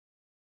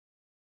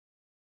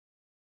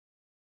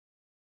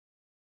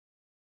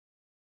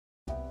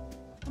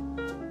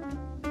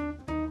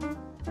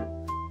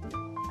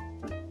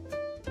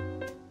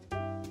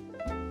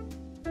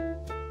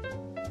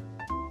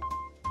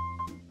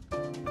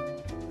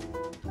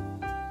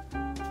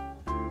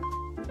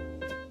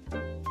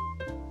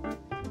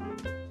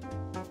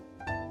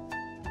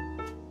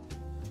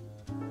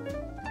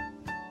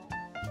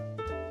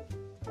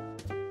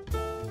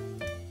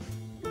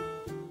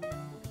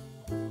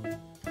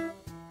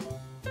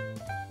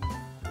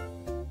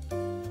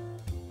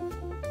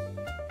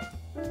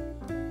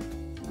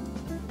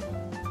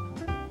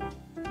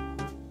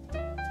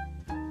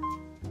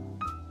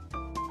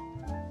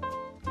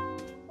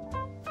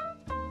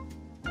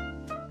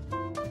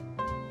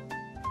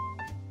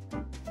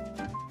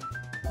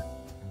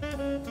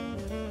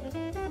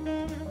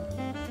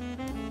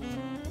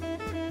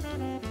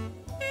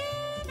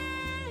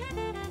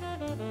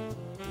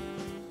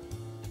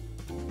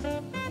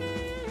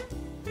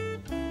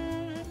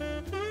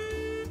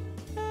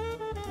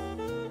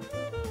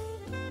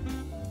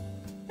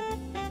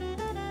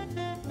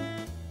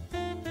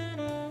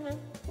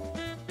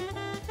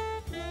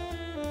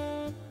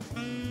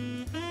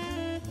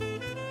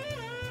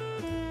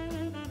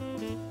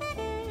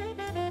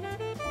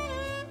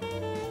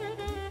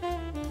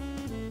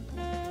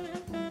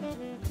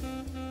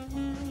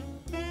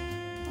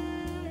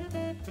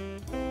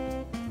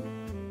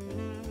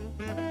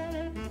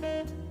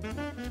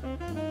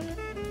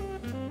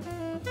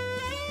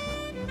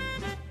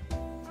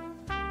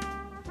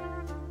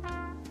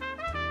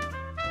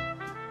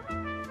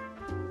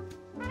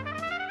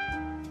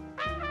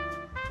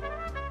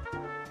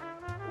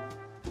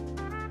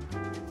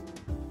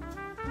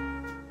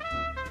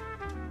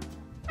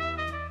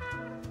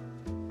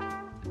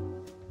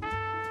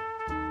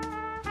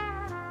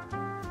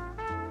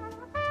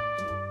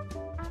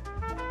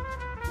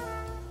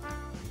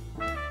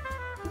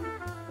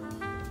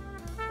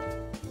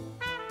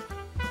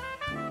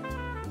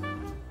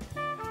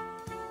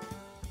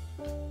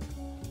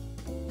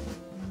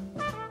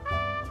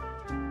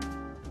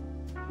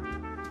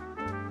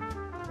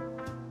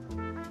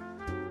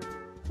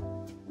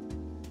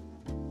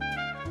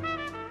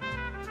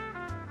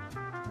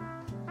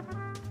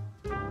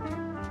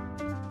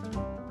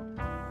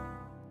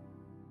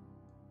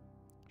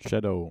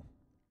Shadow,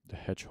 the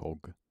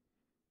Hedgehog.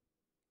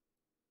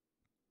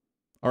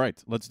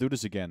 Alright, let's do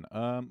this again.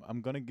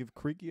 I'm gonna give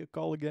Creaky a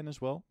call again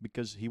as well,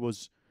 because he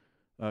was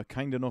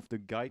kind enough to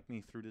guide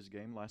me through this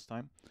game last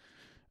time.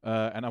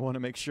 And I want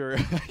to make sure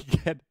I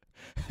get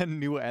a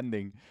new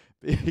ending,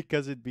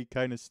 because it'd be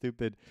kind of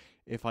stupid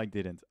if I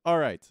didn't.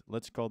 Alright,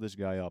 let's call this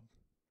guy up.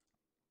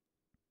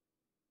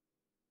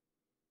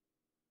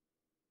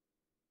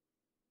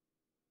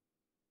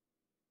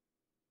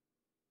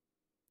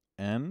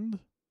 And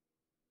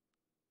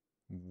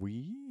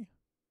we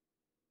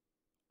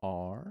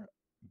are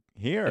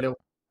here. Hello.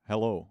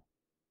 Hello.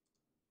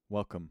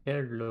 Welcome.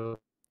 Hello.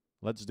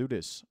 Let's do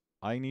this.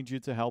 I need you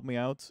to help me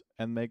out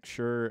and make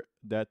sure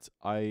that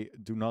I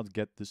do not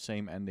get the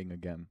same ending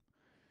again.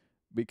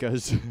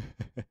 Because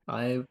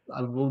I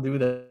will do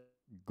that.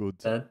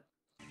 Good.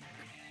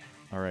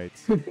 Alright.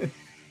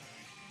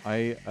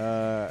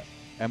 I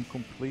am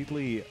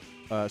completely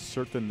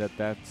certain that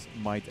that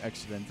might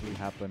accidentally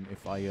happen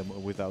if I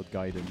am without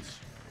guidance.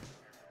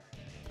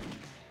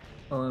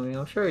 Well, I mean,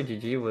 I'm sure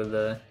GG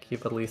would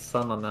keep at least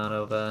some amount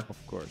of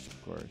Of course.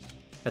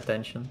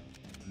 attention.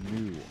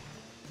 No.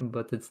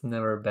 But it's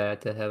never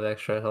bad to have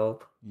extra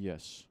help.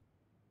 Yes.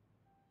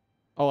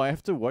 Oh, I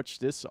have to watch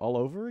this all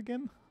over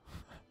again?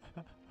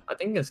 I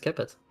think you can skip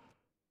it.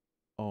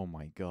 Oh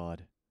my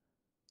god.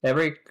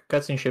 Every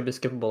cutscene should be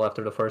skippable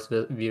after the first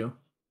view.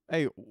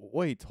 Hey,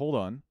 wait, hold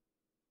on.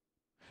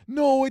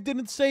 No, it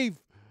didn't save!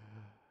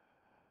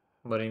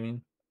 What do you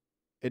mean?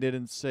 It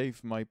didn't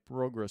save my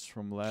progress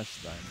from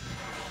last time.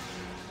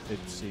 It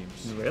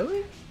seems.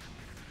 Really?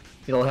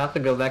 You'll have to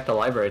go back to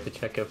library to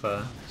check if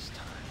it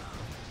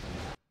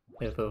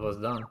was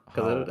done.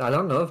 Because I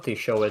don't know if they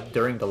show it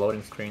during the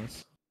loading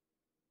screens.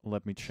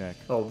 Let me check.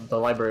 Oh, the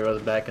library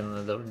was back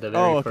in the very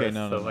okay, first,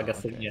 no, so I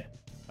guess okay. yeah.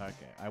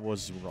 Okay, I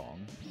was wrong.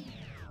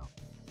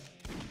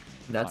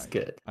 That's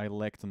good. I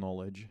lacked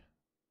knowledge,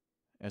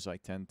 as I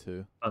tend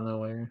to.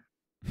 Unaware.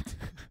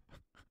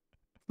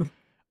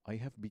 I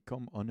have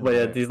become But unaware.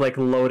 yeah, these like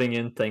loading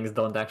in things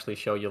don't actually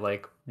show you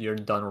like your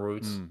done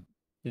routes.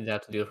 You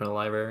have to do it from the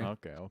library.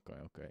 Okay.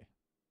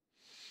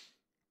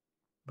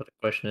 But the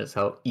question is,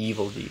 how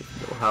evil do you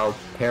feel? How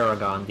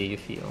Paragon do you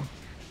feel?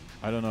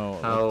 I don't know.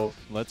 How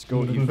let's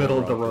go evil middle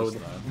of the road.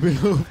 this time.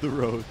 Middle of the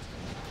road.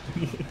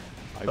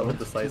 I So want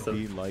decisive. to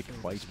be like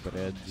white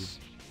bread.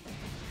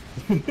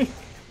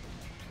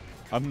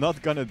 I'm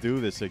not gonna do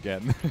this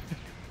again.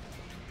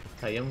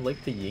 I am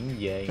like the yin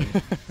yang.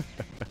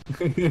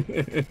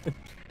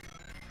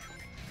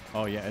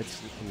 Oh yeah,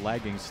 it's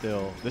lagging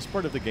still. This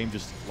part of the game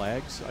just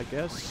lags, I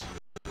guess.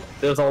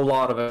 There's a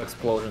lot of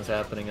explosions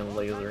happening and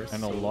lasers.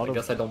 And a so lot I of-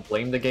 guess I don't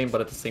blame the game,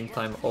 but at the same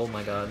time, oh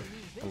my god.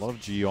 A lot of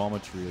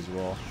geometry as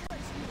well.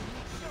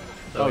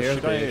 So Oh, here's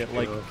should the I issue.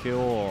 like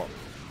kill?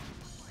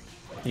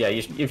 Yeah,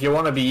 if you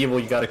want to be evil,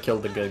 you gotta kill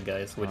the good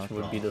guys, which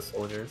would be the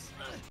soldiers.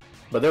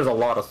 But there's a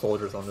lot of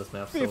soldiers on this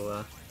map,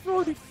 so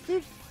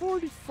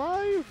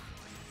 45?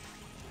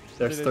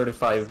 there's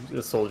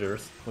 35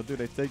 soldiers. What do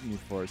they take me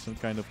for? Some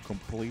kind of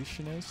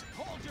completionist?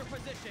 Hold your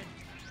position.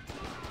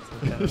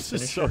 This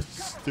is so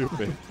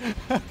stupid.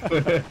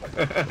 Shadow.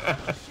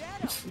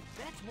 That's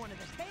one of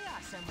the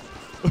chaos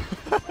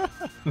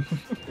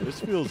emeralds. This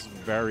feels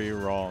very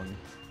wrong.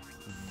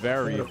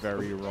 Very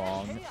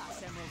wrong.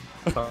 Chaos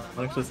emerald.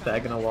 I'm just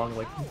tagging along,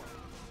 like,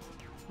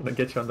 gonna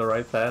get you on the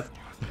right path.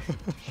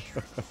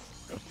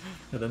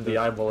 And then the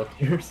eyeball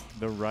appears.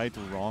 The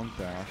wrong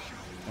path.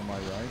 Am I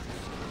right?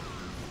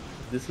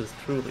 This is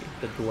truly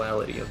the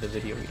duality of the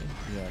video game.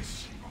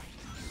 Yes.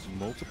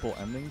 multiple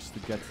endings to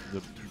get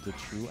the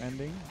true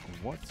ending?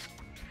 What?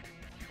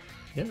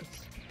 Yes.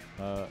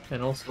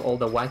 And also all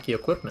the wacky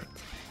equipment.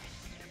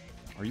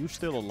 Are you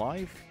still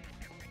alive?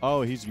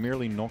 Oh, he's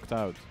merely knocked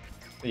out.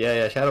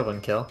 Yeah, Shadow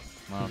One kill.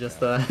 Okay. Just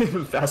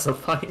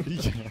pacifying.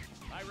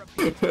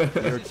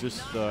 You're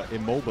just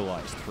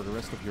immobilized for the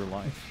rest of your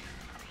life.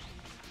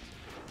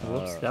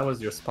 Whoops, that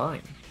was your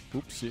spine.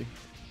 Oopsie.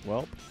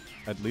 Well,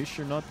 at least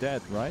you're not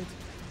dead, right?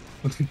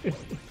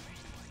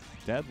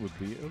 That would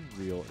be a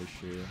real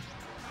issue.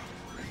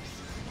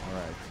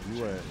 Alright,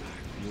 you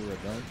are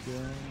done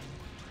here.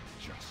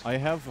 I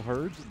have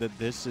heard that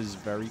this is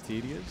very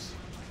tedious.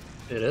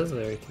 It is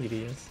very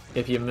tedious.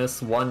 If you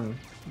miss one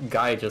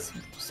guy just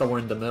somewhere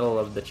in the middle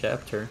of the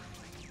chapter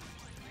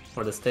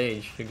or the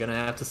stage, you're gonna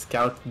have to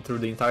scout through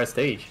the entire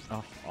stage.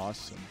 Oh,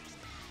 awesome.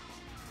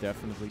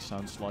 Definitely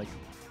sounds like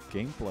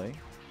gameplay.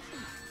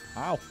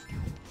 Ow!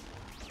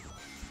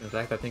 In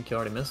fact, I think you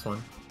already missed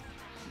one.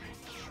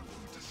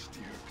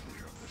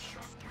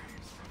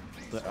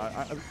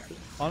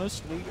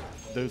 Honestly,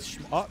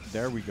 oh,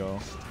 there we go.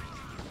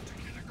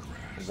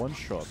 One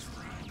shot.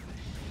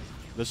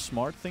 The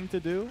smart thing to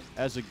do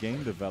as a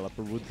game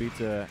developer would be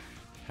to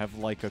have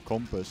like a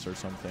compass or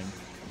something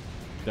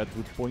that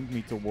would point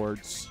me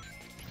towards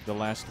the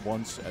last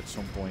ones at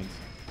some point.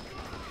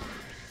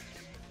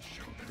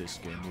 This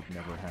game would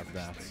never have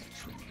that.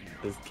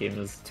 This game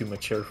is too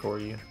mature for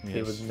you. Yes.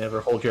 It would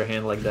never hold your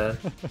hand like that.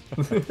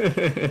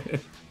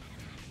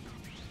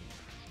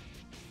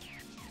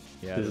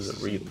 Yeah, this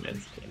is a real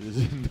men's game. This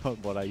is not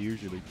what I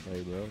usually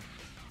play, bro.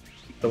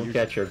 Don't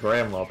catch your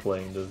grandma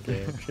playing this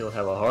game. She'll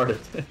have a heart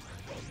attack.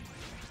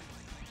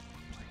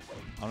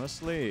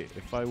 Honestly,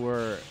 if I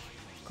were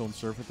a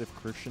conservative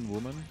Christian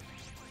woman,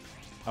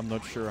 I'm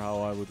not sure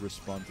how I would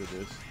respond to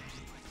this.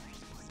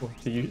 What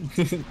do you?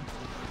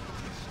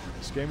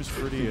 This game is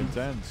pretty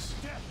intense.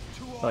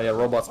 Oh yeah,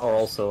 robots are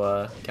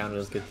also counted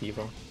as good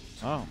people.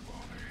 Oh.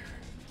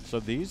 So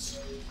these?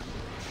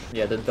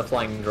 Yeah, the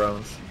flying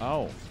drones.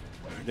 Oh.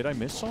 Did I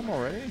miss some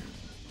already?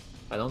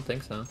 I don't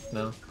think so,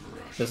 no.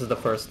 This is the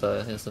first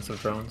instance of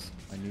drones.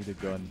 I need a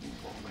gun.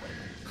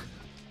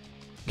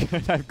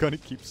 I'm gonna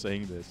keep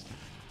saying this.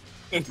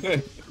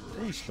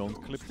 Please don't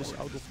clip this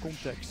out of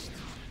context.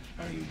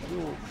 I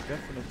will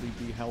definitely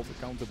be held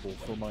accountable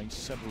for my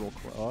several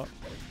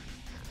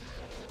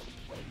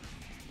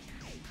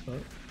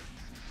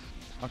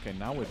Okay,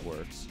 now it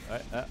works.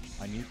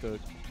 I need to...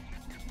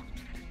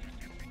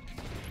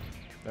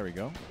 There we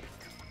go.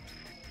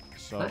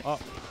 So, Nice.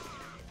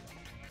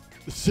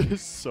 This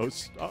is so...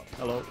 Oh,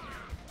 hello.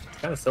 It's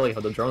kind of silly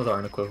how the drones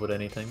aren't equipped with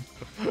anything.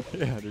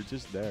 Yeah, they're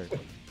just there.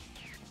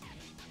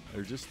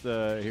 They're just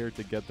here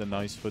to get the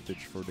nice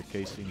footage for the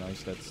Casey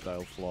Neistat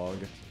style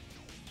vlog.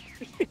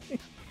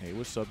 Hey,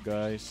 what's up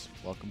guys?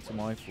 Welcome to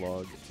my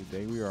vlog.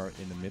 Today we are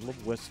in the middle of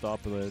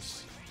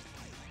Westopolis.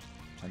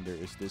 And there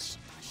is this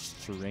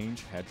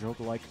strange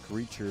hedgehog-like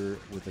creature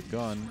with a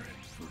gun.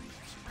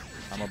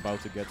 I'm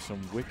about to get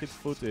some wicked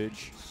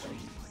footage.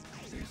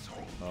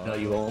 No,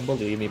 you won't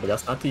believe me, but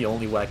that's not the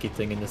only wacky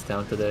thing in this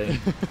town today.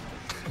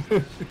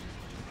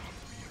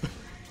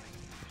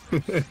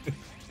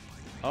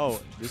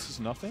 Oh, this is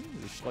nothing?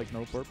 There's like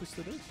no purpose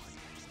to this?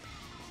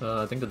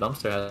 I think the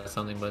dumpster has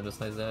something, but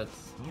besides that,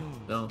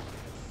 no.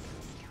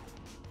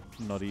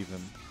 Not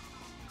even.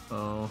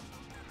 Oh,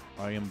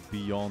 I am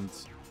beyond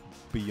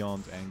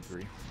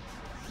angry.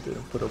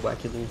 didn't put a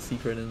wacky little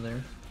secret in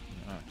there.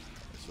 Ah,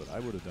 that's what I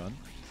would have done.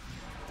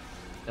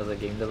 As a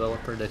game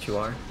developer that you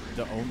are.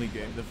 The only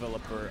game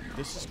developer.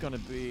 This is gonna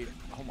be...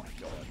 Oh my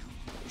god.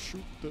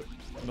 Shoot the...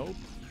 Nope.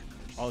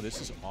 Oh,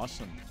 this is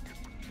awesome.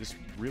 This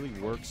really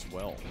works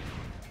well.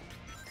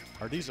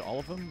 Are these all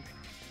of them?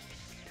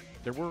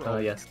 There were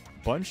a Yes.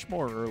 bunch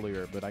more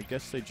earlier, but I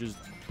guess they just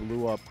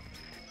blew up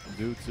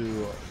due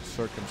to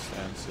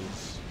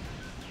circumstances.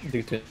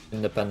 Due to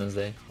Independence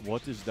Day.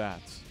 What is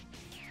that?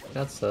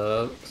 That's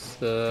a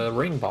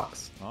ring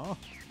box. Oh,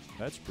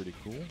 that's pretty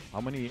cool.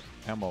 How many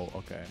ammo?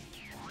 Okay.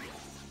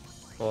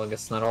 Well, I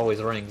guess not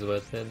always rings,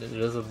 but it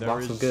is a There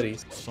box is of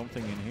goodies.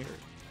 something in here.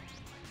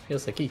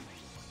 Here's a key.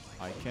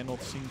 I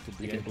cannot seem to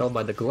be You can able tell to...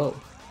 by the glow.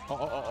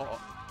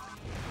 Oh.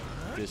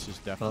 This is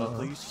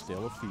definitely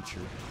still a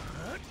feature.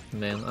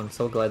 Man, I'm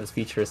so glad this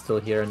feature is still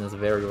here and is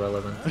very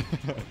relevant.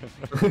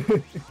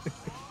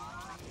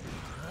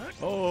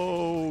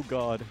 Oh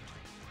god.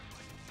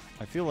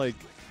 I feel like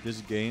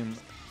this game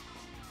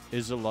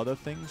is a lot of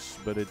things,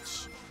 but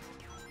it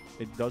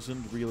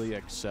doesn't really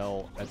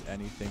excel at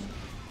anything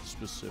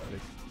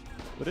specific.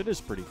 But it is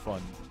pretty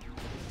fun.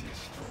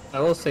 I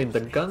will say the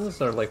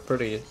guns are like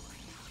pretty,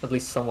 at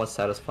least somewhat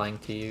satisfying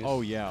to use.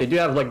 Oh yeah. They do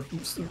have like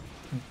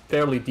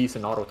fairly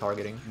decent auto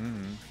targeting.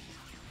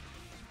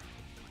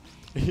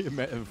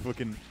 A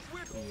fucking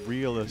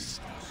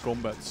realist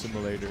combat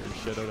simulator in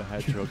Shadow the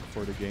Hedgehog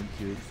for the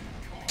GameCube.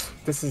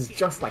 This is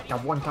just like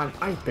that one time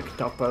I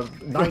picked up a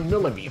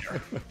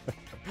 9mm.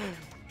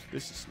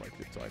 This is like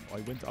the time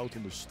I went out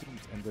on the street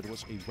and there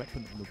was a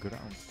weapon on the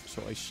ground,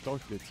 so I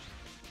started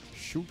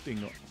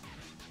shooting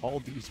all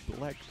these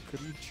black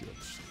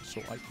creatures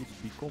so I could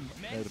become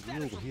a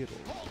real hero.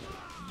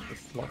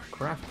 This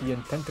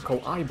Lovecraftian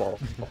tentacle eyeball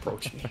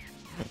approach me.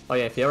 Oh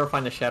yeah, if you ever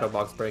find a shadow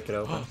box, break it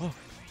open.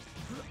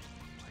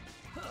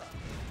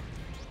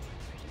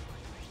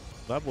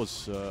 That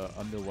was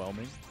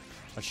underwhelming.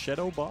 A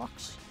shadow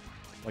box?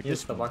 Like Yes,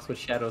 this the one. box with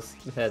Shadow's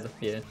head,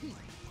 yeah.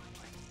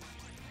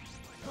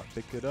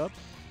 Pick it up,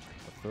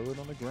 throw it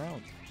on the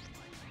ground.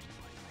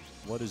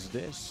 What is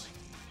this?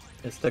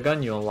 It's the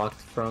gun you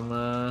unlocked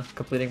from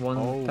completing one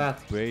Oh,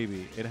 path.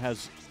 baby. It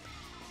has...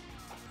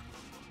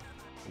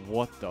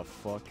 What the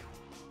fuck?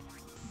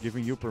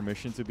 Giving you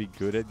permission to be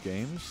good at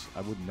games?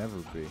 I would never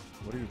be.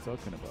 What are you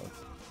talking about?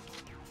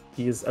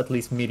 He is at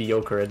least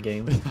mediocre at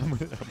games.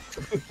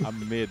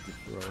 I'm mid,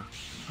 bro.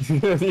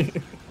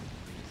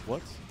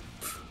 What?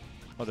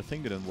 Oh, the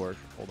thing didn't work.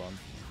 Hold on.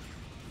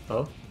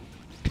 Oh?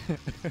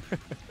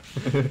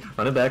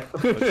 Run it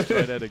back. Let's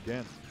try that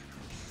again.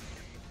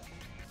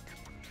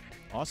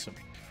 Awesome.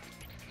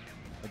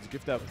 Let's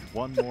give that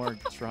one more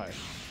try.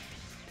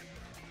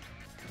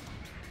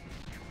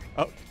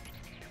 Oh.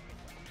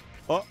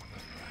 Oh.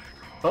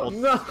 Oh,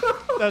 no!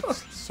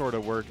 That's sort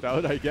of worked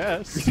out, I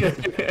guess.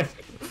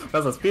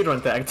 That's a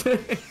speedrun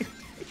tactic.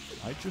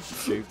 I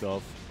just shaved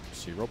off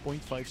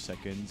 0.5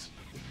 seconds.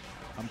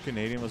 I'm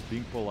Canadian, was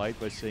being polite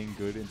by saying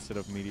good instead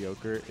of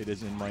mediocre. It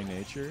is in my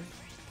nature.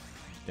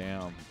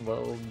 Damn.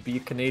 Well, be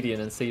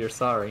Canadian and say you're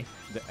sorry.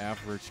 The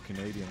average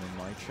Canadian in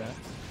my chat.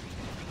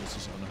 This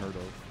is unheard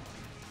of.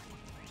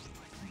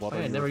 What Oh, are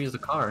yeah, I your- never used a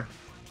car.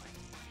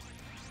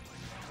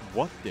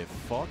 What the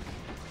fuck?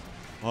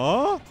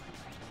 Huh?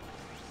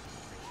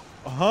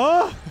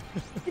 Huh?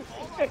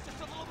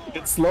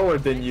 It's slower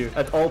than you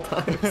at all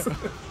times.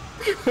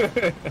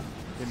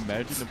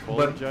 Imagine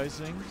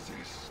apologizing.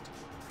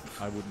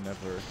 I would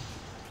never.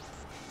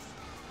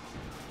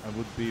 I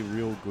would be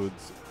real good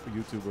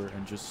YouTuber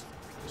and just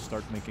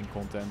start making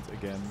content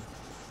again.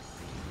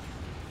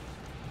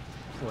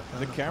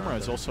 The camera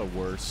is also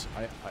worse.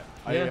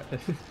 Yeah. I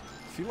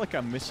feel like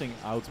I'm missing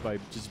out by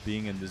just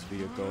being in this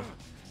vehicle.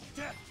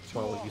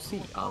 Well, you see,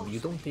 you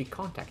don't take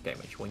contact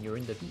damage when you're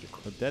in the vehicle.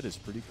 But that is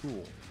pretty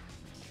cool.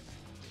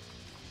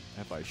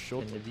 Have I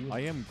showed? In the view.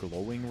 I am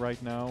glowing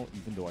right now,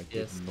 even though I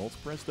Yes. did not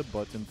press the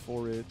button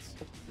for it.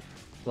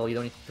 Well, you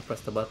don't need to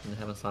press the button, it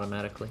happens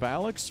automatically.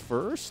 Alex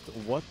first?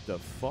 What the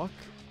fuck?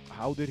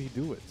 How did he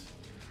do it?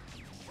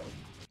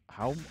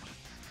 How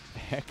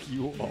heck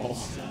you all?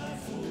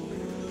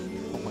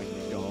 Oh my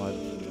god.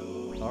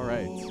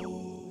 Alright.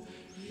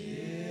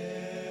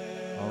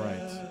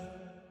 Alright.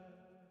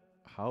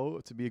 How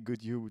to be a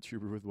good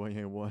YouTuber with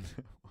 1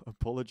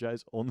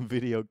 Apologize on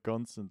video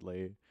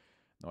constantly.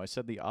 No, I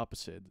said the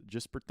opposite.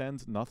 Just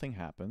pretend nothing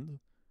happened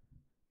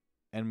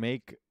and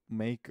make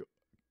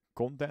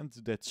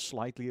content that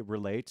slightly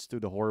relates to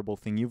the horrible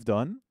thing you've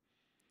done,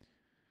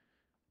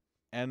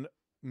 and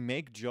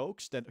make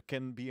jokes that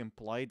can be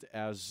implied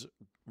as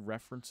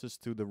references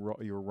to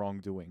your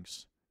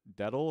wrongdoings.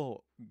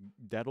 That'll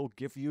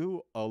give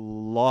you a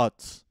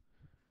lot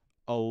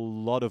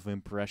of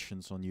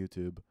impressions on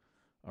YouTube.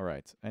 All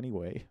right.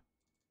 Anyway,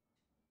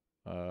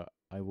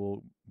 I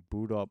will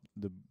boot up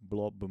the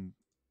blob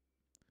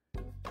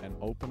and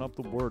open up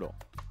the Wordle.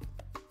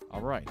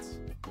 All right.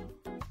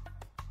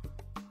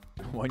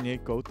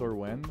 Kotor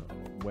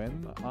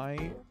when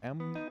I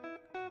am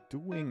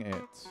doing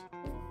it,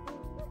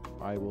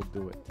 I will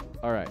do it.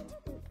 All right.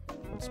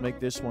 Let's make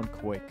this one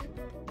quick.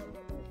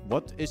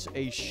 What is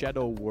a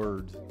shadow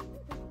word?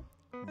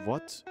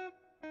 What?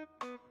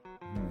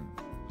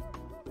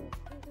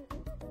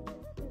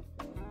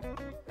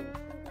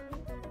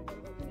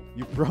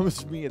 You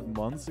promised me it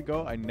months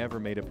ago. I never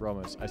made a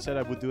promise. I said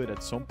I would do it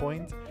at some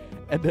point,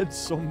 and then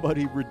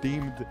somebody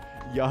redeemed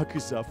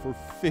Yakuza for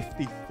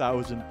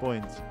 50,000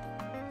 points.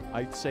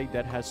 I'd say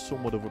that has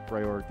somewhat of a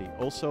priority.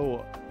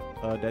 Also,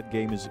 that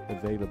game is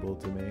available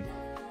to me.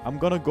 I'm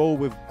gonna go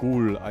with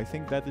Ghoul. I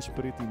think that is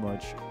pretty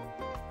much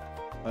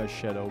a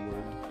shadow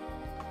word.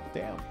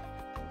 Damn.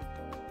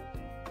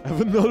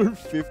 Have another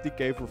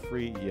 50k for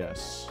free?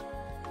 Yes.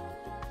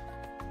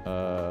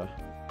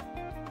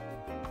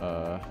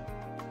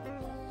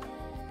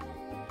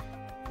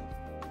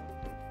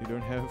 You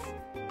don't have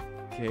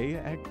K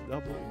act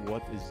double?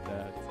 What is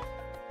that?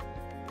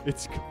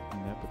 It's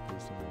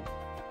nepotism.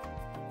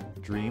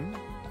 Dream?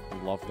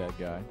 Love that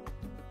guy.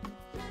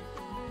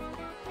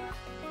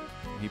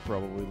 He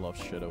probably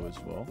loves Shadow as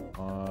well.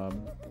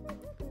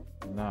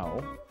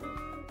 Now.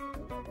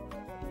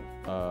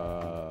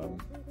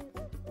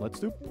 Let's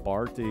do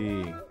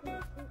party.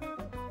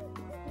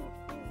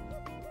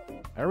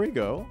 There we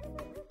go.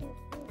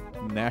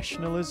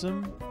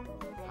 Nationalism?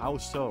 How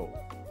so?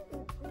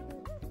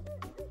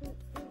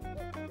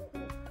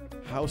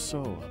 How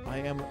so?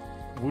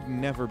 Would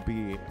never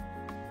be.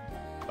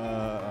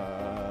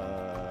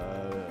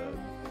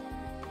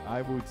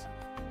 I would.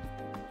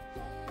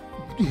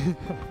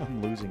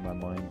 I'm losing my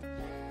mind.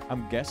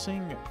 I'm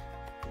guessing.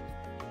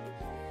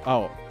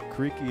 Oh,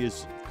 Creaky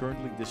is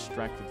currently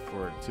distracted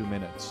for 2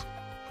 minutes.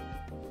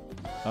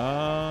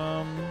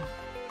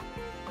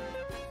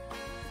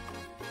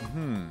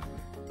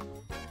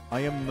 I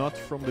am not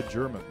from the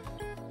German.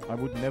 I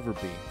would never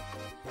be.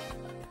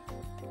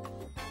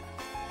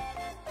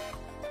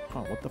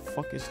 Huh, what the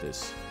fuck is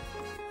this?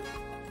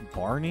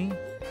 Barney?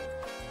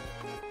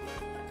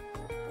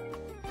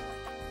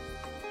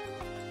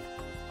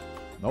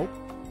 Nope.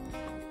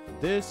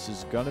 This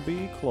is gonna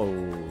be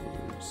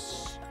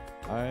close.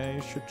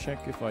 I should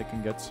check if I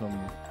can get some...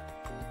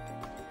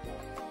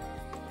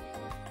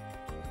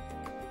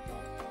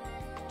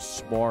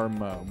 Swarm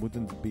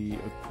wouldn't be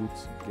a good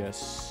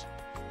guess.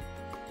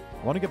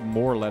 I want to get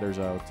more letters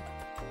out.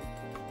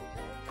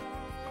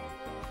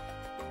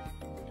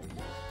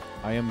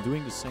 I am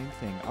doing the same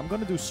thing. I'm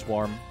gonna do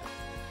swarm.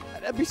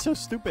 That'd be so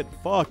stupid.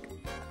 Fuck.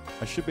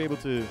 I should be able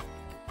to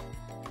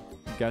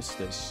guess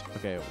this.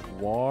 Okay,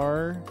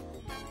 war.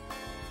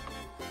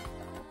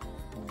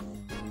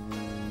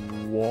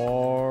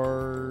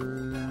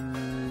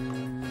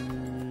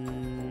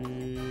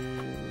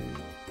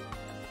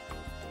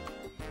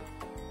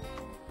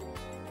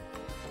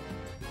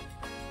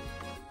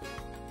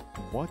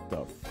 What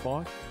the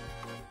fuck?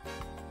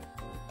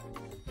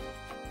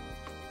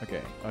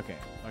 Okay.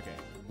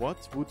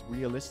 What would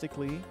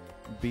realistically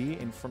be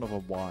in front of a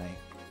Y?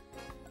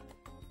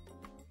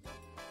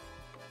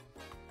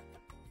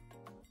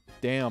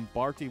 Damn,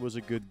 Barty was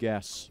a good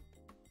guess.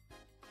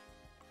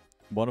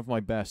 One of my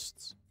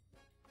bests.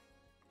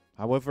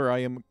 However, I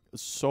am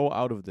so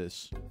out of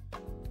this.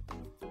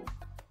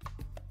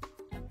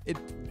 It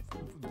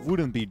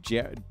wouldn't be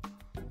Jari.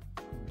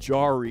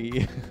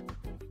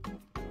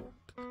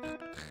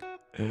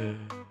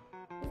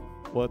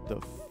 What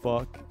the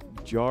fuck?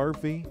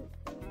 Jarvie?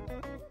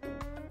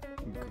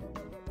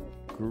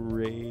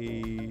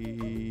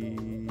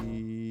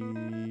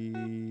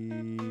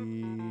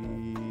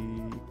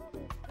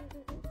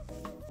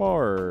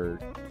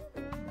 Fart.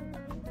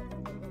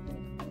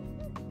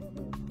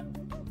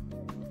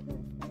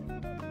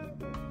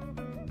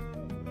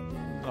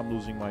 I'm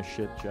losing my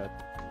shit, chat.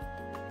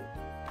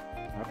 I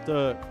have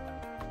to...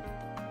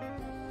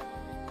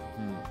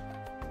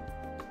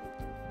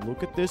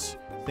 Look at this.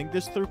 Think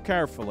this through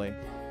carefully.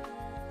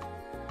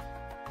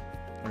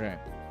 Okay.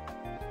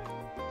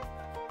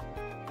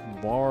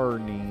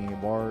 Barney,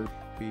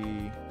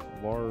 Warpy,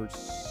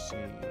 Warcy.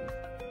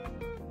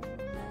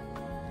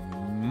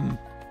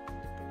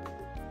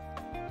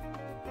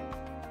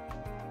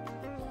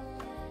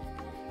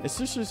 It's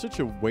just such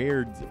a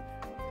weird...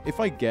 If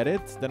I get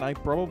it, then I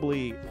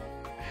probably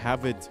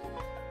have it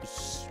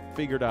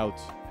figured out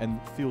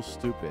and feel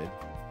stupid.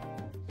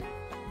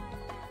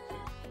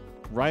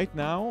 Right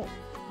now...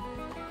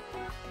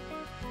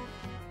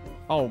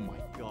 Oh my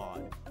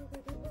god.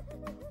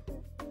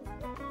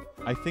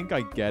 I think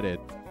I get it.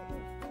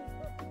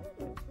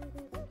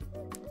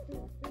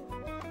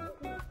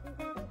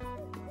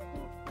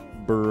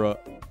 Bruh.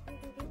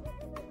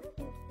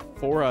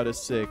 4 out of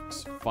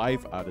 6.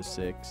 5 out of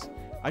 6.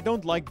 I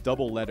don't like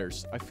double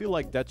letters. I feel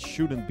like that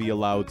shouldn't be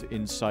allowed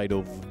inside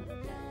of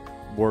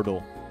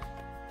Wordle.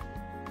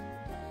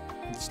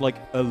 It's like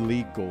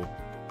illegal.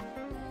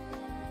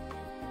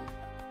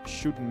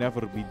 Should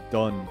never be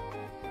done.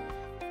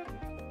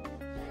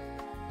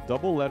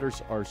 Double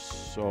letters are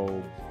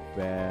so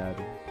bad.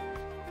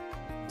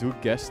 Do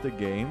guess the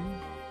game?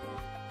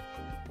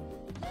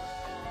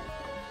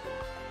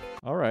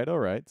 Alright,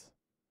 alright.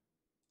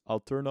 I'll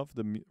turn off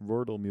the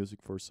Wordle music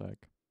for a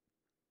sec.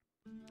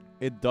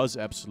 It does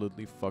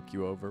absolutely fuck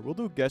you over. We'll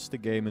do guess the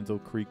game until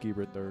Creaky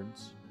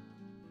returns.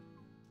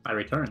 I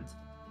returned.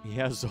 He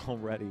has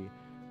already.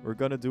 We're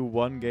gonna do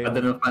one game. I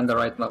didn't find the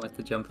right moment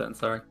to jump in,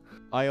 sorry.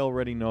 I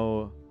already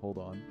know. Hold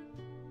on.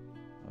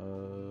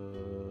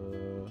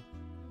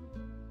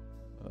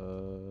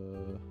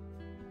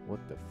 What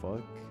the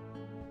fuck?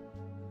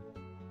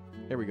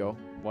 Here we go.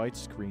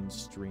 Widescreen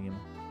stream.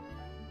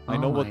 I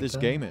know what this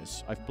game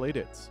is. I've played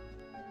it.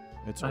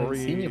 It's I've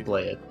seen you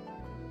play it.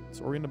 It's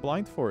Ori in the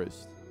Blind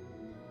Forest.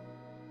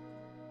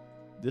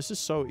 This is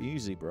so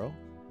easy, bro.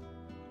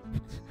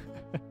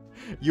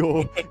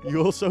 you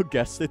also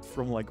guessed it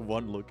from like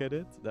one look at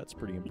it. That's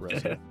pretty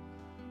impressive.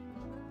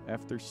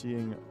 After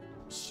seeing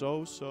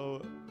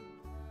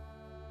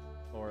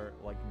or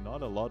like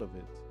not a lot of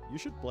it. You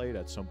should play it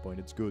at some point.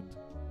 It's good.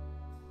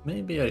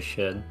 Maybe I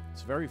should.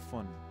 It's very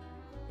fun.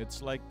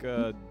 It's like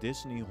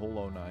Disney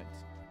Hollow Knight,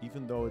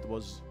 even though it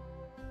was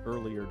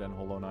earlier than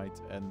Hollow Knight,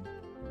 and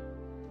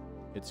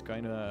it's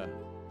kind of...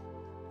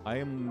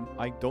 I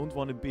don't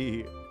want to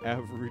be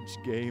average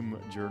game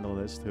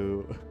journalist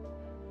who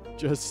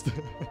just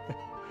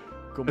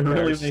compares it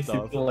really makes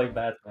stuff. you feel like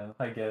Batman.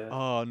 I get it.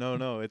 Oh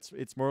no,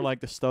 it's more like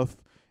the stuff.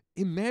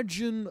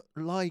 Imagine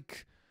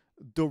like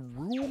The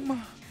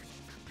Room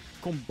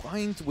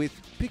combined with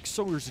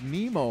Pixar's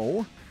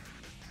Nemo,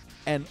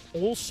 and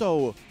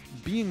also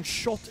being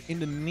shot in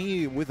the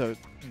knee with a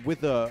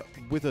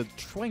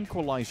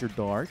tranquilizer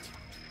dart,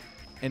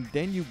 and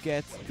then you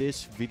get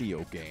this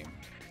video game.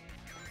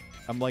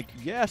 I'm like,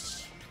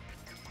 yes,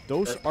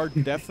 those are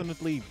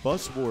definitely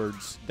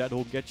buzzwords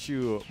that'll get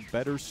you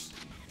better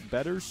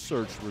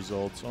search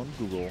results on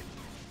Google.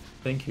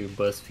 Thank you,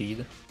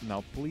 BuzzFeed.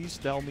 Now, please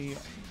tell me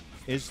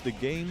Is the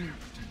game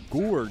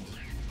Gourd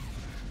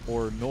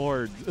or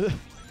Nord?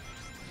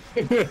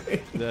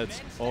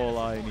 That's all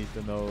I need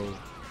to know.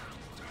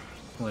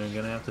 Well, you're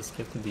gonna have to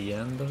skip to the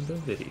end of the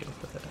video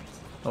for that.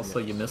 Also,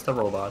 you Yes. missed a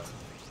robot.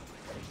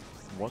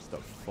 What the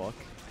fuck?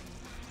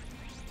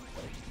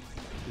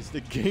 Is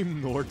the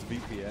game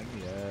NordVPN?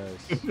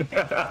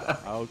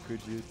 Yes. How could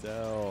you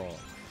tell?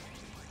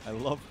 I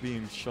love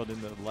being shot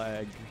in the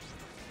leg.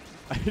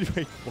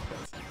 Wait,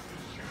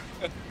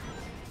 what?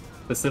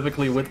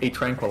 Specifically with a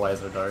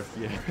tranquilizer dart.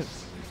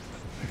 Yes.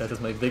 That is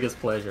my biggest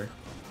pleasure.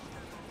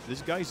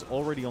 This guy's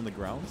already on the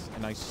ground,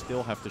 and I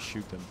still have to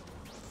shoot him.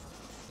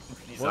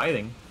 He's What?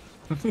 hiding.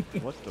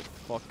 What the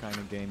fuck kind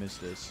of game is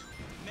this?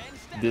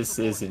 This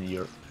isn't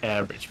your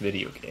average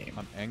video game.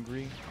 I'm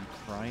angry. I'm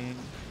crying.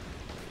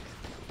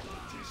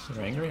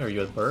 You're angry? Are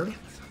you a bird?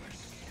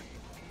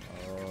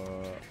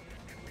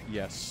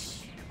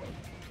 Yes.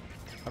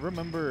 I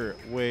remember.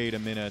 Wait a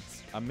minute.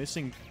 I'm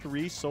missing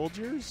 3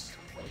 soldiers?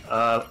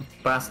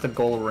 Past the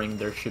goal ring,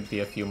 there should be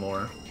a few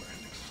more.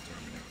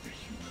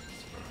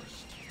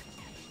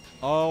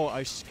 Oh,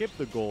 I skipped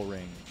the goal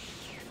ring.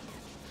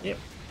 Yep.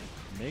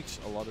 Makes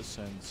a lot of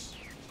sense.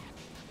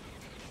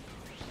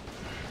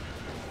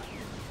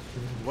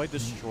 Do I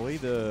destroy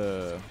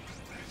the...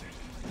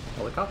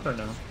 Helicopter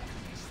now.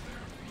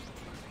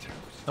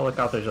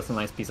 Helicopter is just a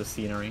nice piece of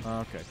scenery.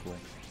 Okay, cool.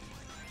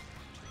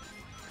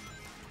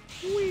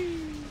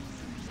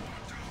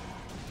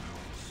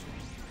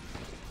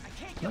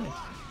 Nice.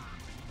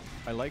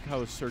 I like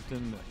how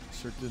certain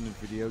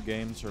video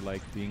games are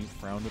like being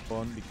frowned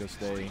upon because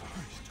they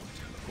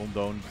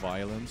condone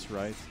violence,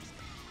 right?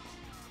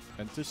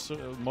 And just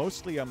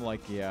mostly I'm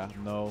like, yeah,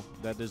 no,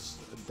 that is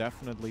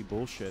definitely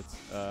bullshit.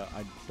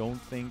 I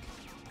don't think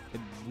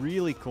it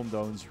really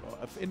condones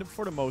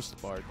for the most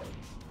part.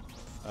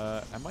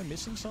 Am I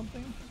missing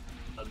something?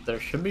 There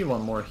should be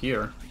one more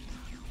here.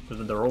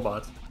 The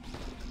robot.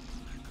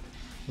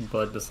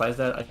 But besides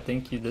that, I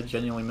think you did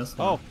genuinely miss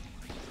one. Oh!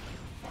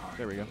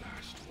 There we go.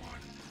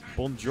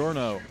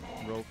 Buongiorno.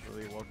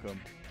 Roperly, welcome.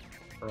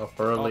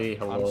 Early,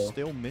 Oh, hello. I'm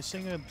still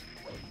missing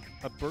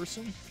a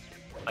person?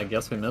 I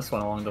guess we missed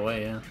one along the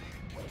way, yeah.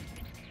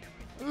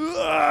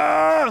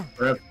 Ah!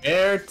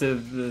 Prepare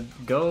to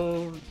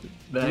go.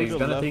 Then Do he's the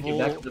gonna take you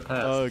back to level the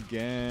past.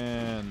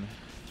 again.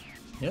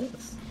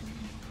 Yes.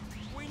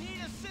 We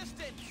need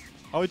assistance.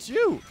 Oh, it's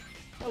you!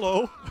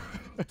 Hello!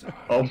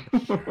 Oh.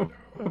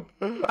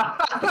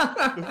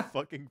 The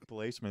fucking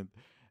placement.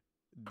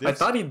 I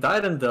thought he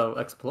died in the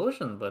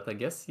explosion, but I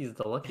guess he's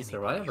the lucky Anybody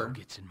survivor. who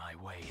gets in my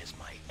way is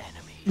my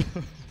enemy.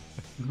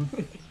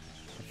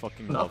 I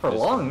fucking Not love for this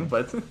long, game.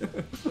 but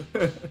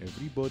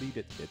Everybody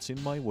that gets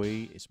in my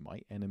way is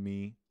my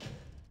enemy.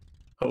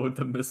 oh,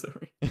 the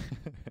misery.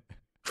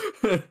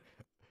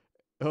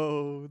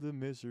 Oh, the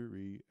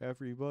misery.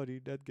 Everybody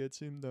that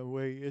gets in the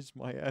way is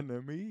my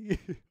enemy.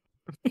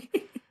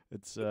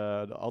 It's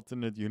the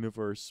alternate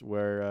universe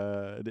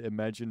where the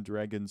Imagine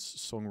Dragons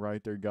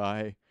songwriter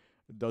guy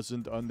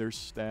doesn't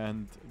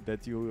understand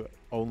that you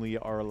only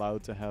are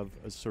allowed to have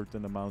a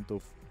certain amount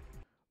of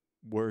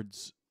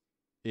words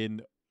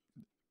in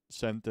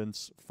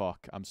sentence.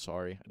 Fuck, I'm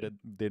sorry. That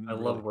didn't I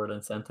really... love word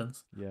and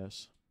sentence.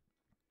 Yes.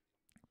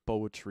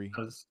 Poetry.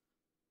 Does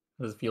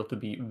feel to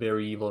be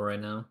very evil right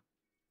now.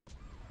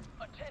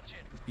 Attention.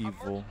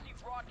 Evil. Emergency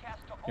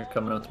broadcast to You're all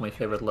coming up to my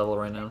favorite level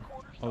right now.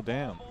 Oh,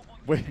 damn.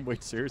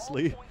 Wait,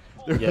 seriously?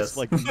 There was Yes.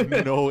 like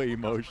no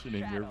emotion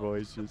in your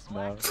voice just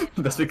now.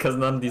 That's because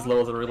none of these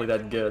levels are really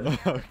that good.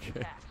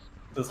 Okay.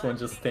 This one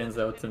just stands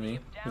out to me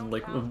in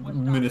like a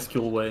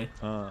minuscule way.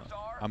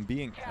 I'm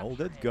being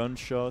held at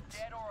gunshot.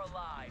 dead or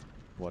alive.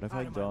 What have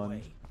I Out of my done?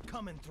 way.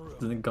 Coming through.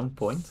 Isn't it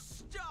gunpoint?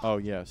 Stop. Oh,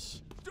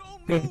 yes.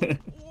 Don't move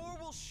or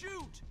we'll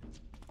shoot.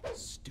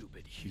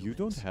 Stupid humans. You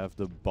don't have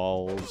the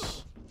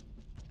balls.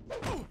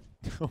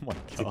 Oh my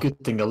It's a god.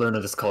 good thing I learned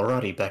this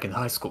karate back in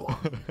high school.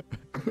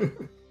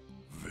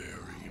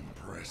 Very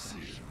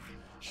impressive,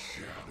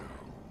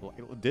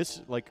 Shadow.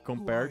 This, like,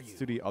 compared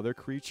to the other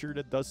creature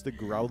that does the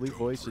growly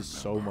voice is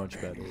so much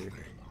better. Do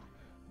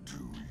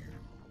you?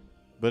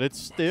 But it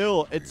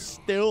still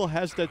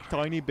has that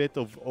tiny bit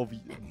of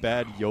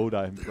bad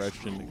Yoda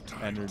impression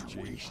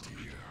energy.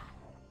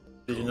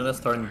 Did you know that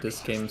starting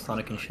this game,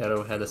 Sonic and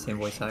Shadow had the same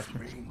voice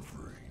actor?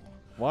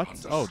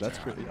 What? Oh, that's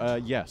great.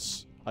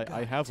 Yes.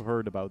 I have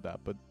heard about that,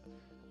 but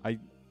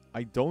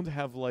I don't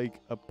have like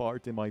a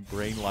part in my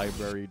brain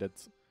library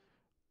that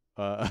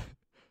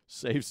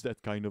saves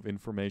that kind of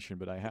information,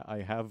 but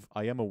I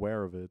am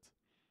aware of it.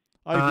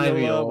 Hi, Hi, Viola,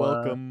 Viola.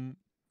 welcome.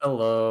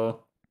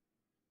 Hello.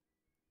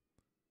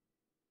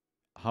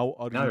 How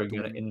are Now you you're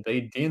gonna doing?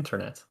 invade the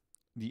internet.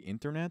 The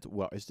internet?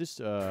 Well, is this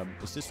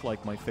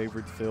like my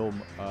favorite film?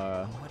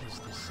 What is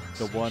this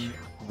The one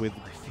with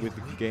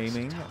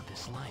gaming,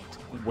 This light.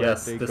 where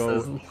Yes, they this go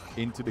is-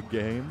 into the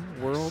game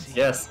world.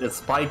 Yes, it's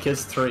Spy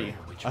Kids 3.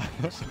 Which way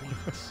this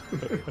leads.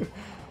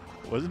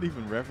 Wasn't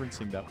even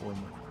referencing that one.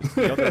 It's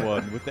the other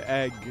one with the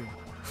egg.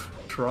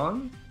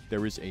 Tron?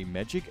 There is a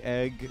magic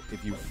egg.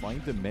 If you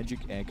find the magic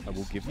egg, I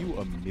will give you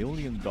 $1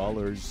 million.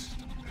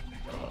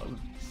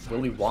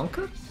 Willy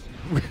Wonka?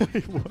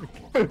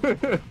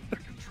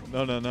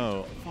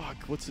 No. Fuck,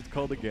 what's it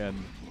called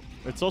again?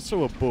 It's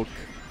also a book.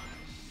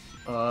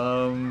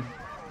 You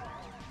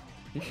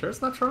sure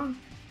it's not Tron?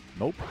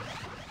 Nope.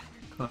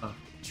 Huh.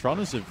 Tron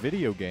is a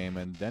video game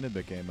and then it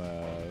became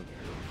a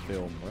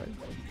film, right?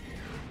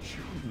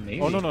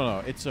 Maybe. Oh, no.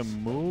 It's a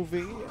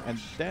movie and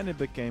then it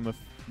became a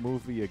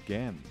movie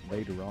again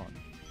later on.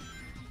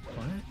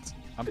 What?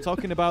 I'm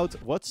talking about,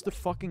 what's the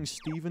fucking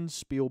Steven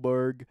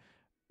Spielberg?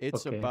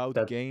 It's Okay, about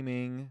that-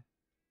 gaming,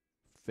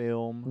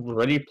 film.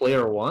 Ready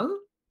Player One?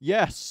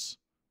 Yes!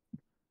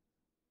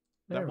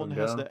 There That we one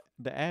has go.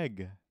 the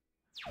egg.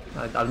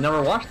 I've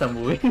never watched that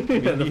movie. Me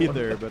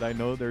neither, but I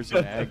know there's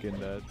an egg in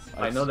that.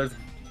 I know there's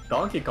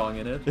Donkey Kong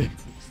in it.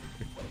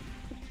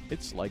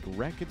 It's like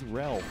Wreck-It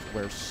Ralph,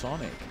 where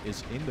Sonic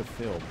is in the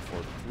film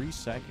for 3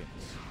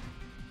 seconds.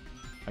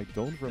 I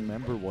don't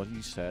remember what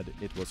he said.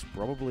 It was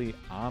probably,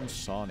 I'm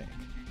Sonic.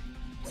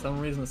 For some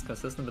reason it's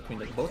consistent between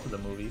both of the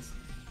movies.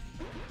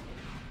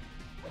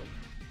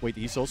 Wait,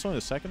 he's also in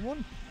the second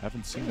one?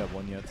 Haven't seen that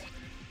one yet.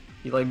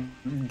 He like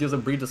gives a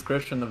brief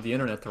description of the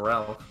internet to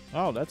Ralph.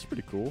 Oh, that's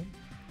pretty cool.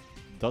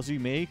 Does he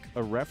make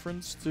a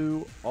reference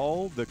to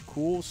all the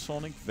cool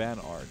Sonic fan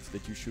art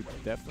that you should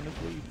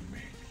definitely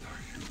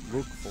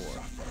look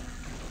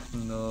for?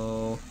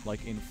 No.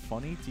 Like in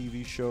funny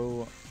TV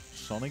show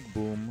Sonic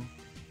Boom,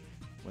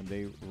 when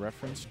they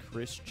reference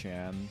Chris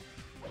Chan.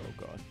 Oh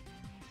god.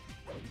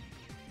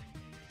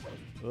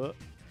 There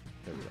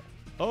we go.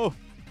 Oh!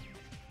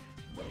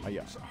 Ah,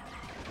 yeah.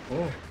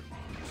 Oh.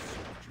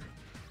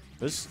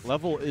 This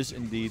level is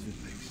indeed...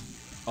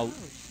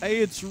 Hey,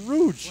 it's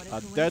Rouge!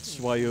 That's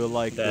why you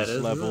like That this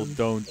is level, Rouge.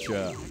 don't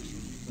ya?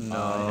 No.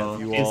 have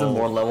you Gives him all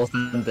more levels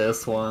than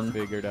this one.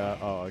 Figured out.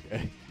 Oh,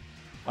 okay.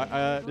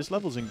 This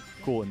level's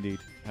cool indeed.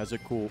 Has a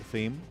cool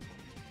theme.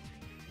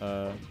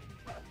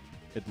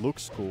 It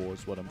looks cool,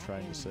 is what I'm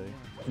trying to say.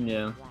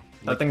 Yeah.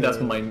 Like I think that's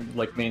the- my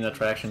main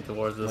attraction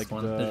towards this like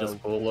one. It's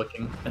just cool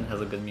looking and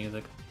has a good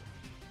music.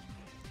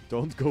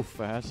 Don't go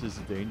fast is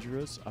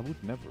dangerous. I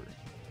would never.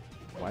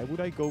 Why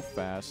would I go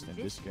fast in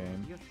this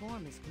game? Your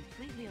form is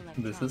completely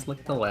This is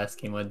like the last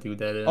game I do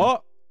that in.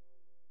 Oh!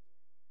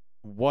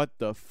 What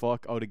the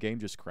fuck? Oh, the game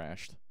just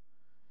crashed.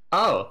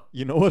 Oh!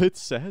 You know what it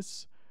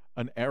says?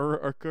 An error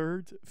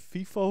occurred.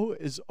 FIFO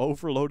is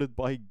overloaded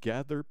by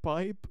gather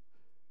pipe.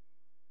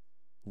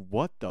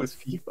 What the What's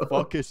FIFO?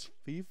 fuck is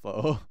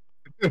FIFO?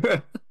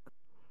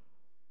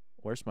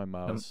 Where's my Am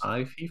mouse?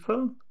 I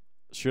FIFA?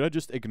 Should I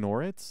just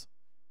ignore it?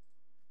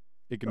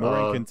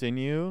 Ignore and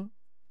continue?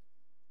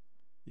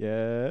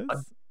 Yes.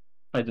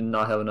 I did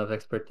not have enough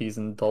expertise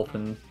in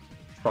dolphin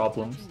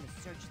problems.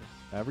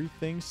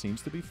 Everything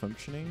seems to be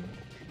functioning.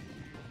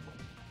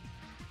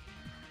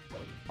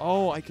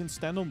 Oh, I can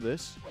stand on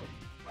this.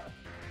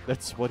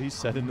 That's what he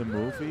said in the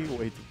movie?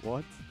 Wait,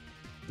 what?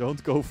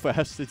 Don't go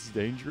fast, it's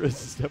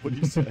dangerous. Is that what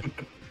he said?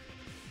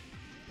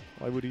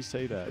 Why would he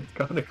say that? It's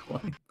kinda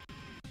climb.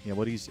 Yeah,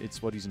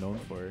 it's what he's known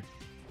for.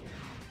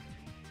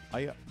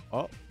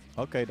 Oh,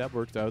 okay, that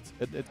worked out.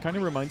 It kind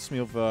of reminds me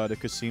of the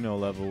casino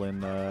level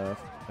in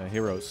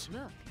Heroes.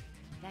 Look,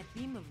 that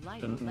beam of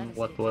light In led us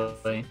what to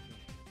way?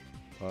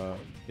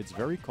 It's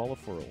very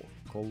colorful.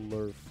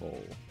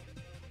 Colorful.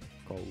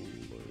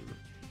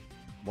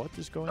 What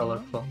is going on?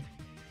 Colorful.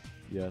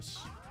 Yes.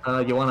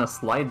 You wanna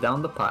slide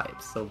down the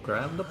pipes, so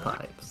grab the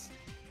pipes.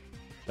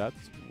 That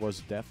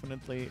was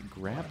definitely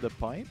grab the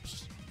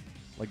pipes?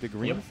 Like the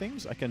green Yep.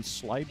 things? I can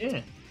slide.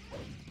 Yeah.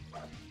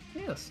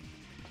 Yes.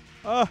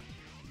 Ah!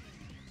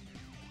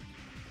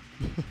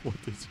 What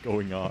is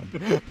going on?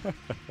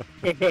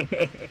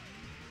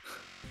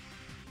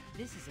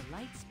 This is a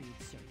light speed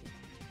circuit.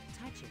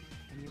 Touch it,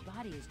 and your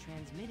body is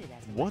transmitted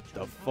as What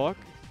the electron fuck?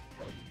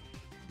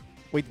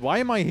 Wait, why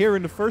am I here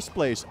in the first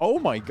place? Oh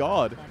my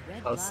god! That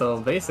red light So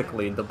is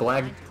basically, the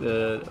black,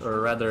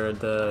 or rather,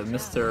 the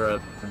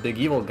Mr. Big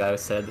Evil guy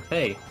said,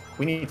 "Hey,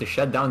 we need to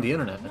shut down the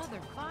internet." another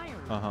fire.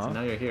 Uh-huh. So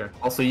now you're here.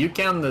 Also, you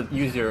can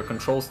use your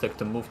control stick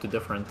to move to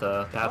different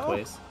pathways, Out of the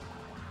way.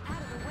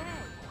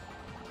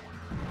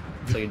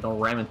 so you don't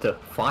ram into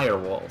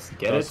firewalls.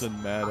 Get it?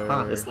 Doesn't matter.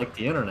 Aha, it's like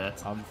the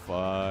internet. I'm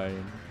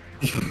fine.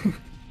 That floating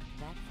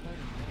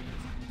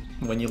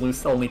When you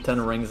lose only 10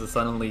 rings,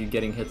 suddenly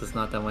getting hit is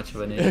not that much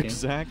of an issue.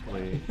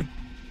 Exactly.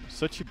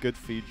 Such a good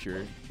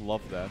feature.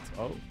 Love that.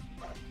 Oh.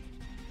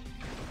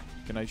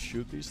 Can I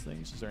shoot these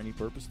things? Is there any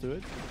purpose to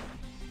it?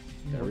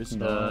 There is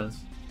not.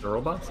 The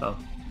robots? Oh.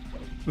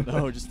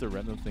 No, just the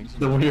random things.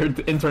 The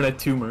weird internet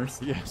tumors.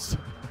 Yes.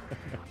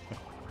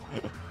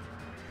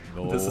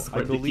 No, This is I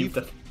where they keep believe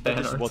the that fan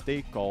is art. what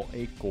they call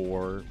a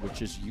core,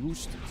 which is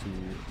used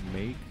to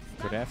make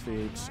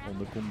graphics on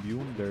the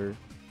computer.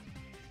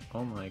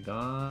 Oh my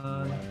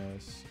god.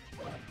 Yes.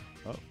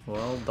 Oh,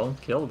 Well, don't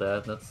kill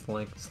that. That's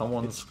like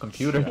someone's it's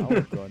computer.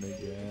 shotgun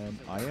again.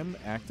 I am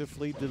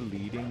actively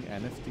deleting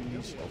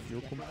NFTs of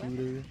your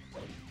computer.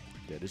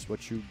 That is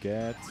what you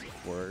get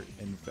for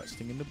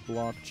investing in the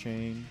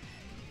blockchain.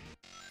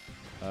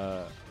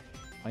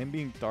 I am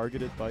being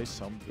targeted by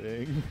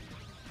something.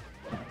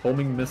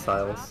 Homing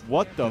missiles.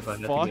 What the If I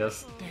had to fuck?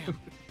 guess.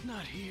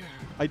 Not here.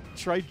 I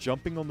tried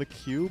jumping on the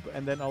cube,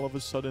 and then all of a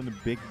sudden a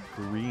big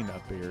green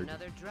appeared.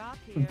 Another drop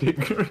here. Big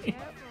Be green. careful.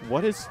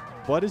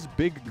 What is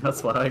big?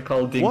 That's what I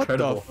call the What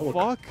Incredible the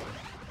Hulk. fuck?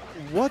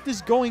 What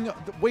is going on?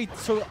 Wait,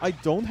 so I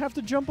don't have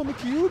to jump on the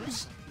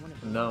cubes? One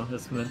of the No,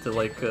 it's meant to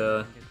like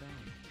underground.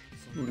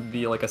 So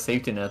be like a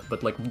safety net,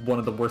 but like one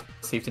of the worst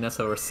safety nets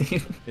I've ever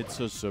seen. It's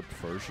a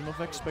subversion of just don't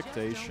want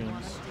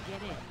expectations. us to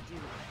get in, do we?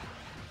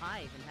 I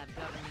even have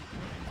government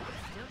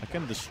plans, I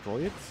can destroy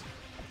it?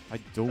 I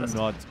do That's-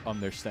 not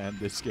understand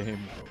this game.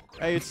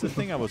 Hey, it's the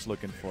thing I was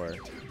looking for. The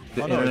Oh,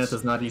 no, internet it's-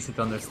 is not easy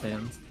to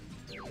understand.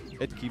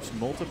 It keeps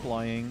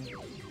multiplying.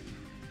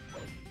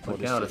 What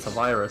Look is out, it's a this?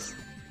 virus.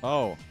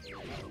 Oh.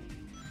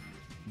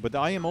 But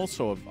I am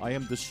also, I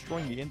am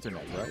destroying the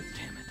internet, right?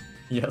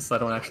 Yes, I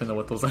don't actually know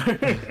what those are.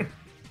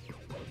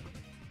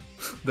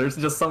 There's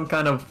just some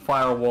kind of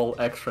firewall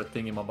extra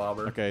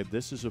thingy-mabobber. Okay,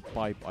 this is a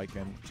pipe I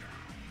can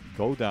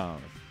go down.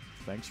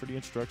 Thanks for the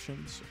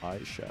instructions, I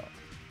shall.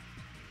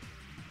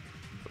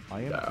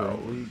 I am Down.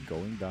 currently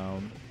going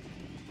down.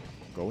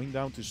 Going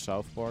down to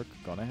South Park,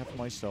 gonna have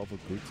myself a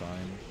good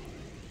time.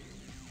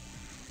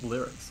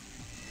 Lyrics.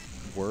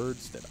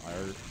 Words that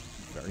are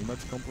very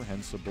much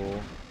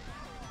comprehensible.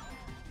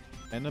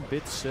 And a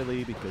bit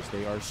silly because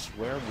they are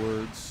swear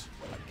words.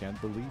 I can't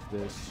believe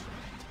this.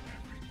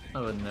 I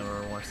would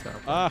never watch that.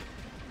 Ah!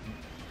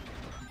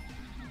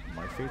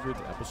 My favorite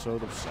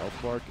episode of South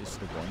Park is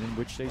the one in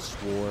which they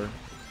swore.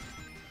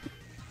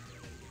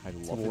 I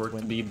love Swore it to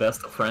when... be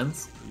best of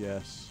friends.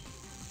 Yes.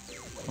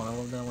 Oh, I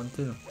love that one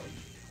too.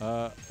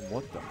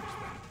 What the...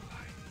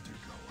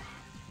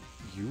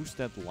 Use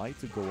that light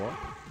to go up?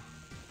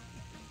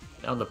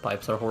 Now the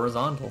pipes are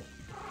horizontal.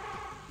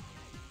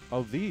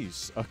 Oh,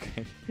 these.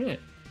 Okay. Yeah.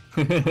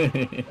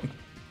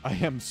 I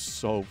am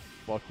so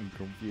fucking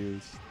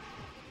confused.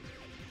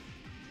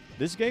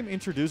 This game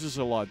introduces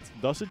a lot.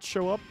 Does it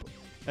show up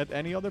at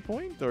any other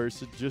point, or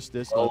is it just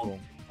this Well, level?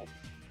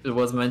 It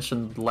was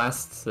mentioned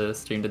last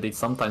stream that they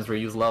sometimes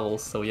reuse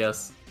levels, so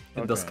yes,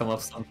 it does Okay. come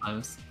up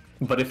sometimes.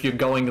 But if you're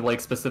going like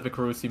specific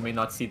routes, you may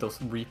not see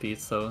those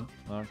repeats, so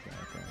Okay,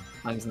 okay.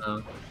 times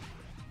now.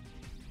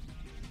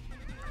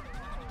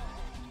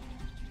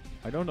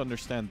 I don't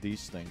understand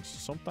these things.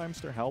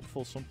 Sometimes they're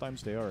helpful,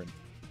 sometimes they aren't.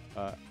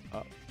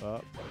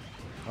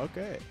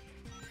 Okay.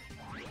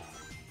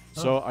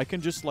 So I can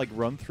just like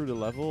run through the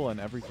level and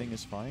everything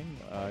is fine.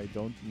 I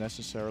don't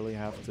necessarily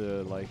have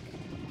to like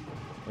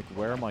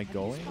where am I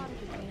going? Spotted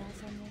the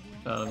chaos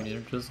on radio?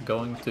 You're just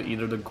going to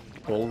either the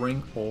goal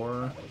ring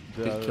or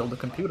to The- kill the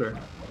computer.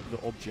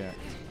 The object.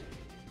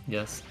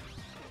 Yes.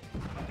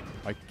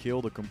 I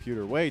kill the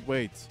computer. Wait.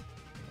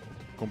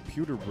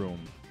 Computer room.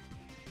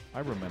 I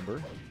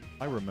remember.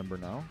 I remember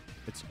now.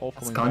 It's all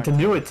That's coming back.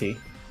 continuity.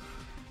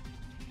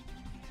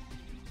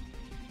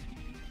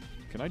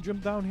 Can I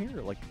jump down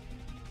here? Like...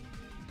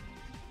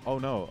 Oh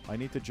no, I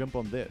need to jump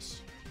on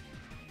this.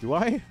 Do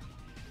I? You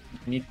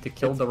need to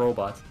kill the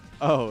robot.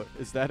 Oh,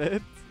 is that it?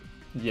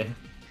 Yeah.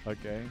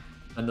 Okay.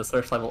 And the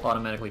searchlight will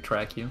automatically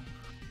track you.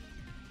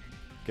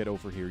 Get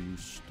over here, you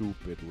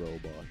stupid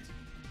robot.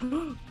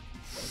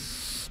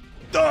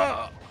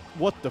 Ah!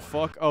 What the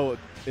fuck? Oh,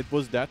 it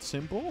was that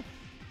simple?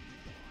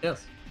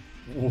 Yes.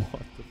 What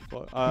the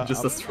fuck?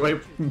 Just destroy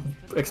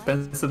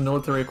expensive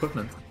military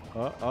equipment.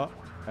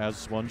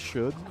 As one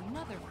should.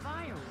 Another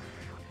firework.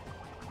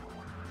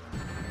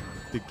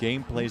 The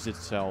game plays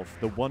itself.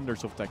 The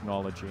wonders of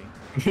technology.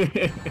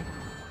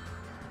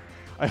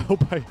 I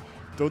hope I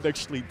don't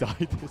actually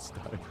die this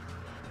time.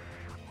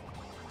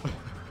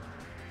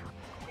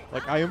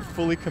 Like, I am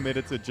fully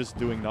committed to just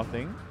doing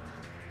nothing.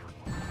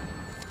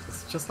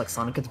 It's just like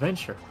Sonic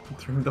Adventure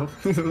through the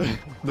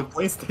the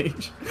play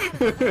stage.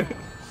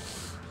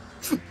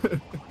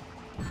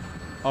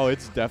 Oh,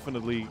 it's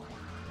definitely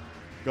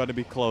gonna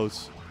be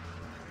close.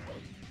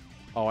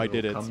 Oh, I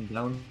did it. Come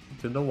down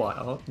to the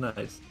wild. Oh,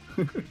 nice.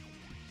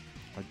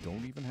 I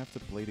don't even have to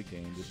play the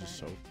game. This is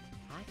so...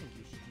 I think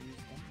you should use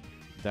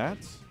that.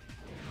 That?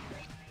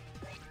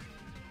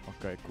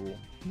 Okay, cool.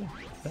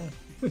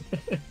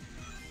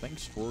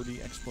 Thanks for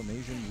the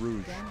explanation,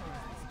 Rouge. Then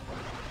there's this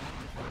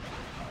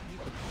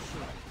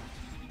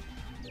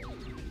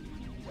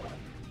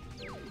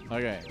part.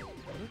 Okay.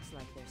 Looks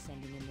like they're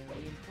sending in their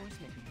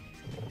reinforcement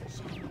units.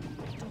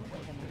 Don't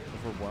let them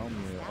Overwhelm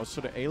you. Oh,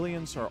 so the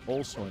aliens are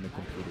also in the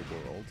computer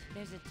world.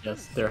 There's a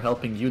Yes, they're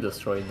helping you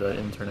destroy the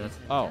internet.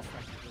 Oh, just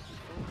like it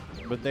did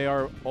before. but they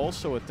are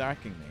also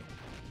attacking me.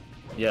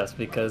 Yes,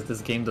 because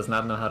this game does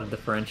not know how to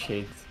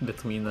differentiate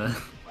between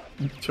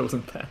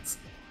chosen paths.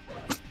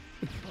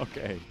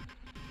 Okay.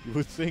 You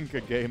would think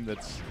a game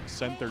that's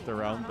centered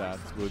around that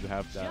would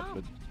have that,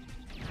 but...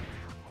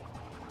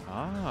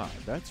 Ah,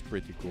 that's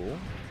pretty cool.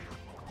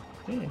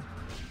 Yeah.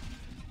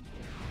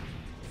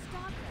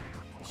 Stop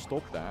that.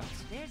 Stop that.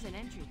 There's an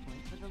entry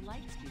point for the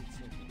light speed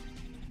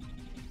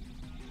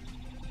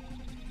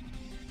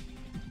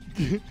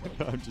circuit.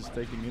 I'm just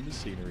taking in the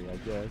scenery, I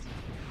guess.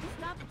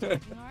 Stop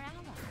attacking our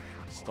allies.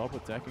 Stop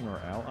attacking our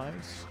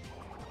allies?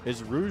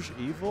 Is Rouge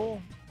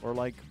evil? Or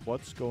like,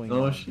 what's going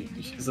No, on?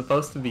 she's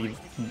supposed to be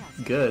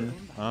good.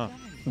 Ah.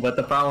 But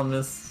the problem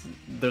is,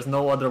 there's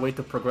no other way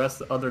to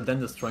progress other than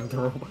destroying the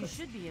You robots.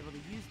 should be able to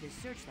use this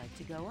searchlight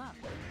to go up.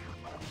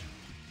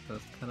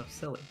 That's kind of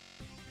silly.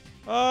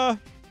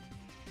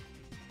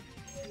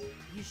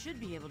 You should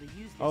be able to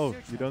use this Oh,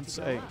 searchlight you don't to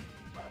say.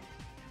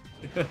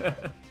 go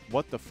up.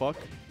 What the fuck?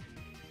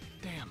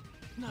 Damn,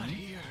 not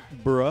here.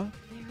 Bruh?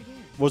 There it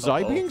is. Was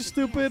I Uh-oh. being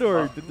stupid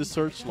or did the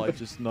searchlight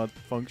just not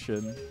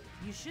function?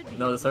 You should be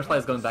No, able the to searchlight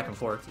is use going the back and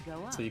searchlight forth, to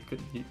go up. so you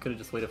could have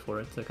just waited for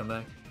it to come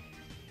back.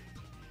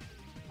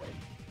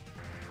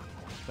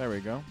 There we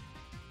go.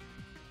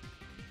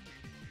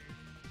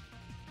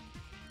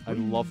 I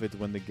love it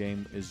when the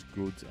game is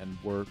good and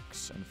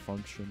works and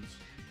functions.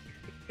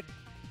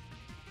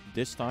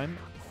 This time,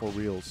 for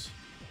reals.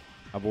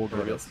 I will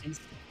get it.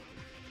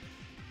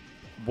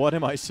 What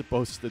am I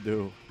supposed to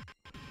do?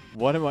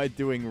 What am I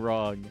doing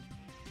wrong?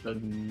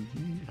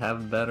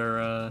 Have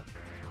better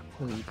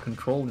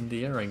control in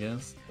the air, I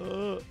guess.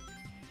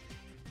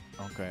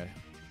 Okay.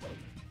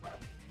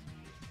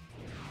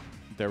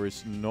 There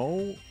is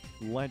no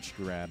ledge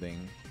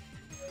grabbing.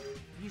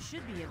 You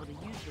should be able to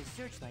use this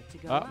searchlight to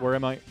go Ah, up. where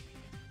am I?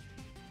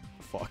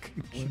 Fuck.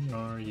 Where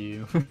are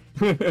you?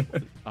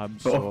 I'm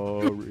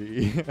Oh.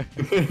 sorry.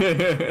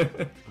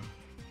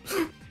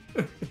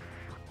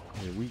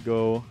 Here we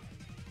go.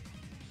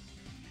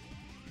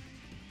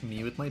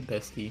 Me with my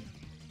bestie.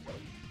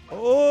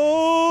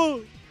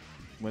 Oh!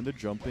 When the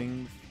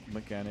jumping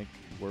mechanic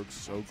works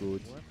so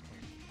good. It's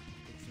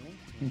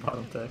linked to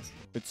Bottom text.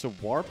 It's a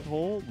warp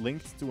hole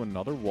linked to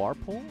another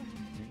warp hole?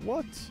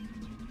 What?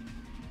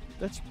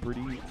 That's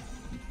pretty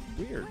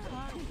weird.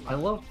 I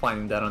love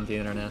finding that on the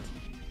internet.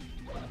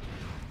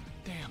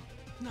 Damn,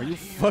 Are you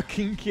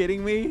fucking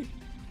kidding me?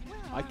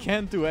 I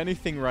can't do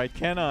anything right,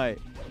 can I?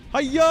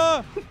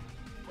 Hiya!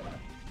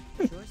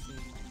 Sure seems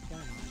like Dunn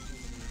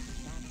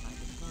is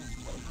backed by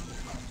the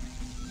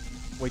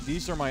fun. Wait,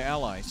 these are my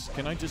allies.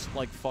 Can I just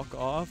like fuck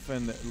off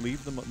and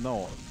leave them?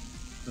 No.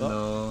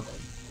 No.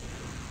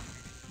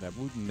 That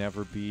would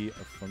never be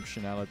a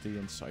functionality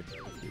inside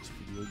of this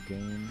video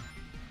game.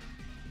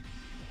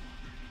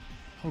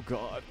 Oh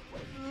god.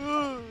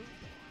 Oh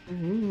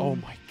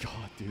my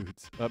god, dude.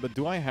 But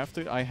do I have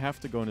to? I have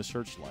to go in a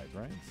searchlight,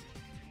 right?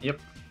 Yep.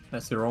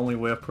 That's your only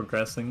way of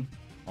progressing.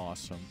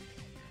 Awesome.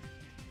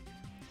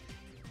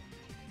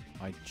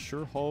 I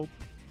sure hope.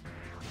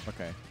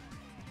 Okay.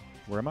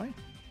 Where am I?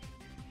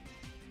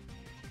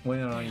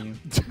 Where are you?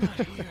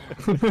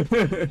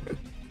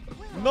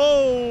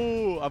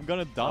 No! I'm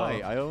gonna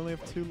die. I only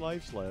have 2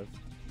 lives left.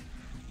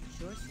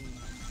 Sure seems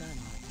like Dunn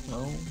is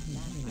Well,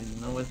 I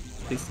know what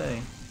they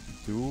say.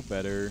 Do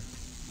better.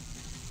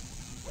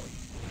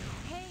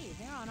 Hey,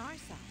 they're on our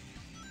side.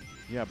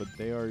 Yeah, but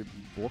they are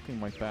blocking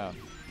my path.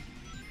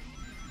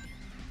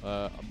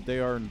 They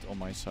aren't on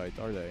my side,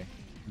 are they?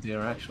 They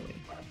are actually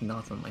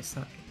not on my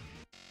side.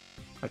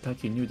 I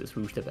thought you knew this,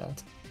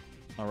 Roostabad.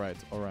 Alright,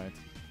 alright.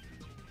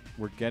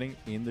 We're getting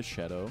in the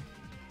shadow.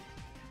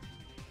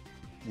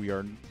 We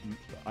are...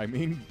 I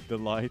mean, the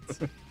light.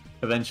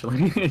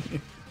 Eventually.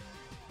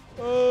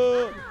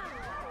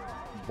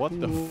 What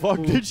the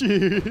fuck did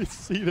you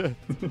see that?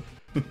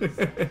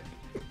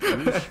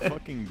 You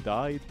fucking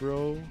died,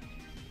 bro.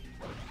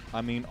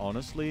 I mean,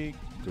 honestly,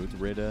 good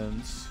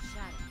riddance.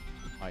 Shadow.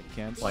 I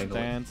can't Finally.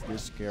 stand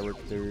this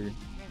character.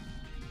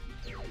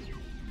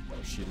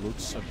 She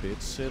looks a bit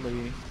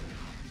silly.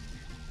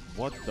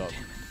 What the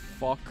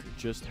fuck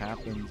just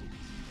happened?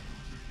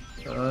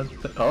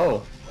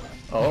 Oh.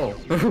 Oh.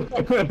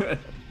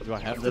 Do I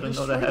have to Didn't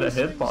know destroy they had a these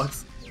things?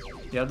 hitbox.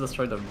 You have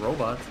destroyed the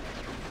robot.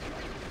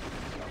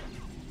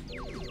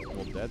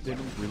 Well, that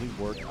didn't really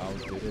work out,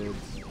 did it?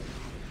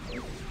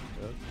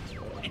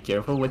 Be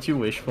careful what you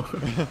wish for.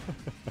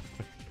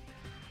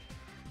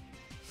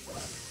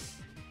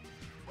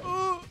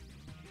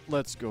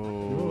 Let's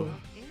go.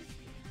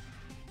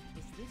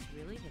 Is this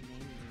really the main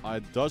room?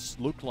 It does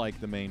look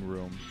like the main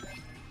room.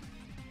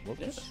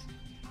 Whoops. Yes.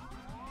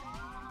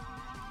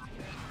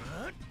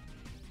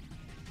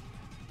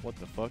 What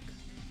the fuck?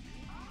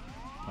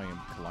 I am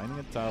climbing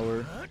a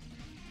tower.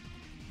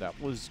 That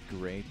was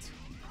great.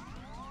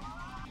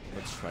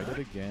 Let's try that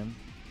again.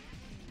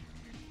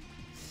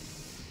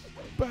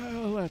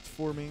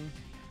 Platforming.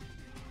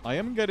 I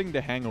am getting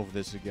the hang of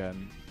this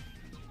again.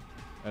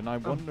 And I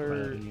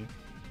wonder...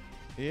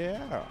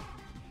 Yeah.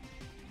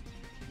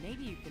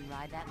 Maybe you can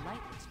ride that light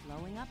that's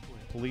flowing upward.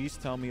 Please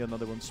tell me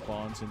another one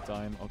spawns in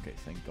time. Okay,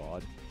 thank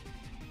God.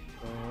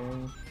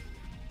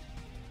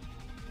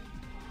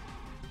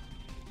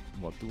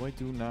 What do I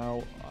do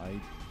now? I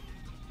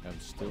am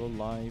still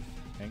alive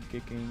and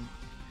kicking.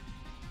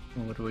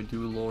 What do I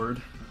do,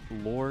 Lord?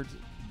 Lord,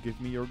 give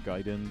me your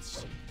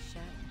guidance.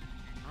 Shadow.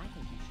 I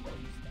think you should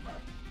use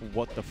that.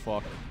 What the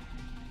fuck?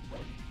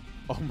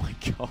 Oh my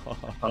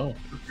god. Oh.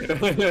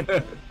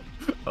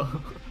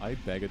 I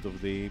beg it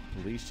of thee,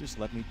 please just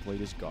let me play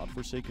this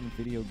godforsaken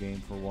video game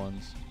for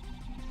once.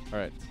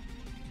 Alright.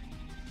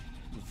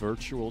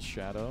 Virtual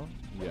shadow?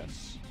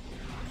 Yes.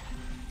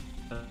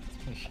 My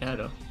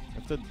shadow.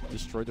 Have to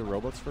destroy the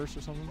robots first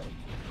or something?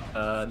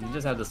 You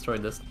just have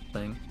destroyed this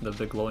thing, the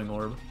big glowing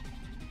orb.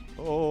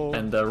 Oh.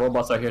 And the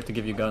robots are here to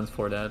give you guns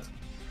for that.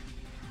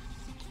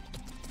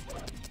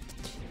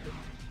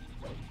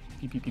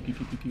 Pew, pew, pew, pew,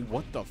 pew, pew, pew.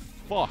 What the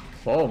fuck?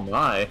 Oh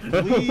my!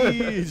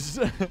 Please!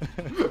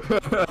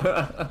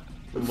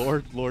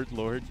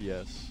 Lord,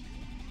 yes.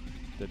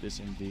 That is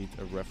indeed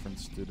a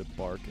reference to the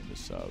park in the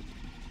south.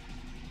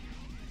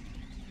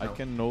 I Oh.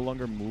 can no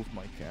longer move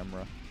my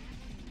camera.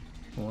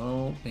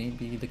 Well,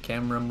 maybe the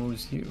camera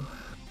moves you.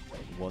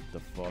 What the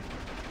fuck?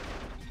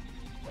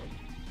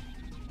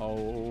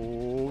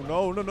 Oh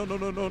no no no no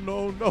no no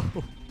no no!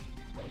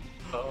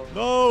 Oh,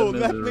 No! the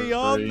Let me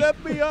on! misery.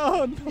 Let me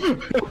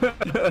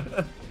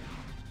on!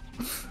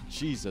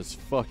 Jesus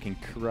fucking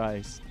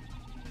Christ!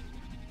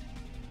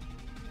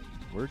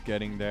 We're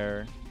getting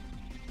there.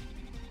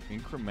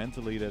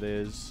 Incrementally, that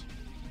is.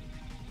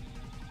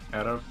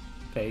 Out of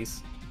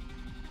pace.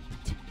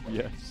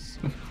 Yes.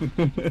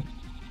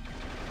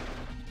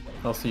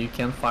 Also, you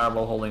can't fire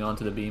while holding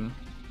onto the beam.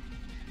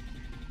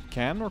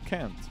 Can or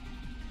can't?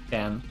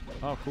 Can.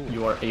 Oh, cool.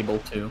 You are able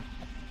to.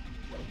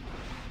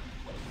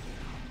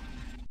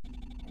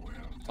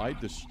 I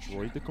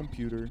destroyed the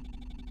computer.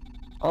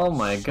 Oh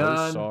my So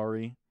god.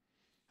 sorry.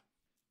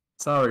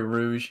 Sorry,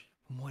 Rouge.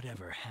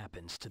 Whatever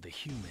happens to the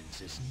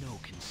humans is no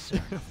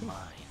concern of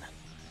mine.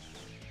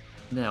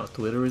 Now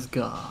Twitter is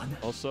gone.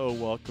 Also,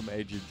 welcome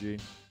AGG.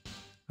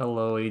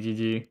 Hello,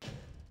 AGG.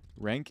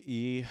 Rank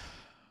E.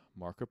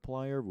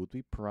 Markiplier would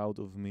be proud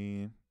of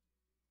me.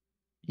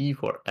 E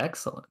for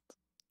excellent.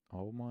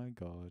 Oh my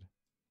god.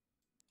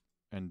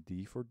 And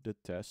D for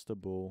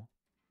detestable.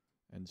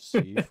 And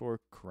C for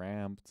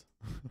cramped.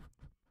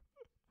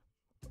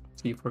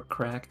 C for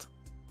cracked.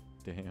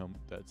 Damn,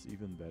 that's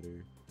even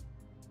better.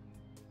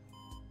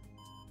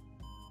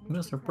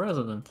 Mr.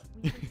 President,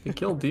 you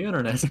killed the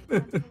internet.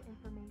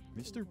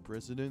 Mr.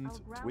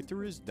 President,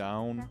 Twitter is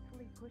down.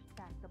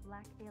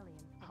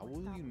 How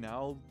will you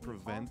now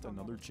prevent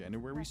another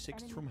January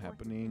 6th from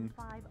happening?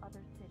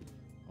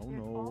 Oh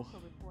no.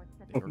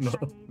 Oh no.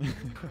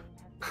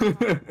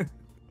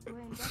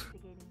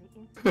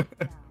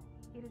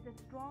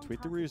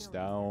 Twitter is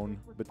down,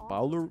 but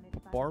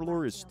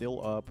Parlor is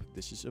still up.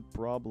 This is a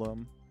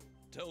problem.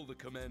 Tell the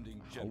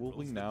commanding How will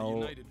we generals that the now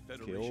United kill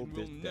Federation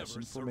this will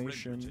never surrender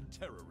disinformation? to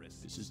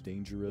terrorists. This is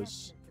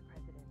dangerous.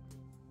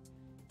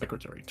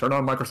 Secretary, turn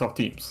on Microsoft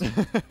Teams.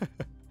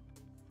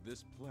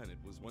 This planet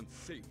was once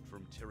safe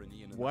from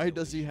tyranny and Why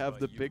does he have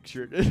the annihilation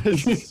picture?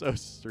 This is so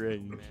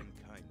strange. by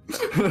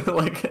mankind.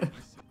 Like, That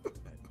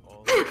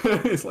all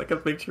it's like a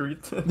picture.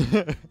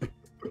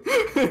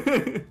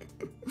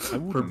 I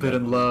would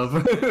Forbidden never-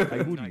 love.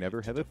 I would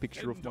never have a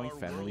picture of my defend our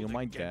family on world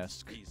my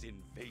against desk. these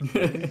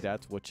invaders. Only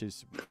that's what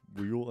is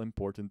real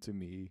important to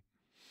me.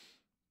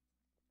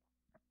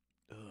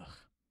 Ugh.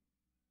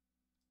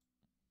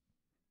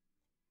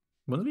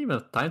 Wouldn't we even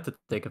have time to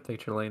take a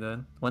picture like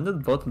that? When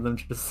did both of them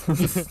just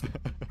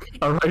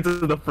arrive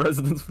to the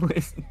president's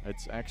place?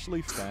 It's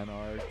actually fan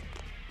art.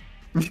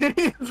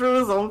 Through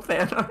his own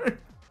fan art.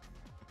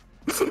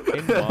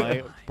 In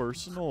my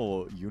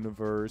personal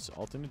universe,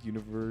 alternate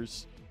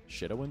universe,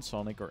 Shadow and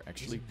Sonic are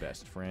actually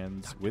best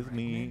friends with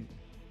me.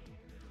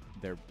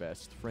 They're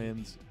best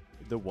friends.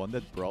 The one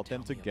that brought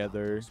them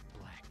together.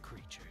 Black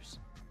creatures.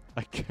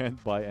 I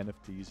can't buy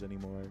NFTs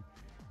anymore.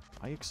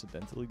 I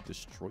accidentally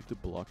destroyed the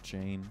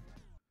blockchain.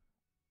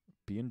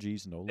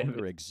 PNGs no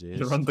longer exist.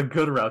 You run the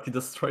good route, you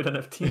destroyed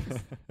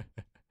NFTs.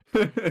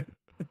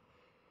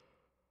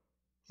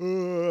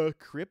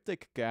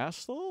 Cryptic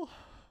Castle?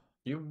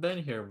 You've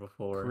been here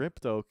before.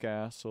 Crypto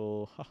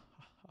Castle.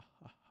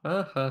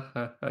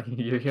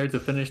 You're here to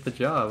finish the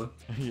job.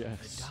 The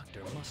Yes.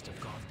 doctor must have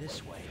gone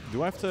this way.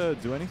 Do I have to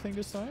do anything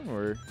this time,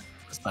 or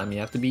This time you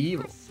have to be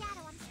evil. Shadow,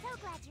 I'm so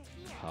glad you're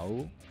here. how?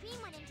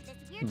 Cream went into this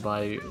weird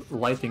By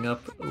lighting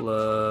up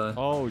the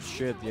Oh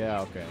shit,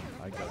 yeah, okay.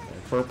 I got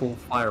that. purple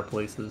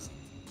fireplaces.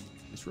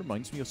 This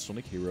reminds me of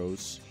Sonic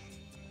Heroes.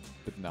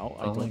 But now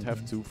I Oh don't my have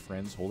God. two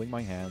friends holding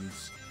my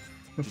hands.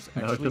 Which is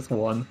Now actually just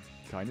one.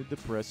 kind of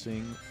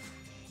depressing.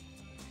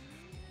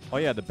 Oh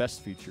yeah, the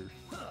best feature.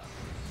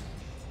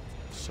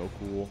 So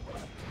cool.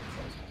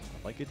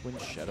 I like it when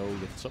Shadow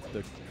lifts up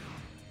the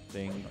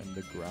thing in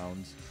the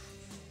ground.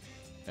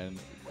 And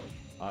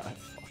fuck.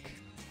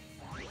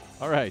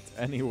 Alright,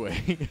 anyway.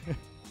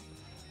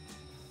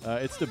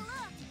 It's the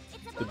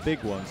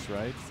big ones,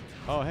 right?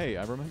 Oh hey,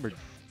 I remember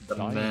The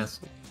mass.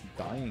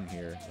 dying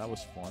here. That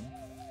was fun.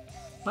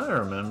 I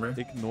remember.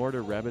 Ignore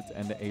the rabbit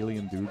and the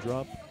alien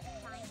dewdrop.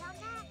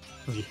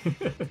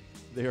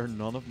 They are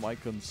none of my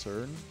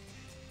concern.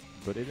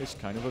 But it is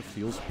kind of a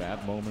feels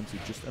bad moment to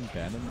just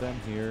abandon them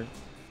here.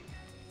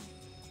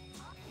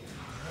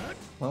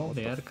 Well,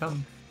 they had to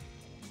come.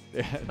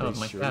 Yeah, That was they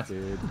my sure cat.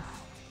 did.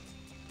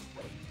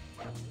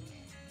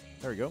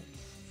 There we go.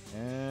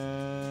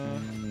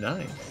 And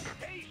Nice.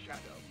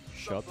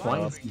 shut Why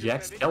up, is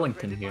Jack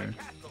Skellington here?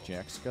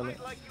 Jack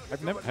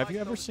Skellington. Have you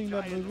ever seen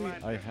that movie?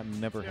 I have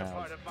never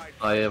have.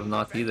 I have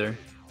not either.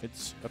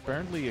 It's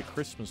apparently a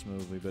Christmas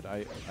movie, but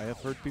I have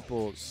heard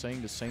people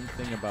saying the same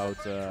thing about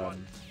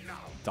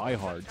Die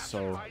Hard.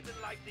 So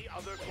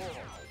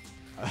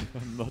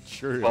I'm not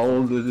sure.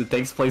 Well, it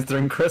takes place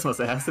during Christmas.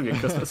 It has to be a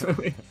Christmas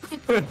movie.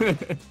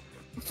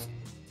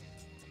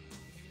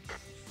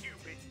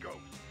 Stupid ghosts,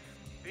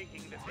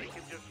 thinking that they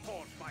can just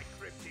haunt my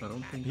cryptic I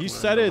don't think He we're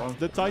said in it. the wrong-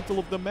 The title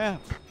of the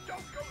map.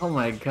 Oh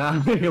my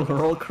god, you'll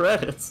roll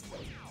credits.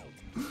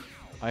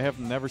 I have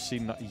never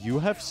seen. You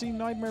have seen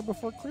Nightmare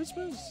Before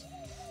Christmas?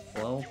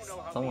 Well,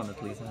 someone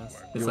at least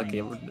has. It's Your- like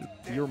Your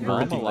You're mom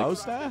renting, like-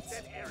 allows that?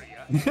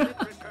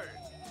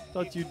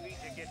 Thought you.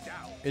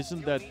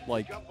 Isn't that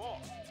like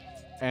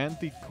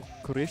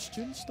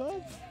anti-Christian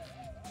stuff?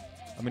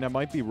 I mean, I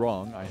might be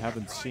wrong. I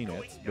haven't seen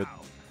it, but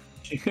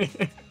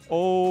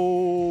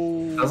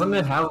oh. Doesn't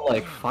it have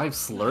like 5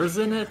 slurs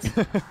in it?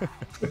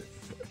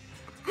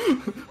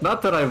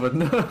 Not that I would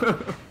know.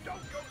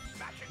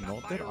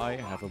 Not that I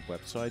have a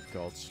website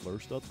called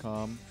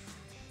slurs.com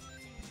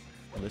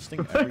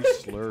listing every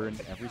slur in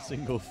every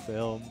single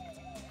film.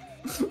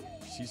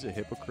 She's a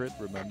hypocrite,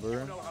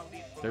 remember?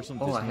 There's some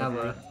Oh, Disney I have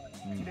movie.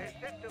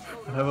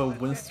 I have a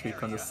win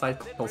streak on the site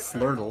called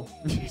Slurtle.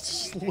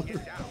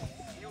 Slur.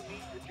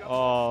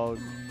 Oh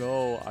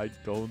no, I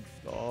don't.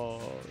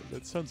 Oh,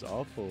 that sounds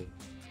awful.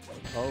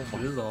 Oh my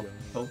It is all. god.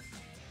 Oh,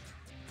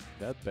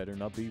 That better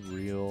not be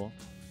real.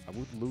 I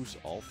would lose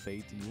all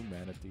faith in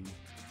humanity.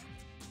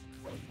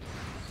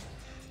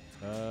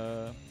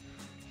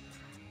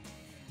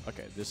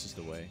 Okay, this is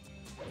the way.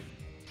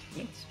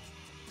 yes.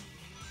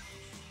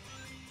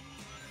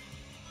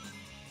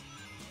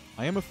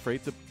 I am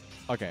afraid to.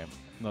 Okay,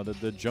 no,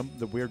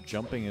 the weird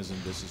jumping is in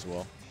this as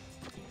well.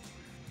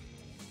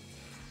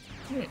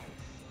 Yeah.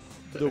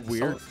 The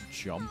weird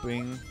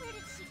jumping. Where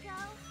did she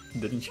go?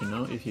 Didn't you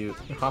know if you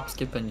hop,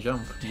 skip, and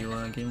jump, you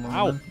gain more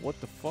Ow! momentum? What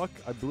the fuck?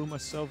 I blew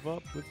myself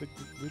up with the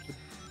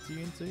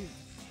TNT.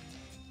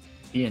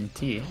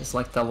 ENT. It's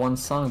like that one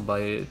song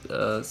by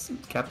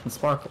Captain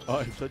Sparkle. Oh,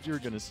 I thought you were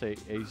gonna say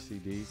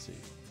AC/DC.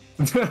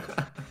 Hey,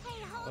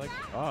 hold Like,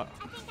 up. ah,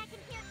 I think I can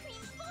hear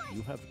Cream's voice.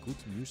 you have good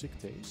music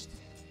taste.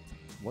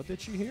 What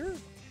did she hear?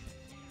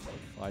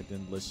 I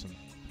didn't listen.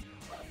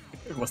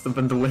 It must have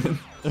been the wind.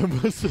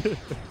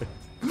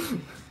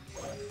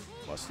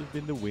 Must have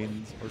been the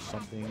wind or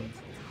something.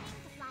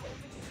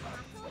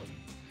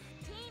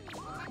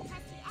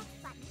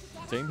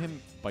 Tame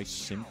him by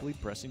simply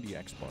pressing the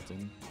X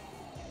button.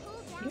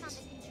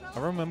 I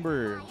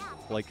remember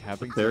like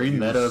having to Very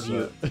meta of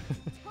use,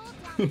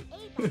 you.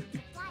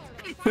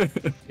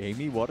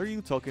 Amy, what are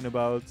you talking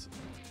about?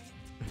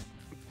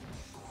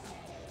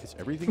 Is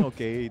everything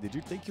okay? Did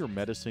you take your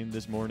medicine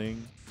this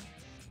morning?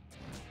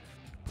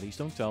 Please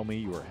don't tell me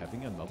you are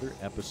having another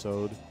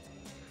episode.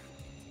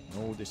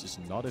 No, this is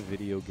not a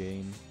video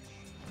game.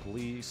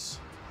 Please.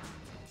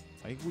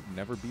 I would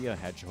never be a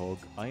hedgehog.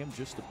 I am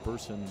just a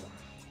person.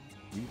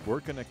 We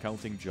work an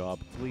accounting job.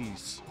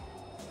 Please.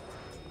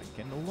 I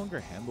can no longer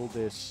handle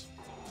this.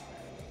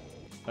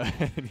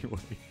 Anyway.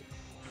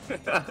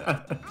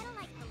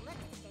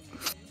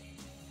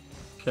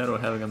 Shadow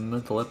having a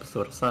mental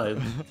episode aside.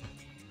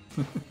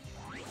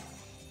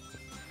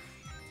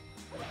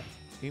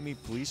 Amy,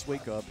 please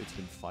wake up. It's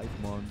been 5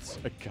 months.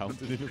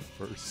 Accountant in a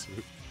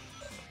fursuit.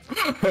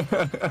 Look, the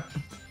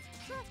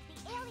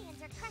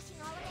aliens are crushing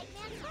all of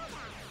Eggman's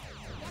showdown.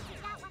 Guess we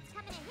got what's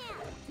coming to him.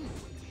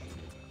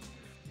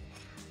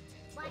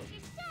 Watch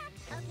your step,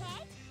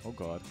 okay? Oh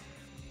god.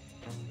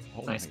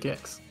 Oh Nice my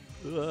kicks.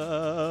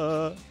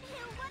 God.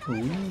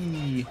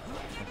 Wee.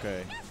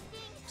 Okay.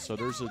 So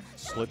there's a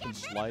slip and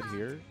slide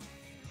here.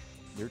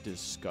 They're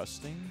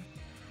disgusting.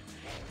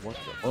 What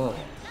the? Oh,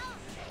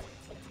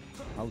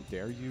 How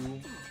dare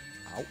you?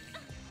 Ow.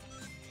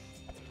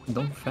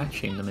 don't fat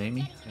shame them,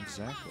 Amy.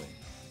 Exactly.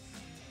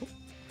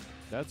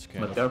 That's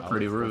kind But of they're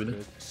pretty out of rude.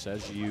 pocket.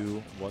 Says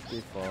you. What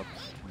the fuck?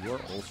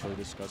 You're also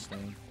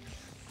disgusting.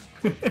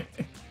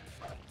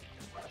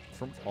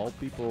 From all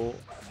people.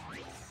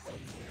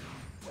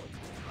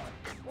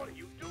 What are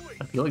you doing?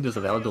 I feel like there's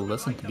a valid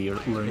lesson to be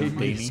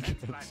learned, Amy's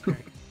Amy.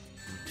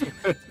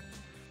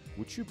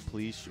 Would you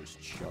please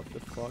just shut the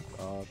fuck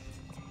up?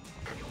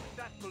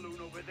 That balloon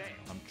over there.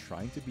 I'm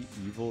trying to be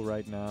evil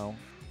right now.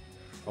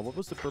 Oh, what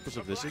was the purpose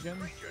of this again?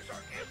 Creatures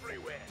are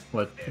everywhere.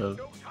 What? There's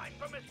no time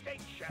for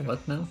mistakes, Shadow.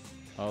 What now?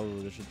 Oh,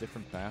 there's a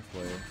different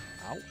pathway.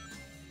 Ow.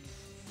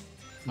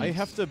 I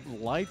have to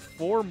light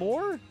 4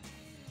 more?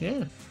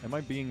 Yeah. Am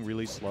I being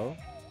really slow?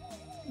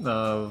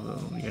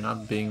 You're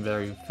not being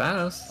very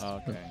fast.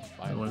 Okay.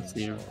 I want to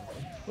see you.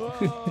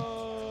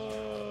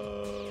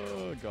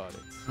 Oh, got it.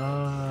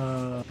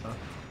 Hiya,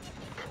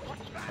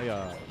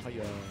 hiya,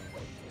 hiya.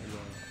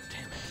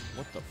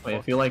 What the Wait, I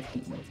fuck? feel like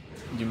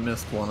you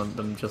missed one of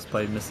them just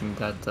by missing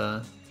that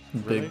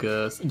big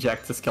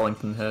Jack the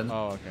Skellington head.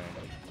 Oh, okay.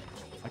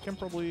 I can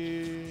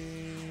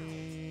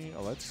probably...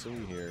 Oh, let's see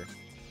here.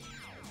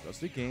 Does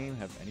the game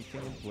have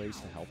anything in place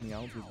to help me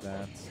out with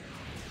that?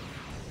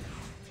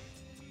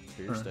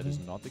 Appears that is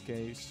not the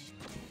case.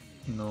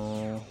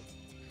 No.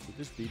 Could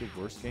this be the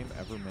worst game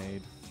ever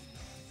made?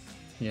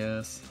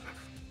 Yes.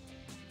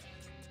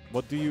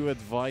 What do you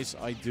advise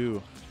I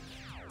do?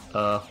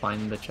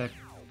 Find the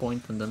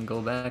checkpoint and then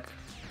go back.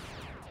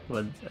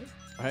 But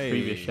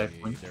previous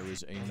checkpoint. There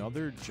is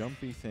another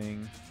jumpy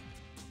thing.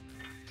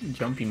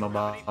 Jumpy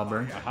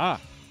mobber. Aha!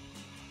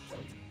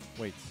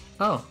 Wait,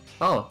 Oh,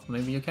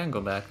 maybe you can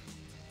go back.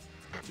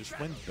 I just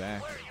went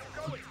back.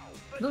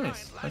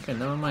 Nice. Okay,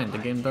 never mind. The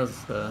game does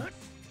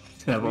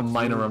have a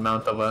minor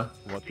amount of a.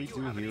 What we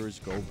do here is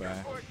go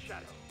back.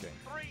 Okay.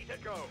 Free to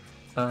go.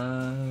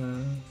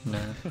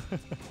 Nah.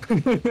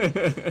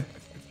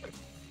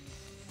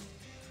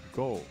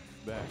 Go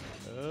back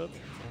up.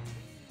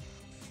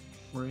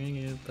 Bring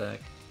it back.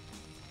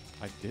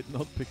 I did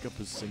not pick up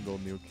a single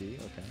new key.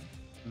 Okay.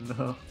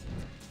 No.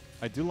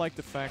 I do like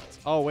the fact.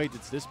 Oh wait,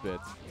 it's this bit.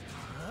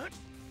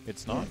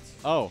 It's not.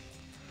 Oh,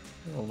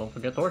 Well, don't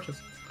forget torches.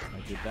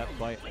 I did that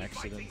by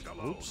accident.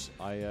 Oops!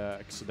 I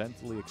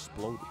accidentally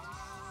exploded.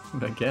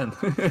 Again.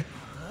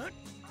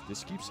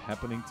 This keeps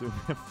happening to me.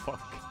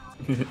 Fuck.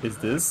 Is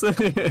this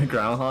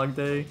Groundhog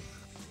Day?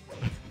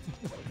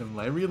 Am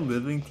I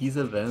reliving these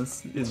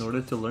events in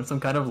order to learn some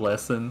kind of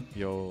lesson?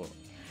 Yo,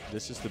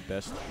 this is the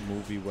best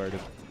movie where the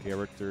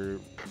character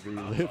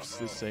relives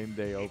the same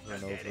day over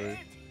and over.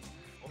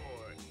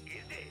 Or is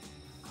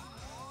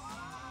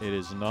it? It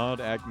is not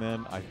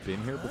Eggman. I've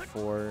been here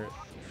before.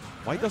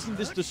 Why doesn't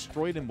this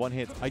destroy it in one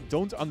hit? I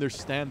don't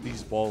understand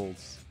these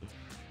balls.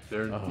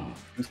 They're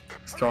too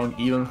strong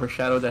even for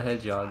Shadow the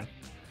Hedgehog.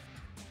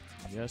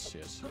 Yes.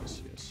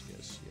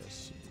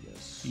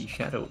 The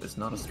Shadow is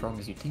not as strong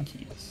as you think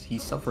he is.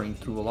 He's suffering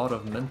through a lot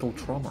of mental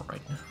trauma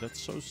right now. That's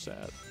so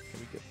sad. Can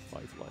we get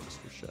 5 likes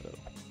for Shadow?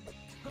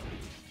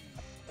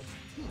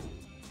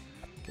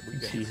 Can we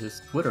See, get...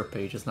 his Twitter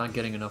page is not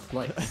getting enough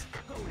likes.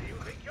 Who do you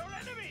think your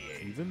enemy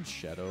is? Even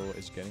Shadow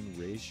is getting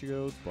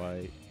ratioed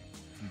by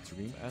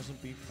Dream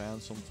SMP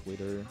fans on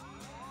Twitter.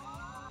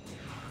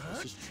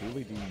 This is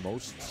truly the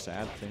most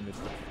sad thing that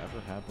could have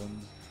ever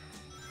happened.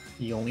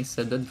 He only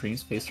said that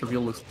Dream's face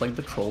reveal looks like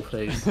the troll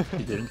face.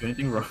 He didn't do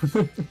anything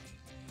wrong.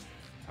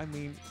 I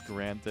mean,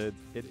 granted,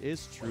 it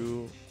is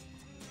true,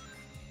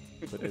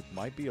 but it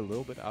might be a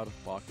little bit out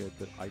of pocket,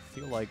 but I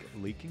feel like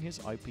leaking his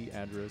IP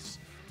address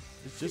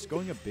is just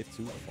going a bit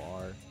too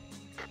far.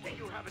 Do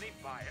you have any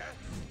fire?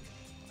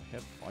 I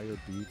have fire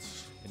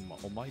beats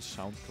on my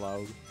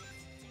SoundCloud.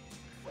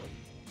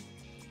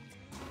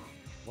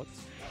 What?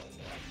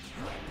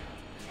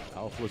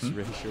 Alpha's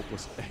ratio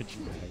plus edgy.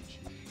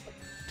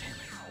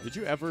 Did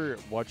you ever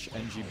watch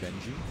NG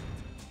Benji?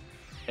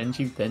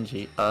 NG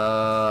Benji.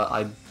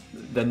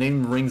 The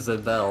name rings a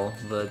bell,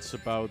 but It's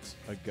about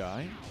a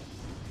guy.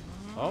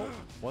 Oh,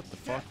 what the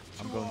fuck?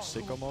 I'm going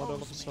sicko mode all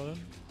of a sudden.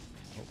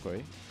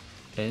 Okay.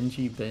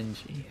 NG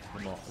Benji.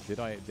 Come on. Did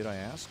I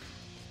ask?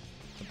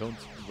 I don't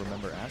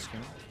remember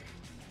asking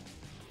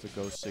to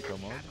go sicko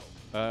mode.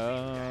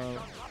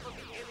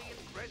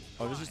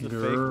 Oh, this is the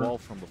Grr. fake wall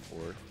from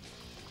before.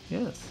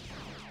 Yes.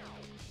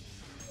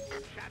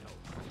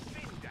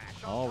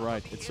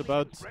 Alright, it's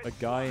about a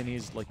guy and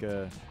he's like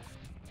a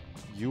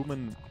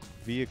human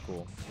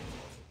vehicle.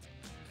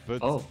 But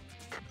Oh,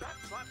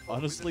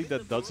 honestly,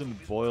 that doesn't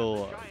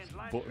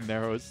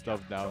narrow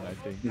stuff down, I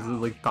think. is it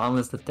like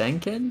Thomas the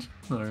Tank Engine?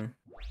 Or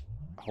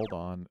Hold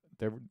on.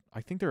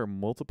 I think there are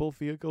multiple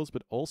vehicles,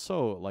 but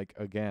also, like,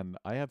 again,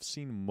 I have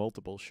seen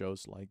multiple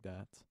shows like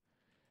that.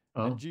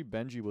 oh, NG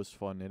Benji was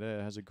fun. It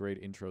has a great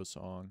intro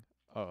song.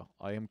 Oh,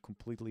 I am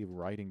completely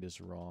writing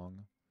this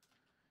wrong.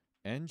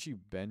 NG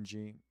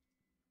Benji.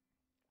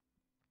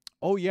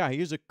 Oh yeah, he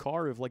has a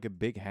car with like a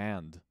big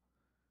hand.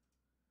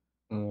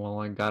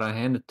 well, I gotta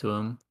hand it to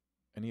him.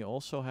 And he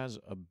also has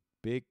a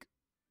big...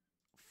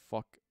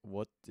 Fuck,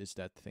 what is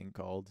that thing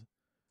called?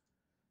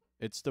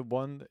 It's the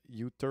one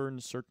you turn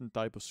certain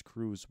type of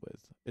screws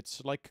with.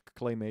 It's like a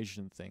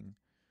claymation thing.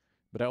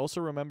 But I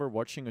also remember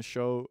watching a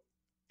show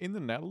in the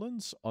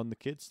Netherlands on the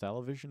kids'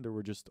 television. There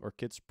were just... Or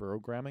kids'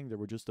 programming. There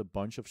were just a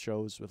bunch of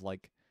shows with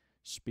like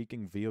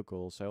speaking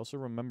vehicles. I also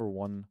remember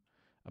one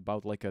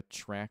about like a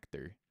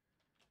tractor.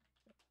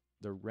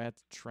 The red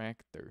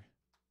tractor.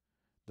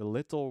 The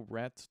little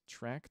red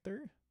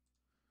tractor?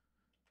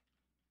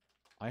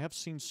 I have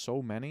seen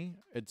so many,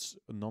 it's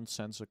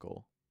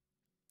nonsensical.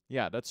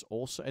 Yeah, that's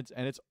also...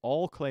 It's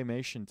all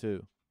claymation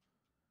too.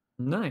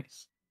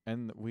 Nice.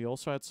 And we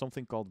also had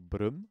something called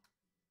Brum.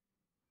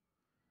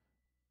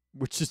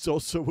 Which is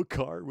also a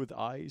car with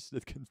eyes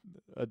that can...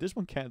 this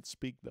one can't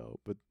speak though,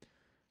 but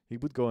he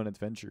would go on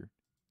adventure.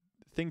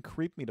 The thing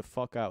creeped me the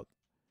fuck out.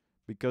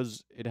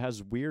 Because it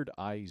has weird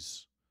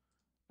eyes.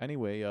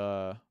 Anyway,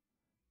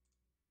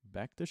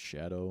 back to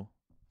Shadow.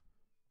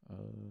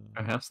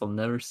 Perhaps I'll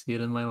never see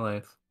it in my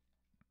life.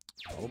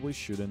 Probably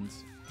shouldn't.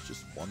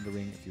 Just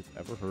wondering if you've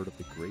ever heard of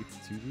the great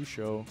TV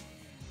show.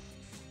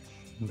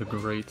 The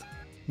great,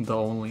 the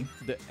only.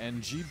 The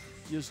NG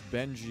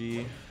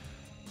Benji.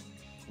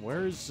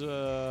 Where's,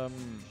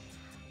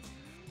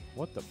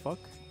 what the fuck?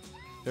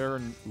 There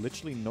are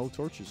literally no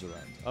torches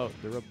around. Oh,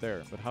 they're up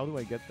there. But how do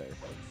I get there?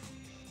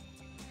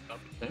 Up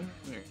there?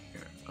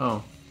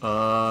 Oh,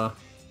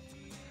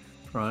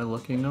 try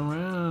looking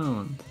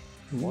around.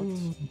 What?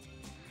 Ooh.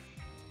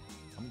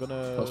 I'm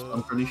gonna... Plus,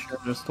 I'm pretty sure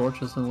there's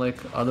torches in like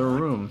other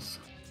rooms.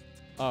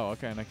 Oh,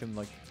 okay, and I can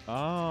like.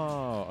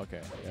 Oh,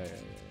 okay. Yeah.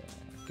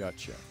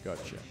 Gotcha.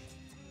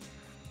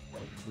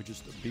 We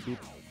just beep beep.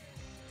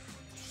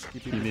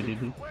 Skippy beep beep.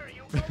 Where are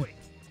you going?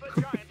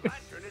 The giant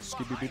lantern is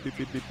Skippy behind beep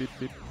beep beep beep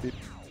beep beep.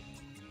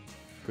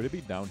 Could it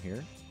be down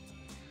here?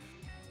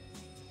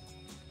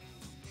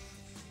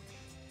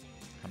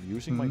 I'm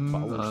using my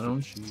powers I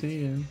don't to cheat. see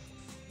it.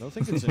 I don't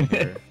think it's in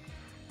here.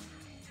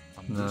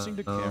 I'm No. using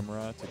the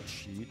camera to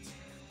cheat.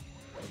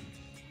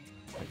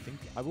 I think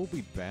I will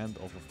be banned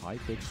off of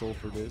Hypixel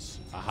for this.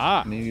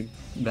 Aha! Maybe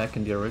back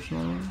in the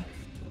original one?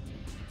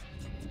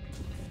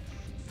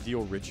 The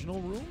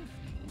original room?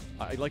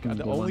 I like The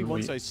the only one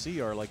ones we- I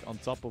see are like on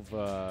top of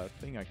a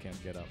thing I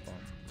can't get up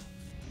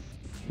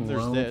on. There's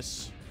Well-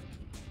 this.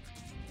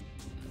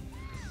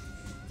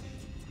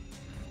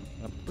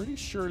 I'm pretty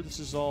sure this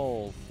is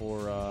all for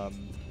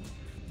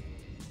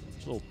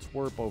this little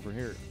twerp over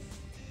here.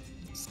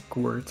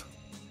 Squirt.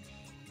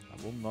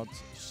 I will not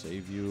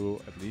save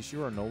you. At least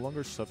you are no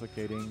longer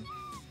suffocating.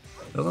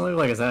 Doesn't look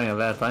like it's having a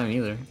bad time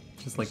either.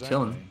 Just like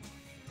chilling. Exactly.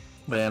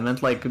 But yeah, I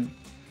meant like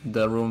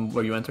the room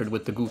where you entered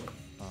with the goop.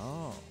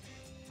 Oh.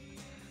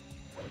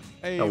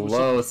 Hey, what's up?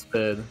 Hello,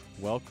 Spid.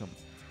 Welcome.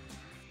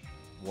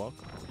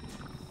 Welcome.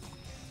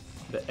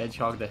 The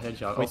Hedgehog, the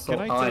Hedgehog. Wait, Also,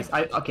 can oh, I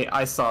take- okay,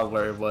 I saw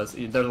where it was.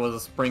 There was a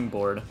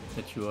springboard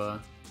that you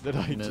Did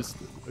I missed. just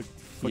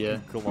fucking Yeah.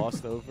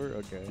 glossed over?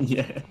 Okay.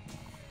 Yeah.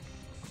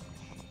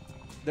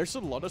 There's a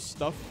lot of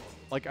stuff.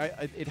 Like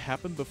it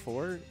happened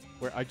before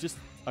where I just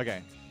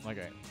okay.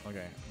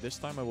 This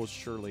time I will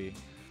surely.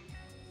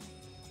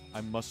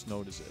 I must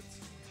notice it.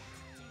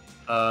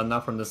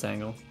 Not from this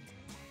angle.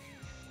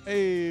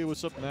 Hey,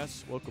 what's up,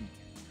 Ness? Welcome.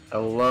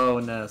 Hello,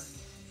 Ness.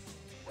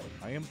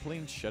 I am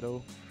playing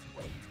Shadow.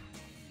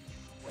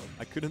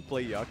 I couldn't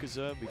play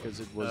Yakuza because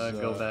it was.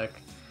 Go back.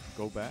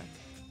 Go back.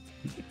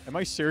 Am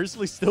I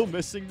seriously still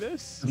missing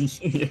this?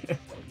 Yeah.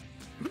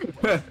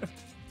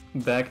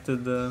 Back to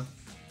the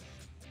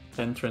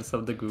entrance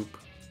of the goop.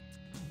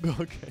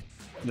 Okay.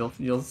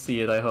 You'll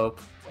see it, I hope.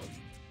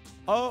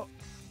 Oh,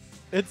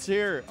 it's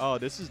here. Oh,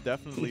 this is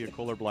definitely a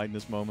color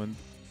blindness moment.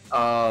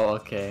 Oh,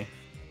 okay.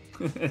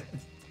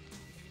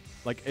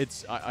 Like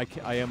it's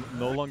I am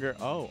no longer.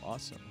 Oh,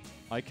 awesome.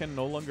 I can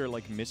no longer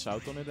like miss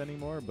out on it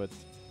anymore, but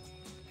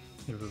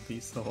It would be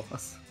so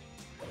awesome.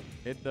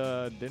 it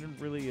didn't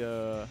really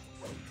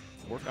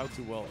work out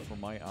too well for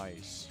my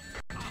eyes.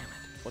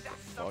 What the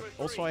fuck?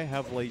 Also, I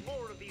have like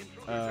more of the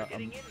intruders are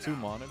getting in two now.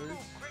 monitors.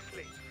 Move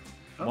quickly.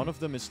 Oh. One of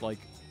them is like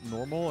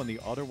normal, and the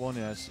other one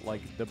has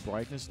like the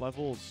brightness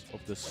levels of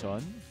the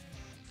sun.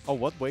 Oh,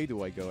 what way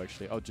do I go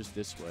actually? Oh, just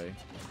this way.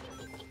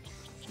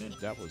 Yeah,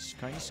 that was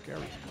kind of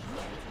scary.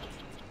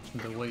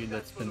 The way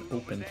that's been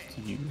opened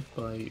to you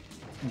by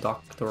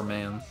Dr.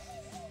 Man.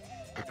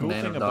 The cool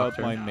Man thing of about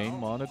Doctor. my main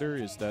monitor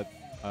is that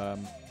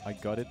I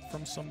got it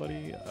from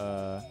somebody.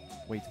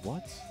 Wait,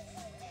 what?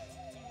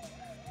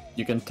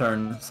 You can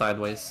turn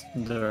sideways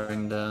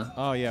during the...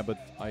 Oh yeah, but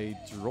I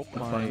dropped The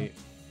my. fire.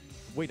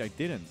 Wait, I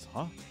didn't,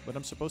 huh? But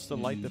I'm supposed to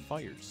light the Mm.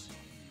 fires.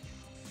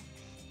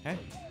 Huh?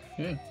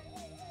 Yeah.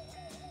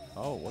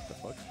 Oh, what the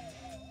fuck?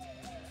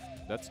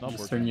 That's not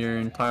Just working. turn your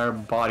entire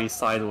body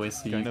sideways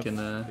so Kind you of- can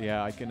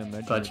Yeah, I can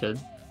imagine. touch it.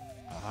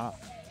 Aha.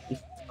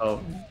 Oh,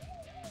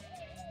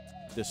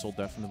 This will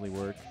definitely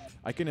work.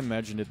 I can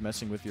imagine it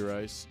messing with your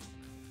eyes.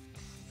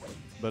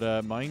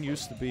 But mine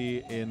used to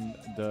be in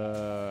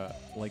the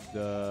like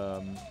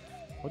the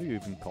what do you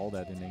even call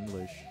that in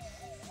English?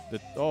 The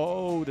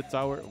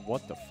tower.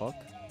 What the fuck?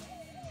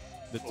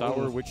 The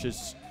tower, Oh. which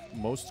is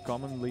most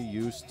commonly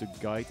used to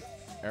guide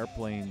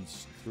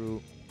airplanes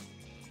through.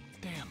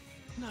 Damn,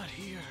 not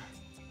here.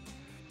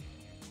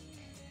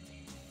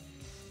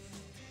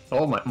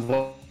 oh my...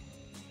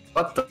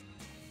 What the...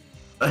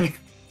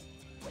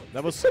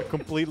 That was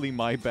completely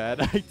my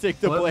bad. I take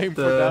the What blame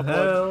for the that one.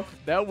 hell?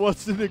 That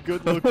wasn't a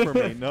good look for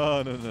me.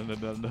 No.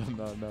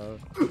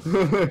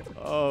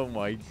 Oh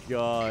my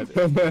god.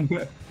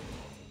 That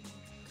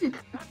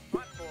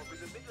platform in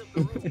the middle of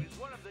the room is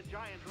one of the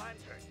giant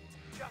lanterns.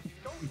 Just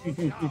don't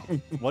look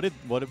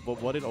down.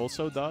 What it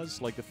also does,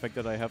 like the fact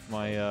that I have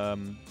my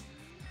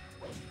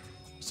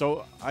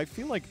so I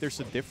feel like there's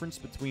a difference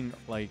between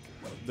like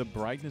the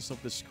brightness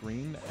of the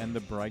screen and the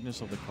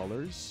brightness of the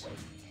colors.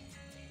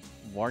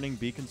 Warning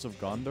beacons of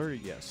Gondor,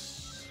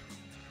 yes.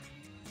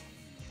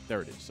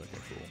 There it is. Okay,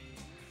 cool.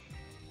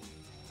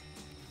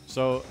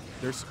 So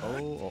there's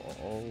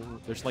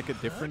there's like a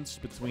difference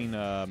between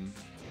Oh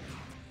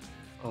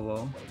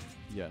well.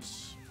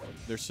 yes.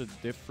 There's a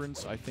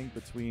difference, I think,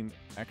 between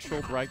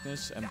actual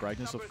brightness and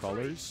brightness of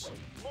colors.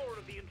 More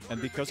of the intruders And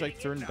are because I getting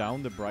in turned now.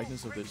 down the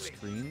brightness of the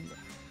screen,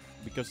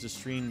 because the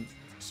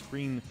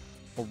screen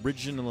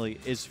originally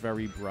is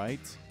very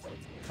bright,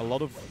 a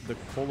lot of the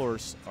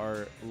colors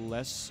are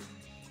less...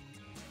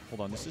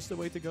 Hold on, is this the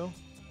way to go?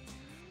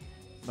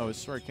 No, this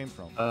is where I came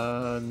from.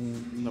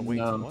 No, wait,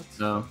 no, what?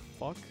 no.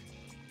 Fuck?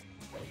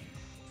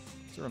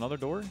 Is there another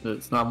door?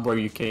 It's not where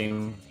you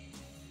came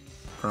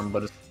from,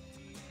 but it's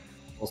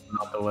also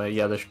not the way.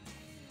 Yeah, there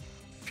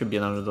should be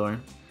another door.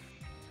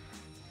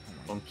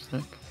 One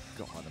sec.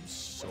 God, I'm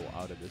so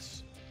out of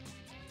this.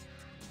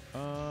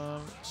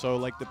 So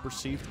like the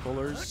perceived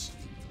colors,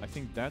 I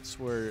think that's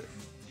where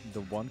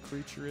the one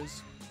creature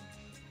is.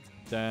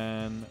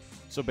 Then,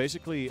 so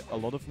basically a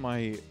lot of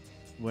my,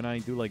 when I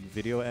do like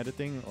video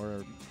editing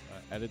or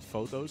edit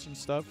photos and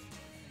stuff,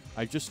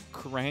 I just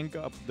crank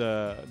up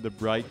the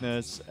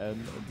brightness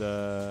and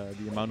the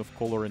amount of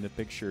color in the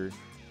picture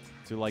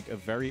to like a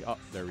very,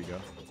 there we go,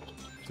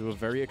 to a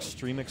very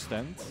extreme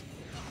extent,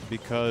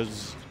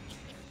 because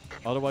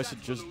otherwise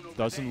it just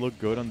doesn't look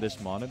good on this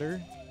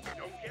monitor.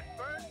 Don't get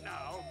burned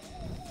now.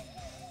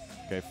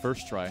 Okay,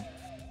 first try.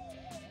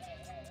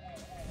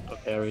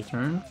 Okay,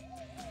 return.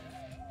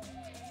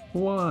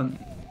 1.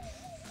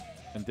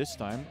 And this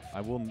time,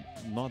 I will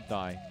not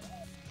die.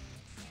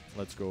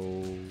 Let's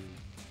go.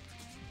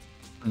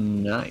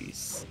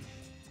 Nice.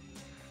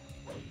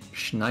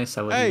 Nice,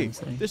 I would Hey, even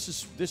say.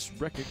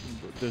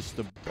 this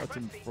the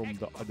button from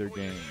the other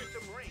game. Use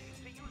some rings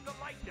to use the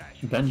light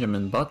dash.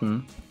 Benjamin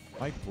Button.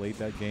 I played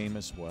that game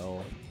as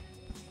well.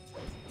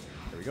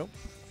 There we go.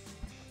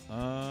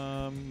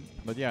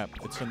 But yeah,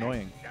 it's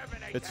annoying.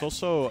 It's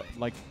also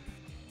like,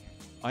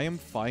 I am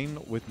fine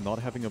with not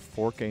having a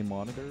 4K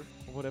monitor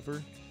or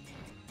whatever.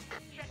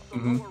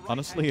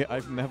 Honestly,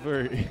 I've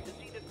never...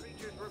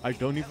 I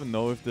don't even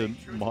know if the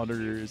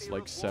monitor is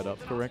like set up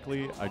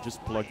correctly. I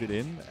just plugged it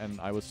in and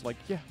I was like,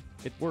 yeah,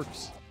 it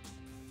works.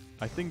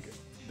 I think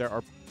there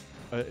are...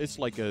 it's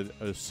like a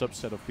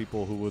subset of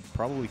people who would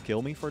probably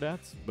kill me for that,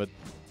 but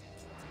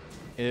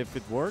if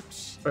it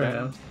works,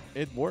 then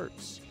it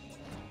works.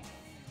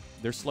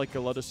 There's like a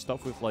lot of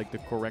stuff with like the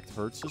correct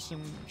hertzes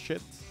and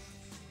shit.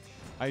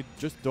 I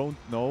just don't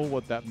know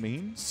what that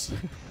means.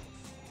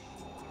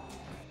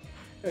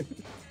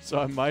 So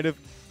I might have...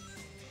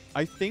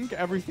 I think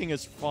everything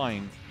is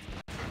fine.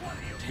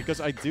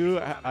 Because I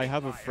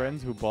have a friend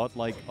who bought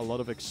like a lot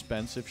of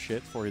expensive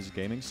shit for his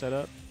gaming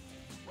setup,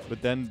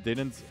 but then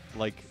didn't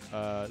like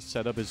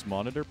set up his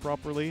monitor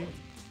properly,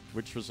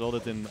 which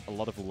resulted in a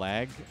lot of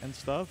lag and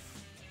stuff.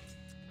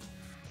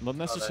 Not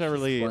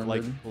necessarily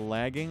like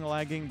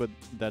lagging, but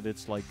that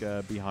it's like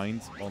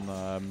behind on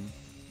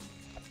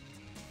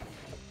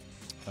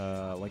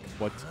like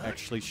what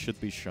actually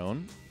should be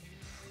shown.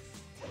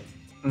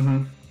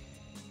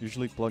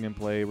 Usually plug and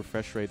play,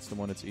 refresh rate's the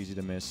one that's easy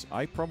to miss.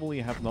 I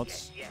probably have not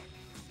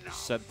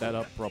set that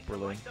up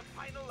properly.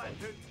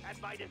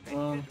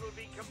 Well,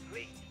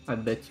 I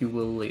bet you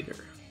will later.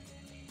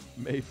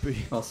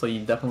 Maybe. Also,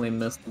 you definitely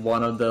missed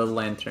one of the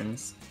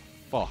lanterns.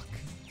 Fuck.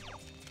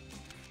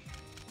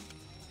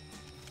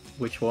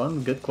 Which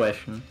one? Good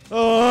question.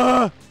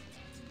 I'm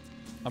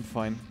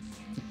fine.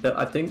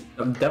 I think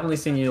I've definitely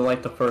seen you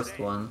like the first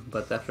one,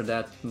 but after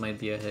that might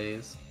be a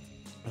haze.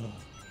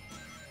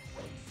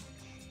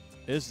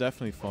 It's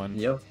definitely fun.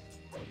 Yep.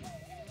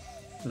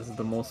 This is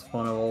the most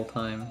fun of all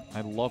time.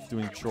 I love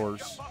doing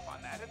chores.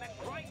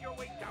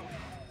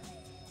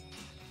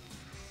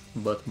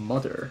 But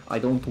mother, I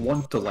don't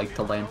want to light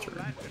the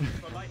lantern.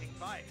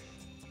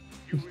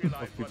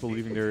 Of people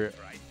leaving their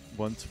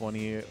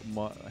 120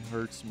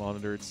 hertz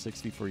monitor at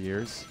 60 for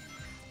years.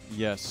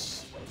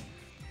 Yes.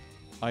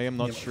 I am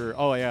not sure.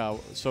 Oh yeah,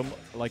 so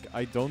like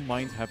I don't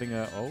mind having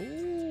a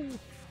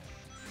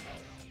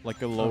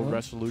like a low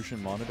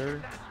resolution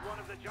monitor.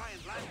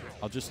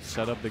 I'll just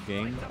set up the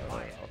game,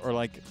 or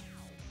like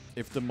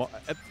if the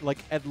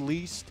at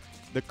least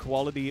the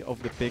quality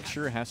of the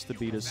picture has to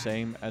be the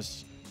same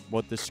as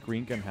what the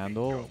screen can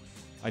handle.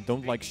 I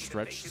don't like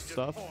stretched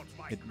stuff.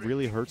 It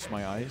really hurts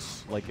my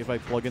eyes. Like if I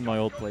plug in my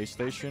old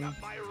PlayStation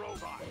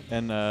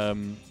and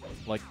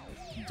like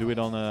do it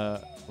on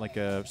a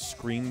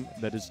screen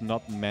that is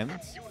not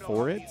meant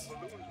for it.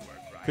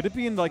 Could it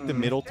be in like the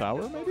middle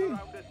tower maybe?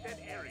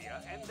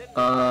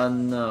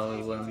 No,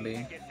 it wouldn't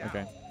be.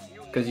 Okay.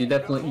 Because you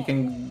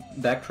can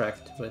backtrack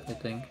to it, I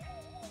think.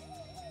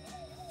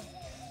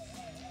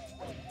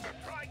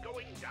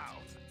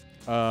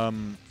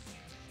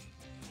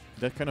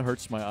 That kind of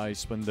hurts my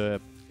eyes when the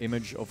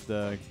image of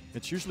the...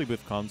 It's usually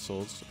with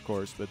consoles, of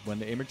course, but when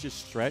the image is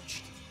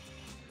stretched,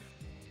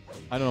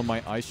 I don't know,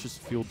 my eyes just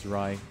feel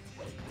dry.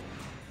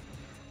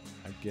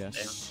 I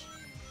guess.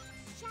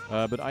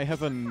 But I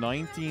have a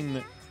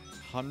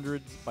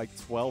 1900 by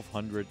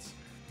 1200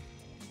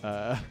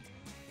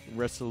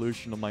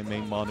 resolution on my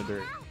main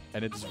monitor,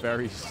 and it's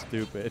very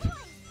stupid.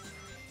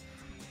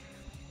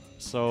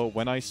 So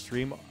when I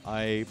stream,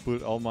 I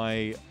put all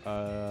my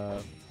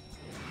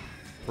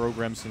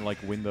programs in like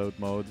windowed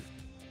mode.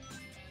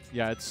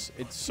 Yeah, it's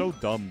so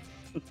dumb.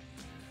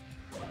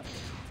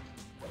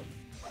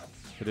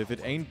 But if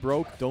it ain't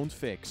broke, don't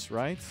fix,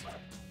 right?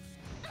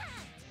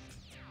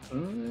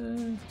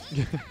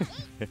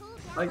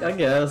 I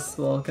guess.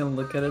 Well, I can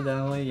look at it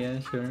that way, yeah,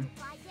 sure.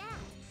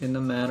 In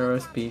the matter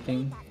of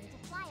speaking.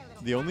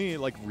 The only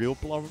like real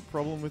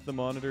problem with the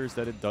monitor is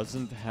that it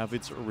doesn't have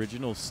its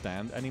original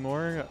stand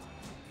anymore.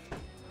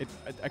 It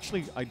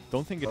actually, I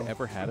don't think it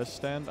ever had a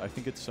stand. I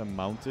think it's a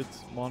mounted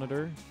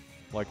monitor,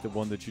 like the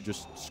one that you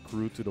just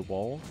screw to the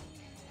wall.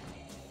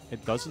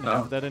 It doesn't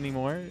have that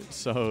anymore,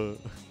 so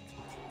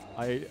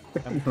I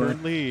am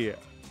currently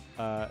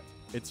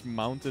it's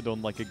mounted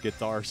on like a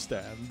guitar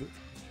stand,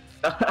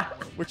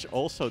 which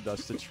also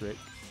does the trick.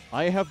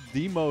 I have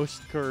the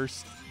most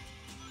cursed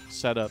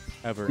setup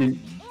ever. You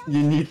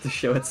need to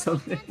show it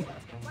something.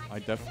 I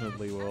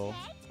definitely will.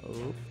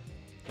 Oh,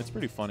 it's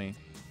pretty funny.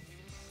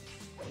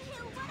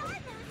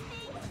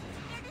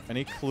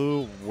 Any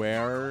clue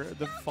where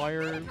the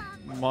fire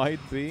might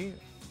be?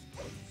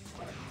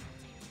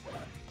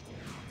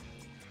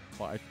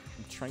 Well, I'm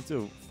trying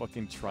to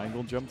fucking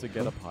triangle jump to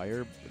get up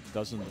higher. It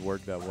doesn't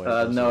work that way.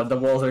 does No, it? the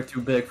walls are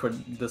too big for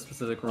this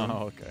specific room.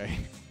 Oh, okay.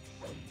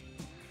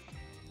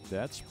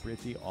 That's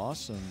pretty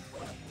awesome.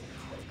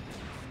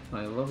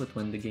 I love it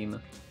when the game.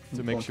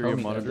 To make won't sure tell your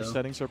me that, monitor though.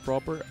 settings are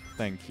proper?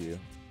 Thank you.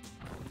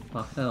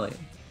 Oh, hell yeah.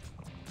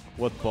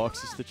 What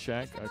boxes to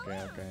check? Okay,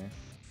 okay.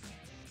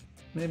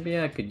 Maybe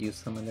I could use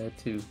some of that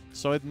too.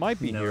 So it might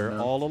be No, here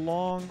no. all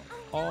along.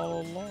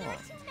 All along.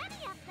 Too many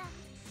of them.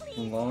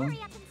 Please Long?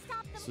 hurry up and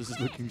stop them. So this is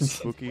looking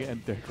spooky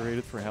and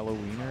decorated for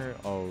Halloweener.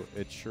 Oh,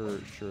 it sure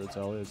as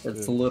hell is.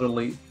 It's too.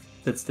 literally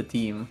fits the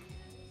team.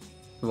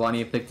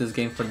 Wani picked this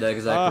game for the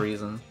exact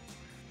reason.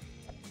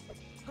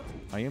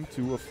 I am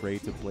too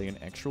afraid to play an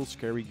actual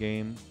scary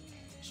game,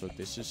 so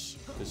this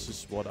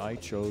is what I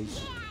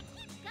chose.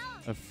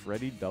 A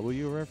Freddy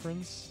W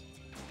reference.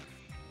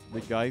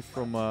 The guy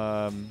from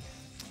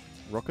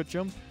Rocket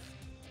Jump.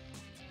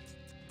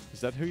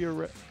 Is that who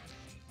you're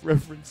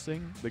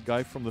referencing? The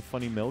guy from the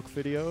Funny Milk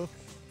video.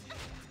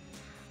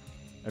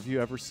 Have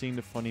you ever seen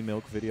the Funny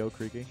Milk video,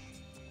 Creaky?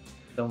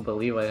 Don't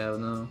believe I have,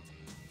 no.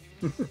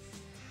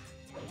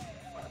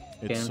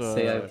 Can't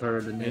say I've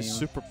heard the name. His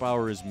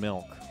superpower is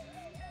milk.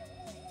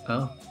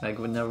 Oh, I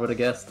would never would have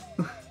guessed.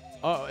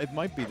 Oh, it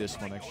might be this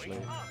one actually.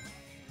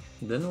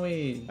 Didn't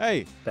we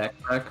Hey,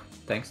 backtrack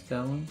thanks to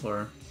that one?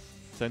 Or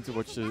time to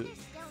watch the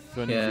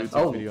funny Yeah. YouTube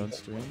Oh. video on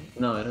stream.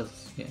 no, it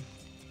is. Yeah,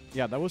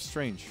 Yeah, that was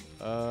strange.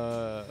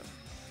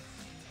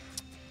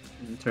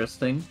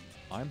 interesting.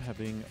 I'm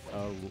having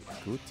a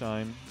good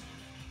time.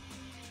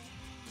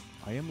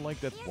 I am like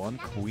that one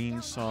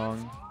Queen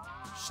song.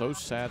 So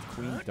sad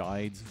Queen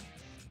died.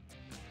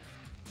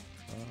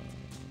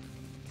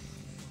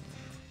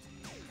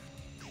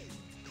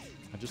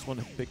 I just want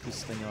to pick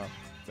this thing up.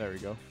 There we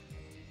go.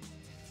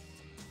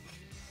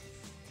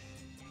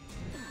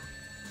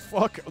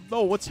 Fuck!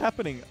 No, what's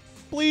happening?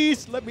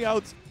 Please, let me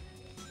out!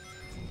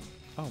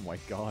 Oh my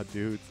god,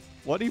 dude.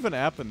 What even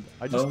happened?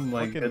 I just Oh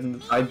my fucking...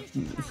 goodness!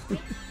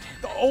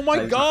 Oh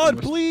my I god,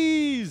 just-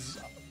 please!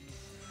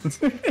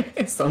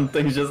 Some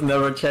things just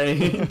never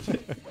change.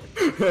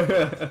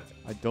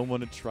 I don't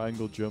want to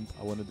triangle jump.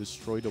 I want to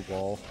destroy the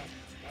wall.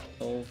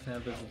 Old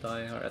habits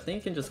die hard. I think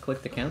you can just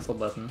click the cancel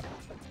button,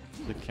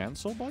 The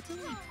cancel button?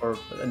 or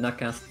not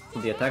cancel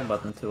the attack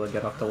button to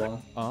get off the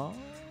wall. Ah.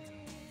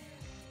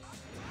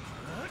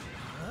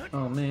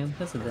 Oh man,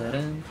 that's a dead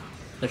end.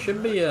 There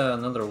should be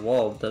another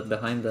wall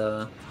behind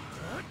the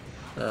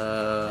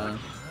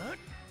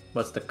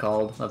what's it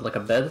called? Like a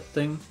bed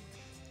thing.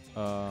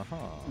 Uh-huh.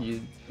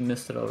 You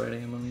missed it already,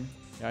 I believe.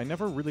 Yeah, I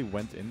never really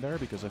went in there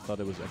because I thought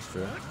it was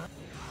extra.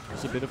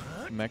 There's a bit of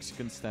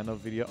Mexican stand-up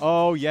video.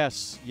 Oh,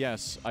 yes,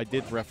 yes, I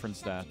did reference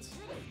that.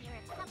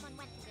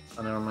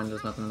 Oh, never mind,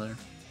 there's nothing there.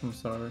 I'm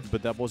sorry.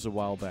 But that was a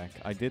while back.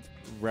 I did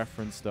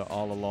reference the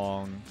all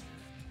along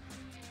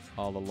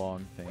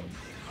thing.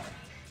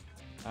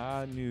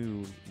 I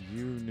knew,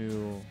 you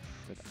knew,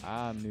 that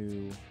I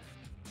knew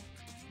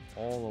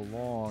all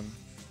along.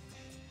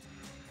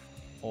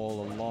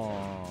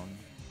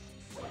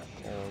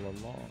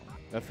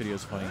 That video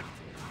is funny.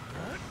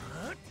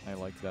 I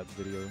like that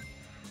video.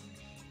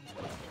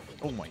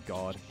 Oh my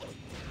god.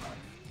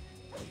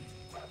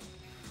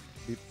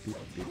 Beep, beep,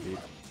 beep, beep.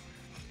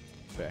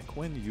 Back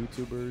when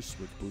YouTubers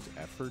would put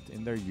effort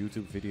in their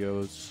YouTube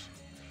videos.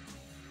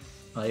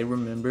 I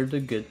remember the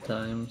good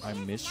times. I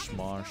miss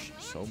Smosh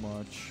so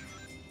much.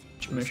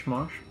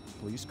 Mishmash.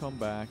 Please come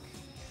back.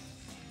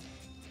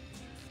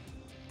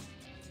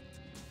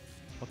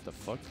 What the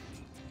fuck?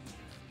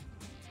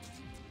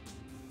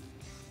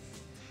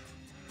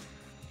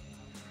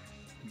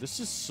 This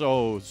is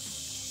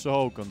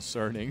so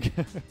concerning.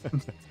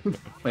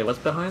 Wait, what's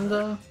behind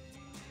the?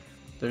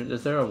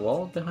 Is there a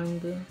wall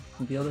behind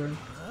the other?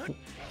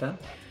 That?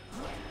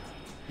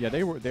 Yeah,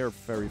 they're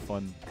very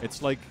fun.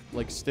 It's like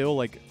still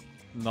like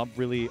not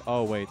really.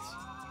 Oh wait,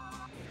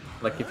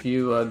 Like if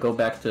you go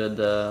back to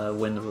the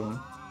wind room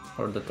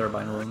or the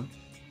turbine room.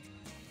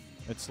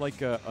 it's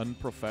like a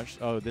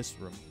unprofessional. Oh, this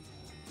room.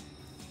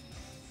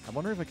 I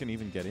wonder if I can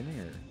even get in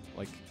here.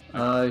 Like,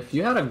 If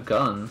you had a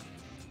gun,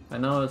 I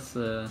know it's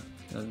the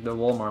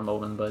Walmart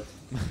moment, but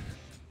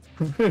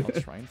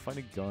I'll try and find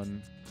a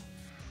gun.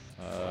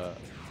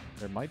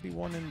 There might be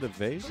one in the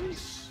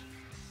vases.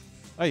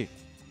 Hey,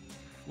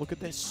 look at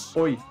this.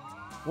 Oi,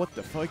 What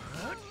the fuck?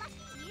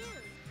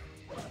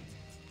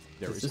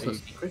 There is is this a a.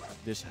 secret?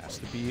 This has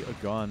to be a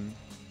gun.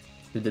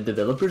 Did the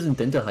developers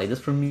intend to hide this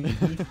from me?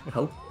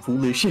 How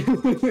foolish!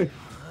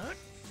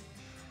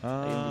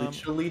 I'm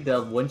literally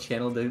that one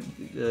channel that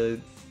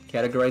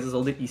categorizes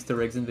all the Easter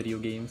eggs in video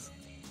games.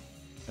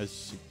 A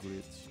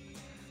secret.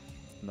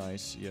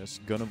 Nice, yes.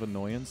 Gun of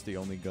Annoyance, the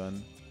only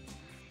gun.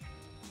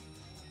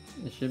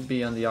 It should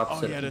be on the Oh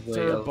opposite yeah, the way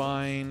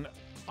turbine.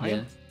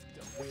 Yeah.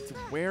 Wait,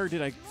 where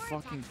did I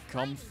fucking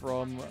come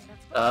from?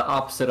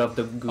 Opposite of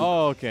the goop.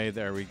 Oh, okay,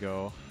 there we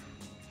go.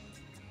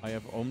 I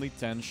have only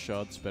 10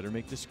 shots. Better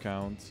make this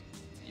count.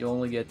 You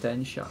only get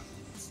 10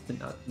 shots. Do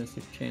not miss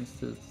your chance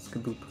to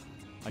skaboop.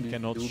 I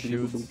cannot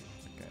shoot.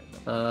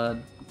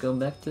 Okay, Go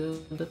back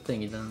to the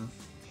thingy then.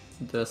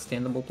 The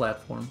standable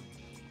platform.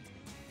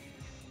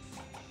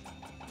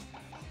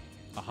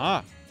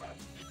 Aha!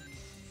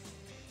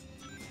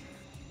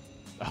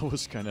 That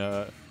was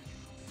kinda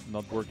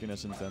not working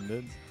as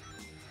intended.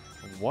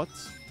 What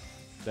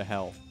the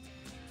hell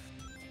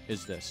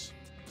is this?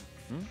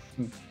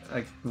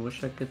 I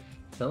wish I could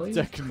tell you.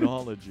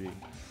 Technology.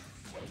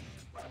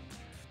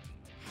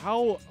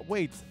 How?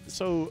 Wait,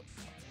 so...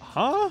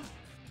 Huh?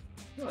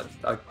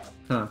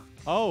 Huh.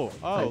 Oh,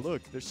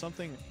 look, there's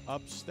something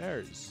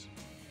upstairs.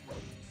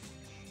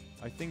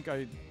 I think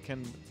I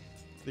can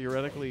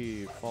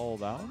theoretically fall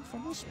down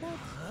from this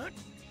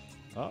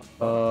spot?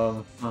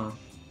 Oh. Huh.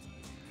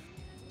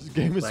 This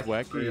game is Wacky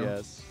wacky, for real.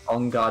 yes.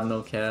 On God,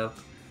 no cap.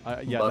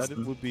 Yeah, Bustin'.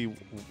 that would be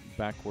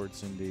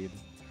backwards indeed.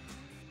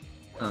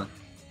 Huh.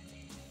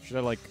 Should I,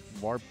 like,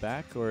 warp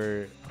back,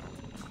 or...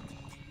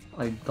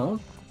 I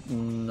don't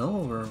know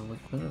where we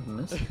could have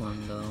missed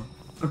one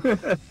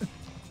though.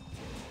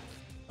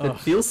 It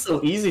feels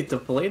so easy to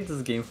play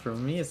this game for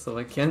me, so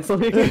I can't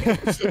like,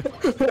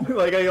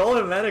 like I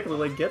automatically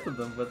like get to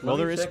them. But Well, let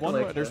me there is check, one.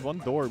 like, There's one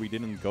door we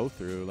didn't go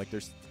through. Like,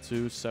 there's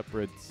two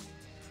separate.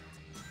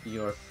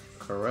 You're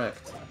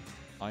correct.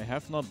 I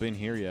have not been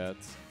here yet.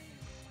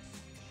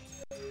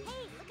 Hey,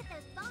 look at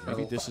those bones.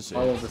 Maybe this is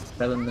Follow it. the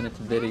 7-minute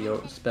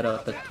video sped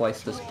up at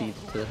twice the speed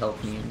to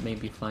help me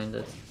maybe find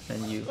it,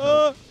 and you.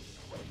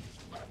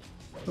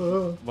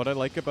 What I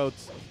like about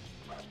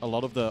a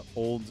lot of the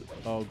old,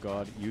 oh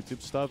god,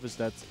 YouTube stuff is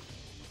that,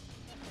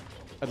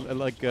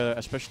 like,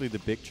 especially the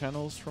big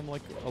channels from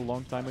like a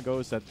long time ago,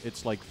 is that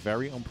it's like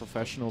very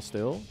unprofessional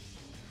still,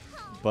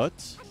 but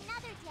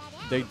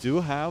they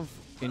do have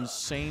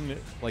insane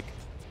like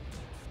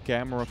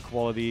camera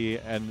quality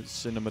and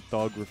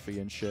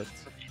cinematography and shit.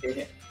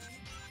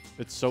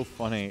 It's so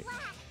funny.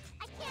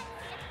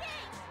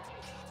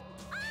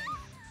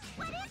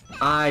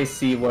 I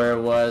see where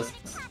it was.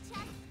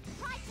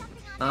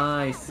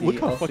 I see. Look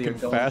how also you're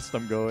fucking going- fast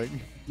I'm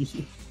going.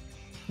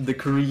 The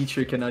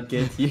creature cannot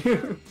get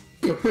you.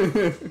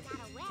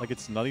 Like,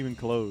 it's not even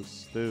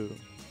close, too.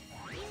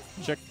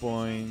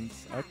 Checkpoint.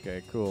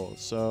 Okay, cool.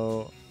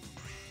 So,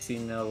 See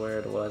now where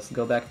it was.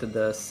 Go back to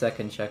the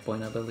second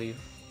checkpoint, I believe.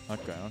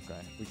 okay.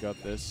 We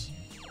got this.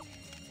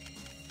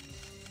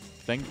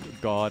 Thank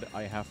God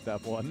I have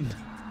that one.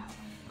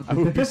 I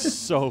would be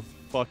so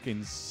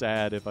fucking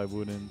sad if I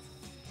wouldn't.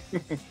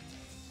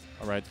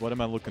 Alright, what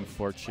am I looking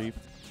for, Chief?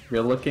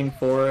 You're looking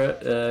for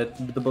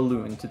the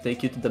balloon to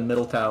take you to the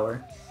middle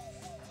tower.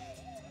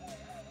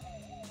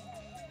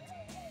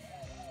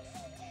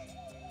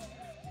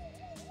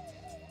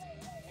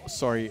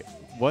 Sorry,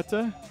 what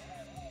the?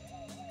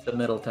 The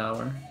middle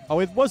tower. Oh,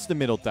 it was the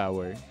middle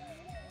tower.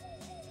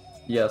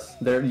 Yes,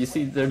 there. You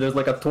see, there's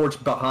like a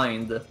torch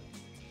behind.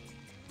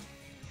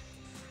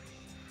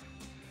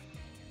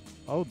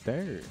 Oh,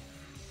 there.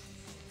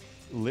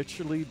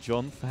 Literally,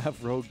 Jon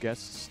Favreau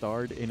guest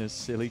starred in a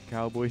silly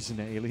Cowboys and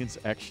Aliens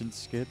action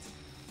skit.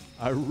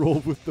 I roll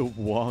with the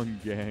Wong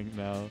gang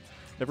now.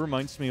 That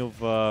reminds me of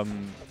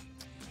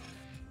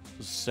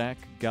Zach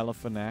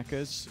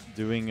Galifianakis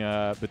doing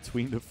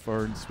Between the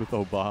Ferns with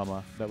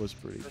Obama. That was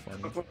pretty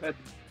funny.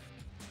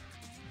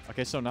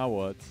 Okay, so now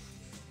what?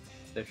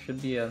 There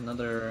should be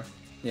another.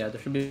 Yeah,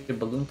 there should be a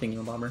balloon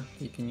thingy bobber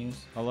you can use.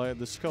 I like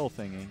the skull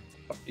thingy.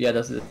 Yeah,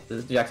 that's it.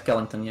 That's Jack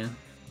Skellington. Yeah.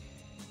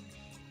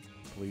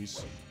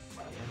 Please.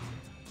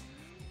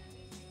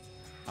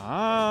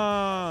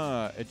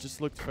 Ah, it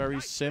just looked very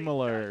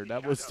similar.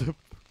 That was the.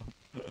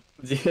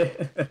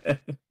 Yeah.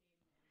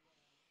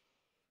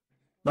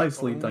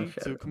 Nicely done, Only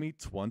Shadow. took me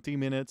 20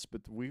 minutes,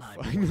 but we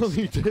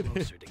finally did it.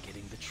 Closer to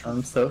getting the truth.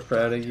 I'm so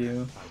proud of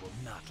you. I will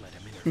not let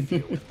him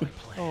interfere with my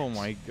plans. Oh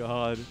my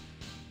god.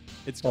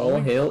 It's All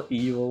going. hail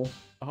evil.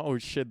 Oh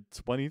shit,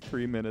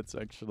 23 minutes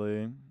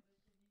actually.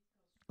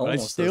 But I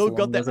Almost as still got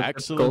long the as a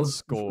excellent typical-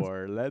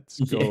 score. Let's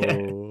Yeah.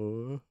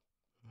 go.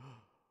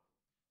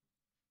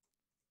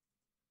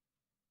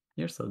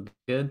 You're so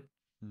good.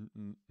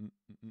 Mm.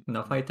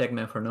 Enough high-tech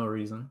man for no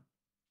reason.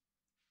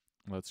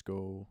 Let's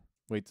go.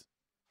 Wait.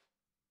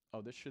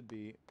 Oh, this should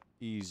be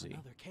easy.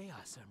 Another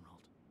Chaos Emerald.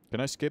 Can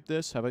I skip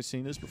this? Have I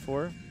seen this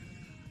before?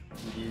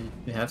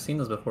 You have seen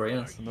this before,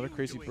 yes. Another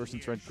crazy person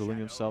tried gluing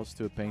themselves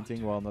to a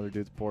painting while another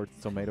dude poured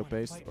tomato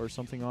paste or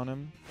something on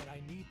him. But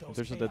I need those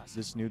There's that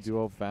this new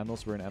duo of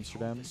vandals were in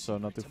Amsterdam, so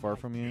not too far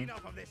from you.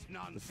 Enough of this The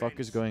nonsense. fuck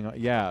is going on?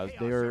 Yeah,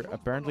 they are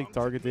apparently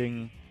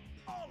targeting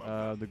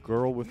the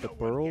girl with the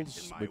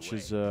pearls, which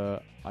is,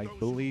 I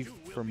believe,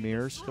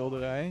 Vermeer's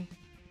schilderij.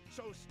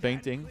 So stand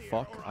Painting, clear,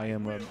 fuck, or I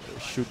am,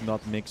 should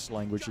not mix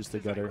languages just as I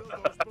together. will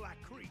those black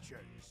creatures.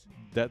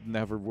 That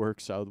never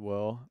works out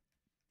well.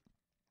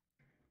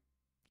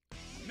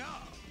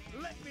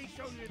 Let me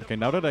show you the Okay,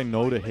 now that I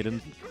know the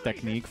hidden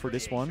technique for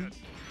this one,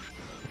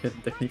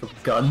 Technique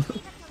of gun.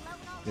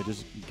 you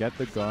just get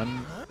the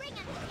gun.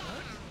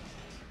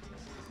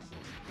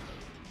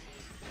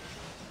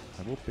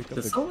 I will pick up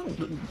Did the...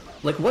 someone,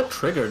 like, what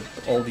triggered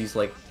all these,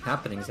 like,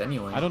 happenings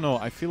anyway? I don't know,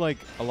 I feel like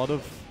a lot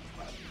of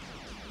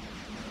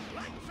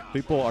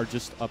people are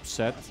just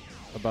upset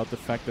about the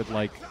fact that,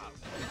 like,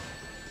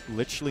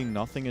 literally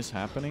nothing is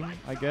happening,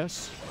 I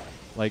guess.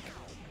 Like,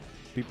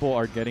 people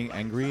are getting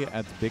angry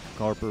at big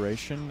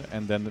corporation,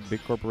 and then the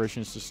big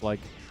corporation is just like,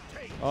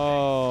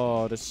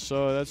 oh, that's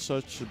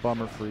such a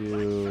bummer for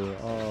you.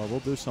 Oh, we'll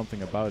do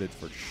something about it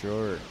for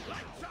sure.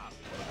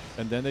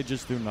 And then they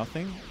just do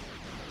nothing.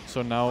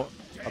 So now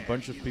a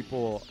bunch of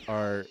people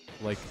are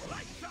like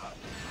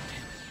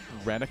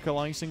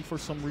radicalizing for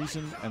some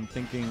reason and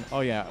thinking,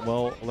 oh yeah,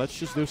 well, let's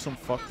just do some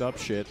fucked up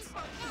shit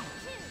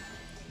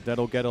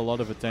that'll get a lot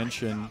of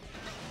attention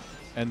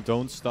and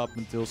don't stop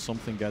until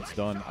something gets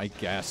done, I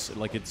guess.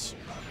 Like, it's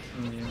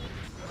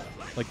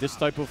like this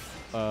type of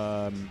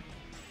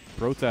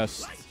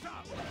protest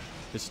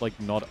is like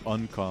not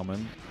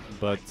uncommon,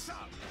 but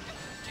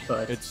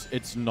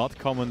it's not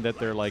common that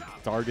they're like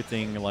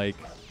targeting like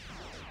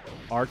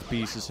art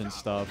pieces and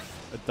stuff.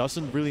 It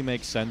doesn't really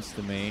make sense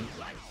to me.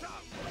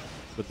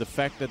 But the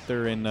fact that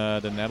they're in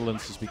the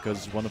Netherlands is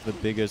because one of the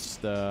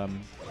biggest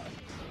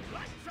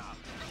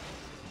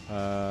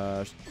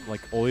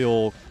like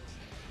oil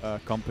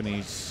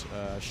companies,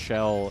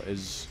 Shell,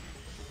 is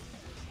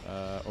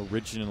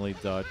originally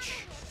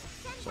Dutch.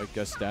 So I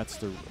guess that's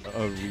the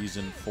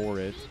reason for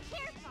it.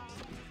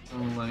 I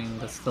mean,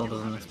 that still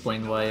doesn't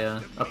explain why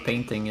a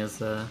painting is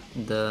the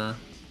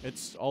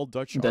It's all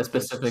Dutch the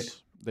artists. specific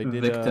They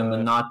did, victim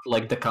and not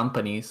like the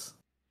companies.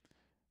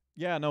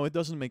 Yeah, no, it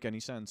doesn't make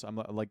any sense. I'm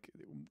like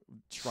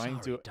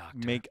trying Sorry, to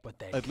Doctor, make but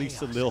that at least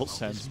a chaos little emerald is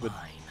sense, but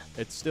mine.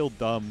 it's still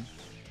dumb.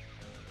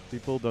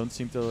 People don't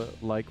seem to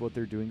like what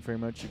they're doing very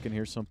much. You can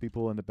hear some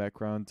people in the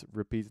background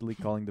repeatedly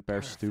calling the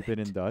pair stupid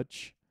in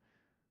Dutch.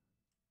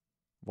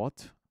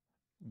 What?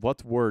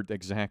 What word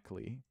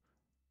exactly?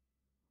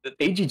 Did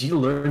AGG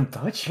learn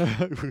Dutch?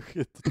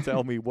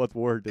 Tell me what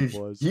word it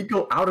was. Did he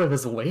go out of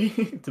his way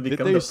to Did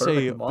become they the say?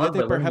 perfect mod Did they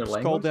by learning the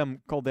perhaps call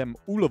language? them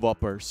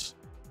oelewappers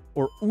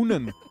or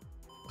oenen?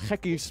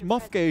 Gekkies,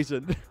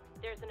 mafkezen.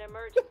 There's an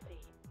emergency.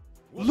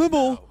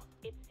 Lummel.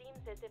 It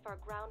seems as if our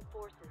ground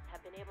forces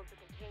have been able to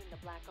contain the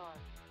Black Ark.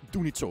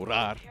 Doe niet zo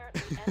raar.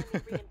 Apparently,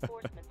 enemy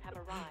reinforcements have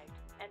arrived,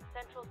 and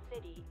Central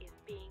City is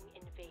being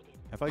invaded.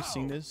 Have I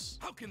seen this?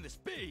 How can this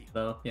be?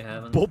 No, you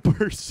haven't.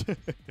 Boppers.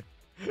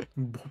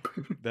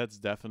 That's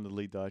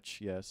definitely Dutch,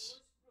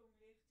 yes.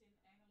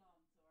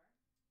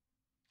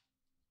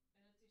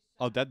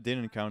 Oh, that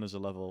didn't count as a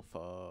level.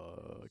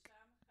 Fuck.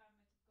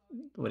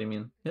 What do you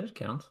mean? Yeah, it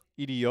counts.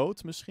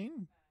 Idioot,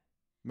 misschien?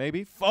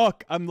 Maybe?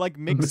 Fuck! I'm like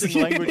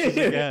mixing languages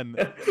again.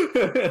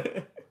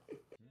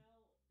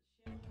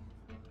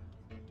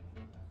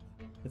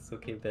 It's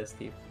okay,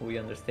 bestie. We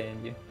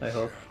understand you, I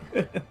hope.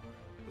 Let me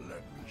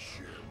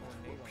share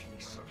with you a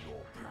piece of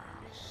your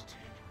past.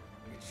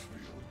 It's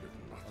filled with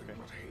nothing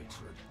but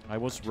hatred. I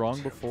was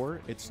wrong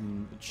before.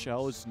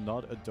 Shell is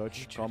not a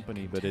Dutch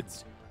company, but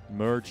it's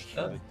merged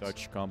with a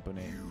Dutch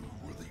company. You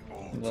were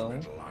the Well,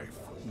 ultimate life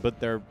form, But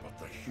their but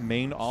the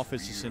main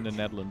office is in the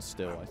Netherlands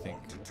still, I think.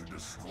 wanted to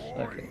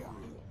destroy Okay. you.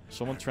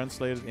 Someone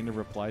translated in the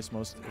replies.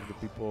 Most of the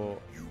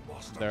people You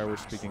must there were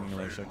amass speaking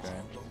English, revenge okay.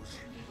 on those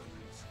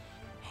humans.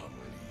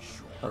 Unleash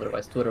your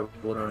Otherwise, Twitter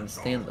wouldn't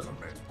understand them.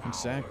 ultimate powers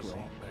Exactly. on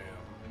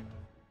them.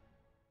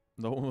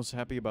 No one was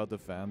happy about the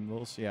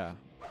Vandals. Yeah.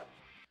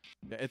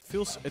 Yeah, it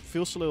feels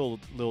a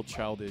little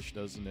childish,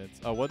 doesn't it?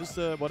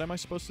 What am I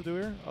supposed to do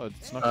here? Oh,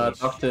 it's Knuckles.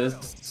 Talk to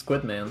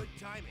Squid Man.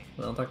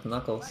 Don't talk to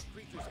Knuckles.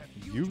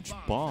 Huge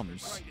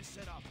bombs.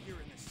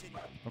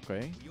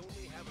 Okay.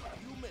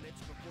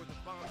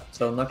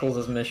 So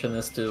Knuckles' mission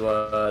is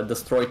to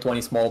destroy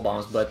 20 small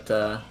bombs, but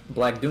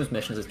Black Doom's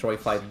mission is to destroy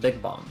 5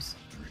 big bombs.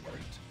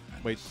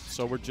 Wait,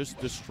 so we're just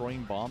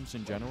destroying bombs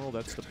in general?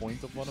 That's the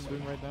point of what I'm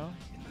doing right now?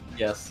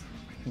 Yes.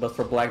 But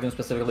for Black Doom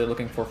specifically,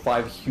 looking for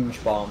 5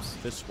 huge bombs.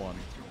 This one.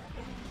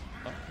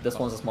 This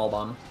one's a small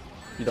bomb.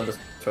 You don't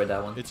destroy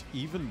that one. It's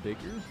even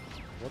bigger?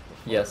 What the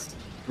fuck? Yes.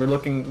 We're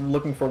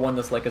looking for one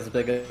that's like as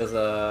big as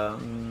a...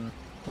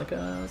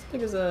 as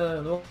big as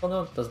a... Well,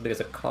 not as big as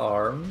a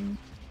car.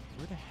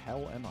 Where the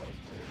hell am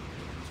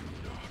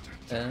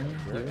I? And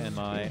Where here's- am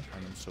I?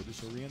 I'm so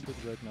disoriented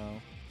right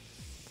now.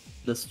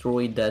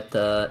 Destroy that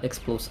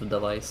explosive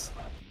device.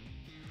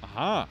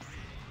 Aha!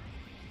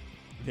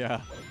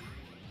 Yeah.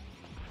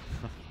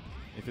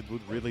 If it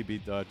would really be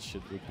Dutch,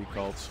 it would be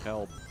called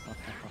Schelp.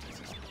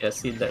 Yeah,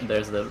 see,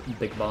 there's the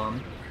big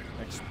bomb.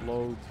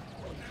 Explode.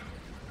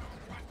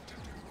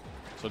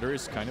 So there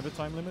is kind of a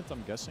time limit,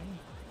 I'm guessing?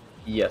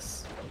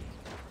 Yes.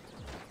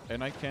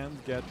 And I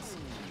can't get...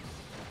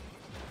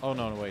 Oh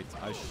no, wait,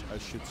 I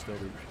should still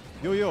be...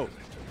 Yo!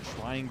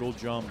 Triangle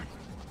jump.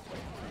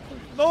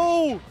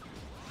 No!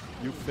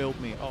 You failed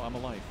me. Oh, I'm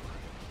alive.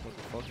 What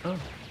the fuck? Oh.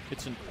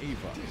 It's an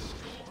Ava.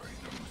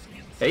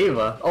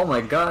 Ava. Oh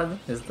my god.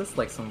 Is this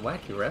like some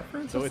wacky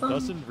reference So or it something?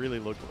 doesn't really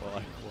look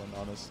like one,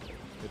 honestly.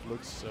 It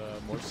looks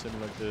more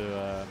similar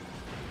to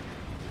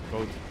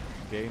quote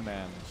gay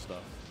man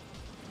stuff.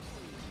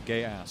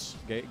 Gay ass.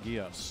 Gay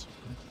ass.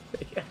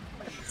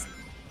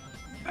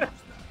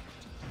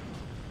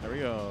 There we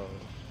go.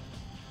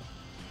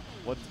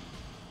 What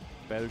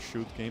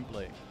parachute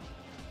gameplay?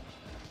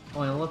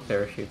 Oh, I love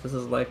Parachute. This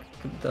is like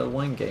the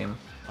one game.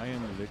 I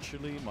am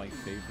literally my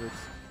favorite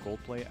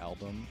Coldplay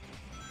album.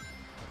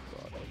 Oh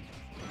God.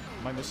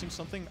 Am I missing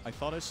something? I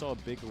thought I saw a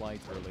big light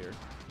earlier.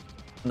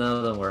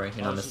 No, don't worry.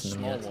 You're Oh, not it's a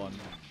missing them small yet. one.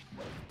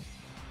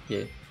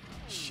 Yeah.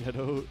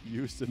 Shadow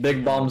used the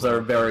Big bombs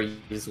are very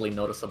easily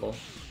noticeable.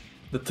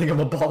 The thing of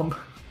a bomb.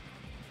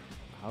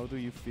 How do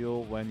you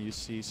feel when you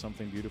see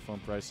something beautiful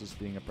and priceless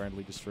being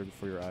apparently destroyed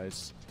before your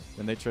eyes?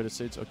 Then they try to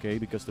say it's okay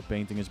because the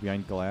painting is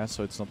behind glass,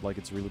 so it's not like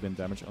it's really been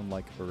damaged,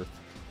 unlike Earth.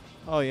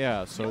 Oh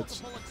yeah, so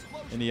it's...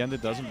 In the end,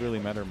 it doesn't really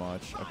matter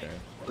much. Okay.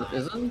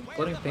 Isn't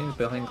putting paint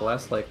behind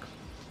glass like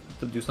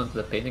to do something to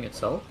the painting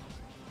itself?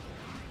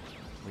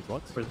 Wait,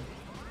 what? Or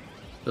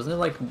doesn't it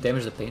like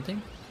damage the painting?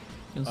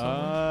 In some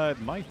way? It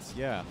might,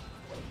 yeah.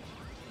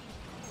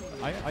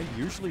 I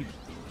usually...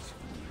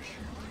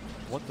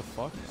 What the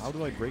fuck? How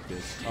do I break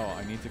this? Oh,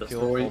 I need to The kill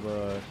story- all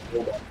the...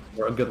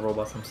 We're good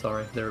robots, I'm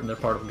sorry. They're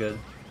part of good.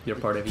 You're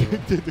part of evil.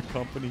 Did the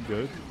company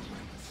good?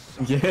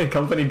 Yeah,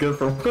 company good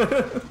for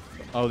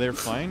Oh, they're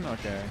fine?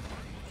 Okay.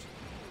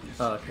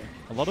 Oh, okay.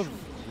 A lot of,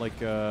 like,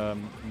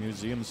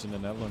 museums in the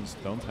Netherlands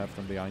don't have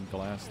them behind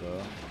glass,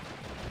 though.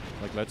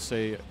 Like, let's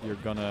say you're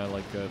gonna,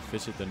 like,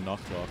 visit the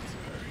Nachtwacht.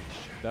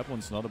 That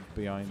one's not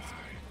behind...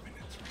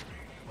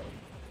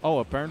 Oh,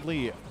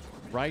 apparently,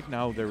 right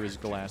now there is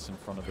glass in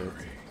front of it.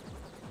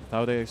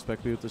 How they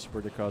expect people to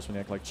support their cause when they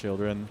act like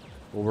children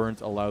who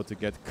weren't allowed to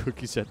get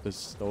cookies at the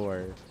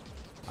store.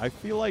 I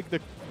feel like the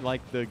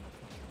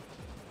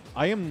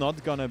I am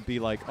not gonna be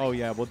like, oh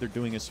yeah, what they're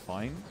doing is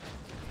fine.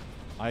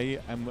 I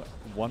am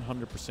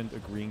 100%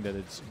 agreeing that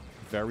it's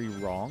very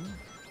wrong.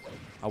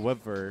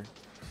 However,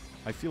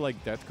 I feel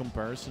like that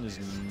comparison is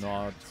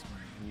not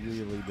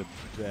really the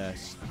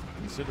best,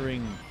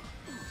 considering...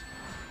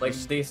 Like,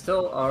 they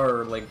still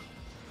are, like...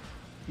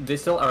 They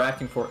still are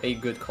acting for a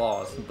good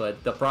cause,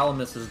 but the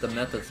problem is the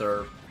methods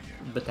are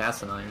a bit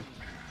asinine.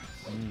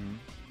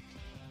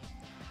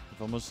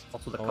 I've almost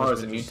Also, the always car is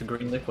been immune just- to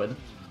green liquid.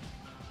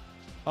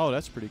 Oh,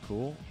 that's pretty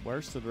cool.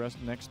 Where's the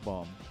next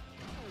bomb?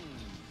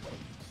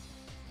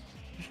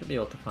 You should be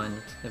able to find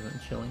it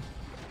eventually.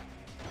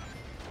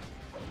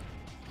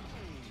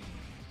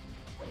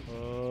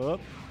 Damn it.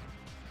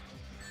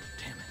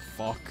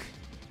 Fuck.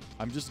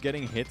 I'm just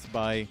getting hit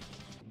by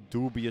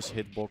dubious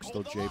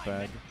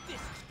hitbox.jpg. This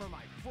is for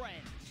my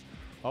friends.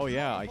 Oh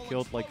yeah, I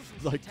killed like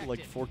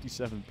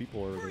 47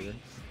 people earlier.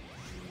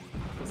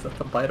 Is that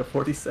the bite of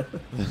 47?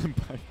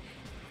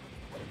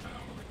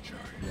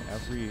 Yeah,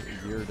 every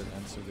year that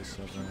ends with this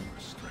 7.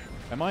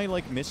 Am I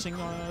like missing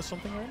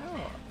something right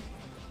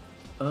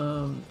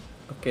now?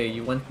 Okay,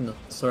 you went in a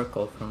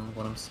circle from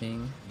what I'm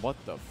seeing. What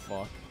the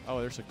fuck? Oh,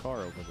 there's a car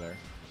over there.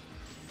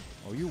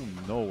 Oh, you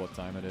know what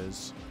time it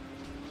is.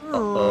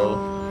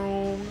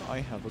 Uh-oh. I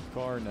have a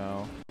car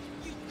now.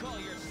 You call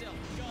yourself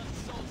gun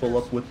soldiers. Pull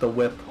up with the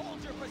whip.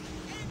 Hold your position.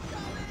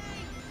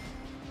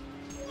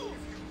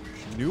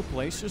 New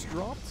place just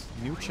dropped?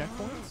 New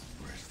checkpoint?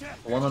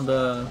 One of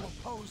the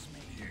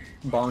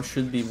bombs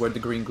should be where the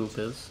green goop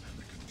is.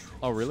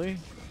 Oh, really?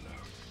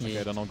 Yeah.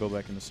 Okay, then I'll go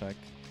back in a sec.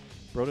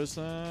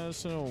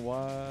 Protestants,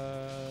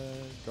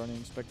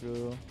 Guardian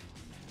Spectral.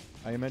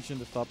 I imagine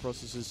the thought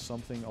process is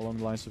something along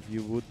the lines of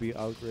you would be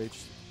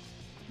outraged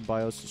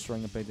by us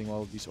destroying a painting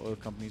while these oil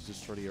companies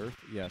destroy the earth.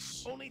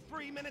 Yes. Only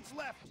 3 minutes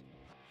left.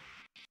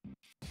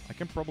 I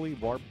can probably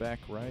warp back,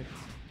 right?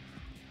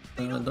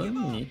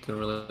 Don't need to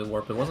really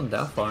warp. It wasn't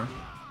that far.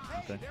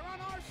 Okay. They're on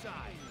our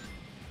side.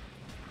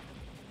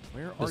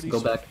 Where are Just these?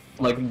 go back.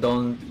 Like,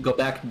 don't go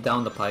back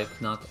down the pipe,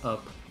 not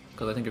up,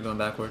 because I think you're going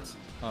backwards.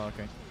 Oh,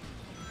 okay.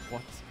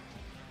 What?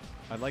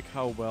 I like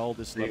how well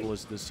this level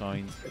is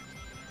designed.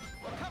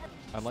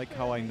 I like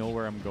how I know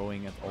where I'm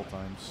going at all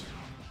times.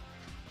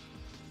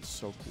 It's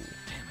so cool.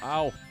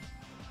 Ow!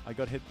 I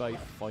got hit by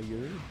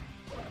fire?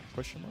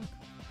 Question mark?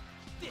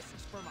 This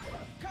is for my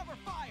cover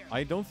fire.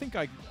 I don't think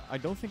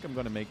I'm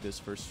gonna make this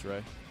first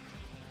try.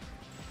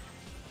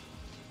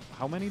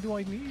 How many do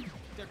I need?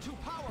 They're too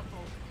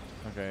powerful.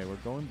 Okay, we're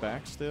going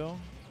back still.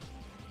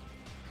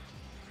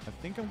 I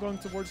think I'm going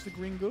towards the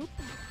green goop.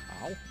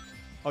 Ow.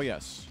 Oh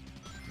yes.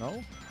 No?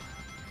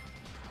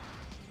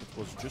 It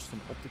was just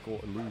an optical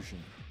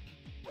illusion.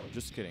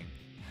 Just kidding.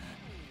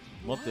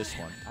 Not this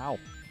one. Ow.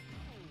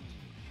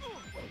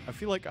 I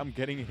feel like I'm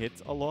getting hit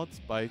a lot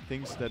by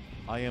things that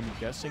I am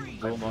guessing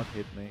will not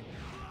hit me.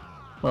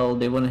 Well,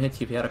 they wouldn't hit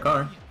you if you had a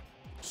car.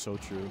 So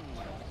true.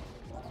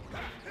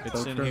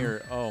 It's So in true.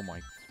 here. Oh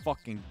my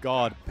fucking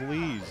god,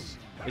 please.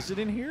 Is it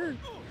in here?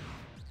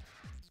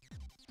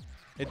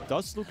 It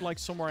does look like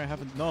somewhere I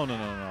haven't... No.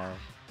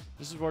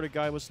 This is where the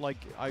guy was like,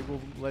 I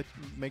will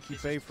make you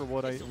pay for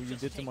what you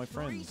did to my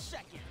friends.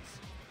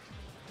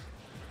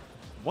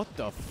 What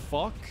the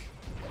fuck?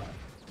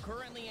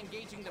 Currently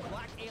engaging the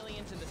black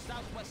aliens in the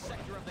southwest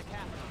sector of the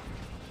capital.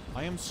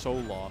 I am so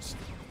lost.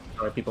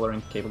 Sorry, people are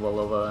incapable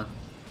of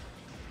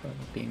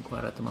being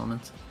quiet at the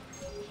moment.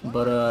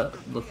 But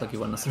looks like you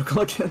went in a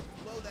circle again.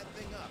 Blow that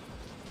thing up.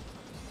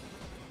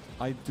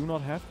 I do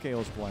not have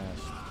Chaos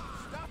Blast.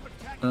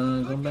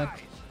 Going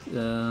back,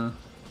 or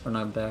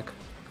not back,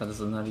 God, this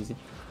is not easy.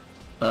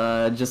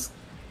 Just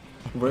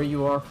where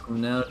you are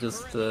from now,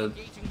 just,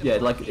 yeah,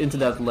 like into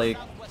that lake.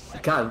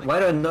 God, why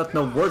do I not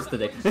know words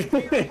today?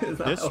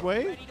 This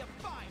way?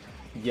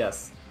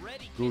 Yes.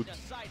 Good.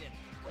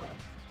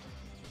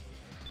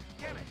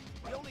 Damn it!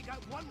 We only got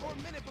one more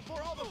minute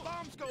before all the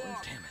bombs go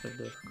off. So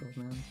difficult,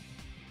 man.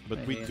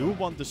 But we do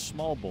want the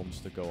small bombs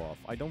to go off.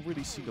 I don't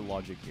really see the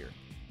logic here.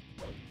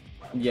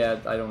 Yeah,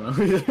 I don't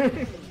know either.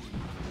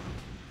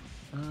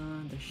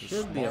 There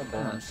should be a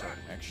Small bomb. bombs are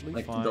actually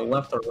Like fine. to the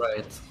left or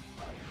right.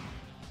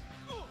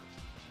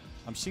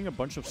 I'm seeing a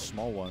bunch of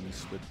small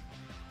ones, but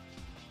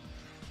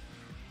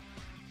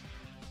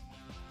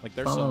like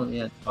there's Follow, some.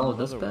 yeah, follow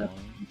this another path.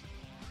 one.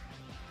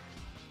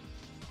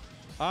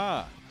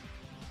 Ah,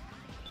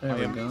 There I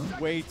we am go.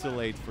 way too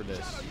late for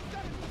this.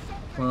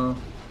 Well,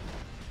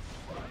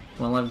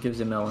 one life gives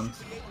you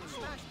melons.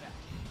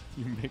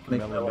 You make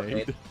Make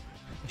melonade.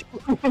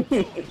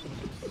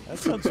 That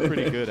sounds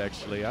pretty good,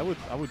 actually. I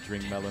would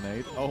drink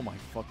melonade. Oh my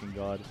fucking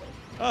god.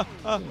 Ah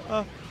ah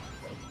ah.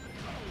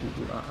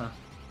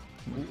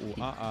 Ooh,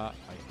 I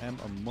am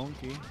a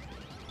monkey.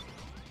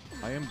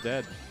 I am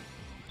dead.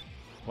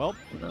 Well,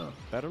 No.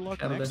 better luck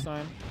Shadow next dead.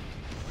 time.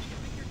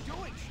 You're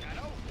doing,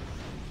 Shadow.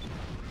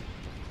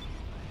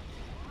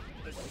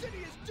 The city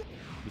is doomed.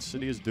 The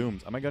city is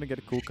doomed. Am I gonna get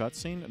a cool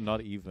cutscene?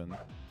 Not even.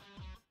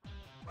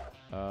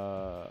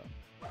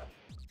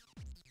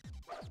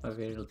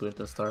 Okay, just do it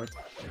to start.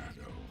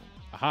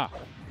 Aha!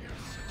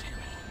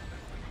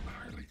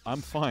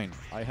 I'm fine.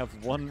 I have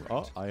one.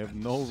 Oh, I have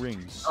no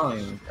rings. Oh,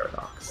 you mean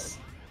paradox.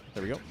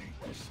 There we go.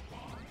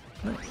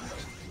 Nice.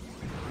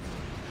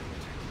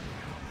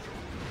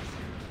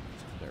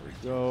 There we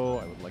go.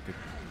 I would like a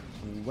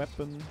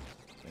weapon.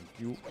 Thank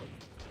you.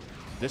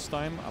 This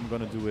time I'm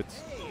gonna do it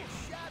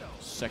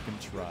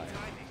second try.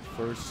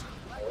 First.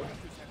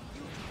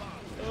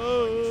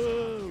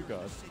 Oh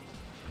god.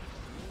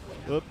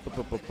 Up.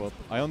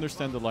 I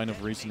understand the line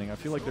of reasoning. I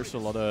feel like there's a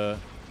lot of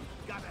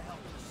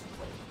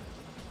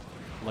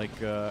like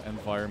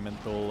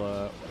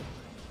environmental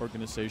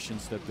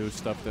organizations that do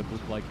stuff that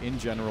would like in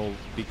general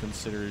be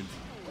considered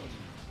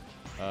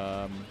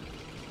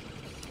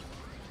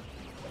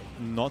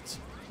not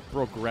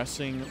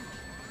progressing,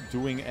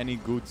 doing any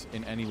good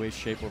in any way,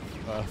 shape, or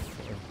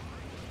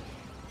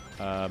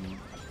oh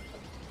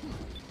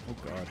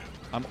god,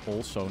 I'm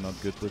also not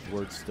good with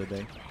words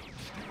today.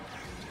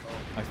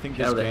 I think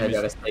this Now the game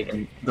Hedgehog is... has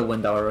taken the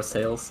wind out of our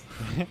sails.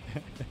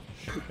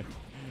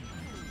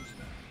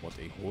 What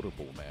a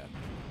horrible man.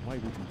 Why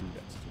would you do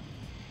that to me?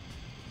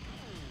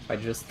 I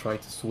just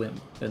tried to swim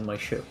in my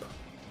ship.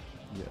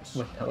 Yes.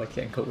 But now I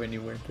can't go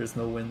anywhere. There's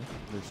no wind.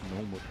 There's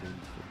no more wind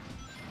for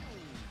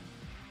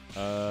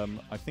me.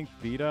 I think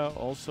PETA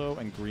also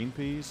and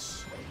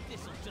Greenpeace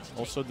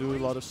also do a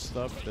lot of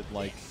stuff that,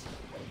 like,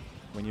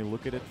 when you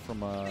look at it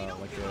from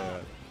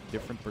a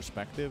different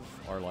perspective,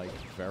 are like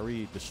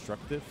very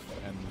destructive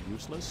and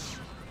useless.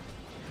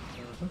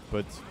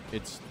 But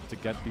it's to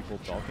get people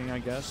talking, I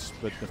guess.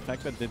 But the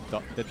fact that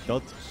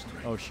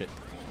oh shit,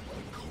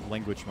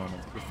 language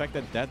moment. The fact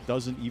that that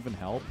doesn't even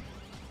help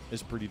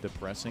is pretty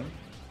depressing.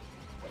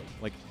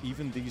 Like,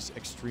 even these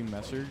extreme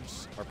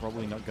measures are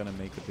probably not gonna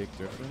make a big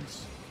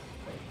difference.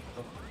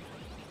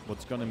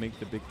 What's gonna make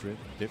the big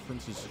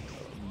difference is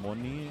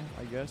money,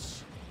 I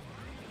guess.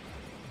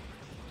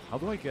 How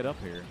do I get up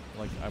here?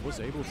 Like, I was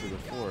able to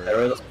before.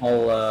 There is a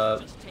small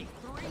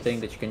thing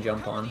that you can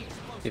jump on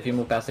if you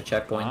move past the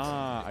checkpoint.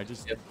 Ah, I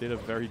just did a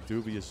very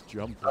dubious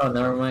jump. Oh,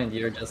 never mind.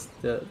 You're just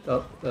yeah.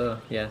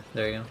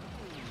 There you go.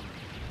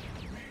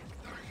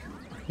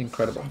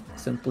 Incredible.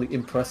 Simply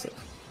impressive.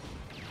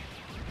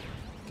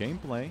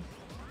 Gameplay.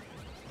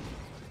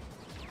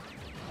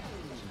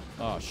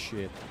 Oh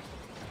shit.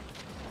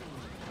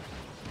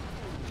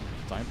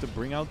 Time to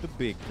bring out the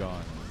big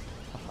gun.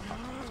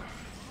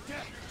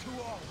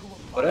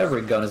 But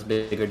every gun is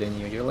bigger than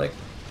you. You're like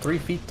 3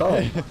 feet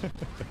tall.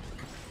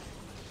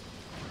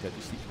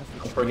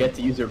 Don't forget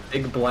to use your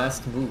big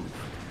blast move.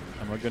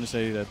 I'm not gonna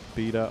say that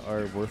PETA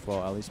are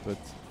worthwhile allies, but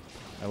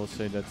I will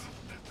say that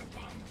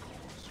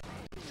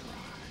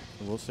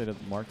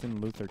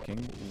Martin Luther King.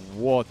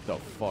 What the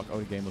fuck? Oh,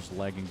 the game was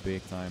lagging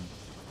big time.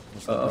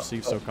 Was not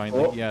received so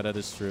kindly. Yeah, that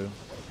is true.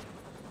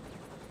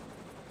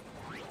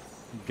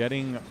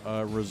 Getting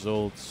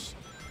results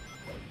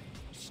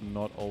is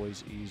not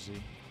always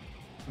easy.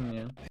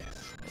 Yeah.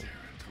 Oh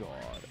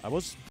god, I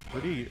was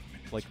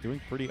doing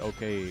pretty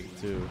okay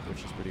too,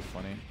 which is pretty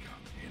funny.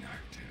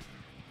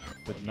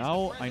 But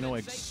now I know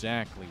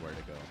exactly where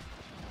to go.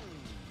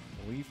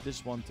 Leave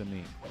this one to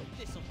me.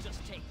 This'll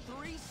just take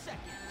 3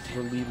 seconds.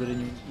 We'll leave it in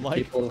your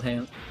Like- capable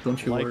hand.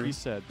 Don't you Like worry. he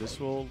said, this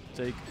will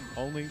take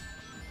only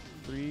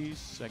 3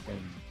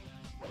 seconds.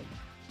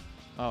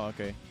 Oh,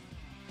 okay.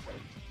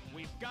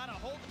 We've got a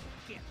hold.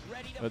 Get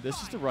ready to But this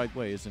is the right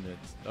way, isn't it?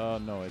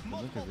 No, I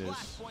don't think it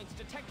is. points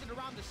detected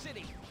around the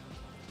city.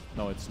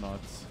 No, it's not.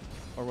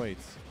 Oh, wait.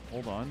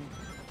 Hold on.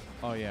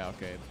 Oh, yeah,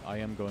 okay. I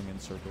am going in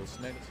circles.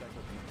 Nee, dat is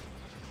eigenlijk niet.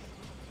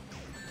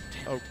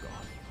 Oh,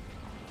 God.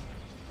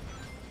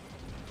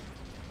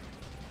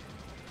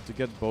 To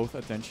get both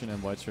attention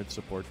and widespread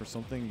support for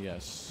something?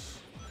 Yes.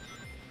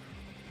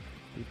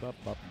 Beep bop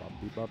bop bop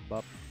beep bop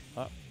bop.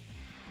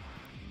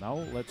 Now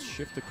let's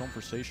shift the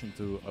conversation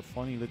to a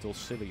funny little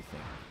silly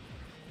thing.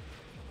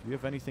 Do you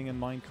have anything in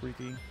mind,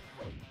 Creaky?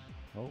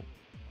 Oh.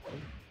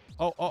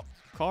 Oh, oh,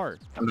 car.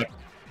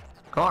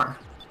 Car.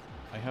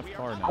 I have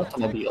car now.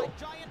 Automobile.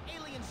 Giant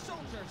alien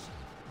soldiers.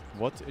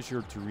 What is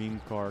your dream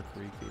car,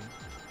 Creaky?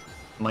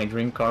 My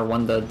dream car,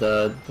 one that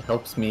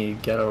helps me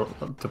get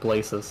to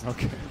places.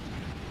 Okay.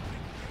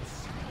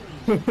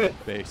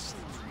 Based.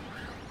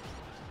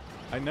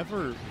 I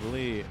never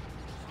really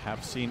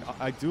have seen.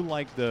 I do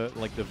like the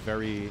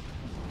very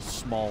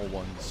small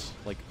ones,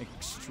 like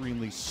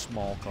extremely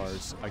small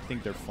cars. I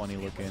think they're funny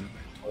looking.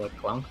 Like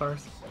clown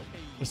cars?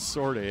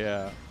 Sorta,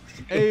 yeah.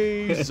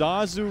 Hey,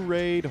 Zazu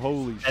raid!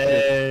 Holy shit!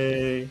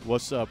 Hey.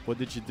 What's up? What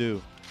did you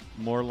do?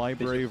 More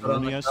Library of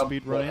Runia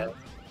speed running?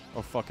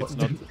 Oh fuck! It's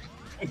not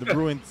the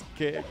Ruined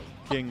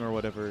King or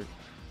whatever.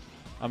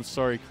 I'm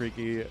sorry,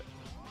 Creaky.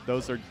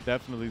 Those are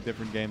definitely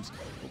different games.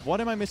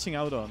 What am I missing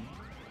out on?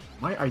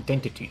 My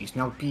identity is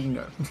now being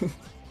a...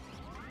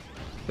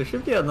 There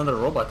should be another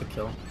robot to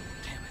kill,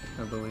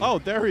 I believe. Oh,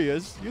 there he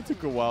is. You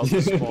took a while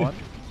to spawn.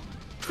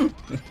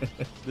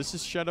 This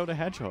is Shadow the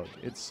Hedgehog.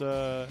 It's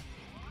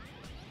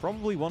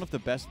probably one of the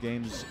best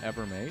games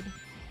ever made.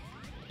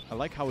 I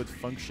like how it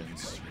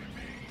functions.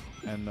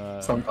 And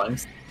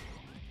sometimes.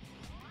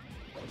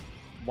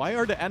 Why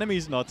are the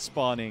enemies not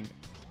spawning?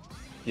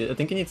 Yeah, I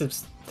think you need to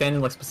stand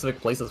in like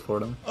specific places for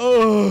them.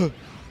 Oh!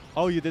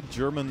 Oh, you did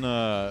German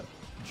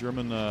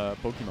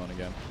Pokemon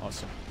again.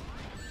 Awesome.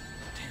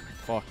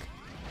 Fuck.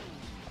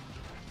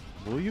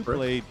 Will you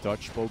play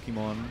Dutch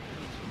Pokemon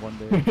one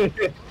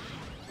day?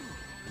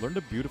 Learn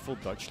the beautiful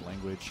Dutch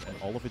language and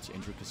all of its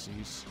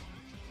intricacies.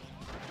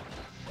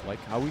 Like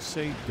how we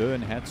say de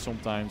and het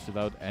sometimes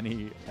without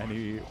any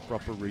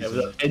proper reason.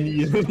 Yeah,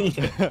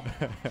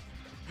 without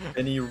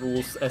any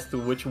rules as to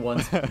which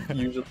ones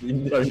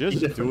usually are Just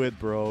needed. do it,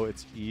 bro.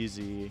 It's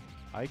easy.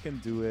 I can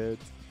do it.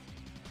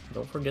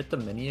 Don't forget the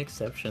many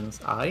exceptions.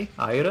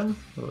 Iron?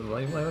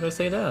 Why would I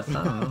say that? I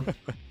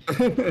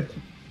don't know.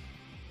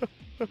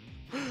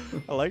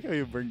 I like how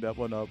you bring that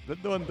one up.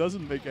 That one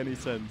doesn't make any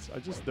sense. I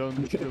just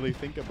don't really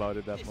think about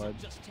it that much.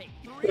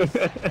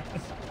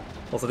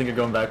 Also, I think you're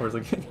going backwards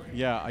again.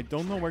 Yeah, I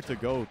don't know where to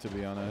go, to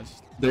be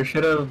honest. There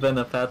should have been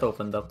a path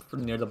opened up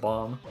near the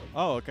bomb.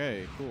 Oh,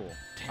 okay, cool.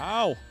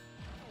 Ow!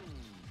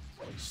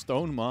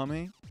 Stone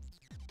mommy.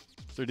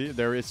 So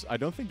there is. I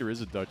don't think there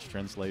is a Dutch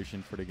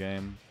translation for the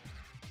game.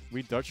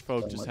 We Dutch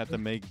folk just had to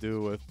make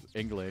do with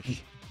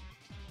English.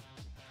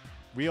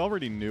 We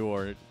already knew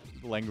our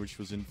language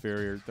was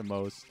inferior to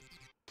most.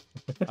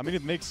 I mean,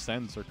 it makes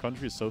sense. Our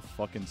country is so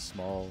fucking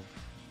small.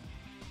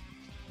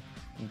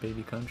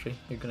 Baby country,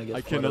 you're gonna get.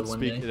 I cannot one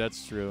speak. day.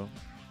 That's true.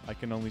 I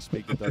can only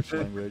speak the Dutch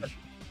language.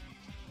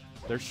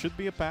 There should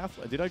be a path.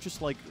 Did I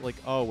just like?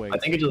 Oh wait. I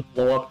think you just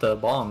blow up the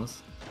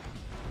bombs.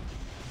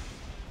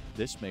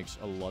 This makes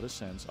a lot of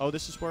sense. Oh,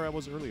 this is where I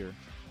was earlier.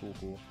 Cool,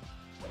 cool.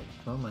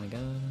 Oh my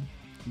god.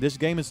 This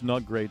game is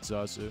not great,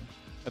 Zazu.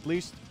 At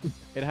least,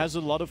 it has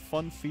a lot of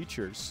fun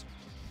features.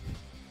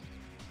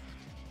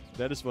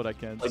 That is what I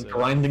can say. Like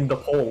grinding the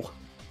pole.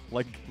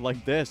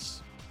 Like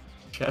this.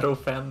 Shadow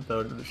fan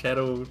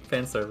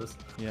service.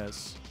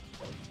 Yes.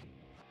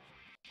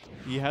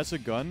 He has a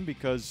gun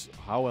because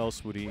how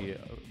else would he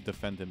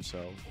defend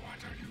himself?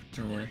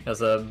 Yeah,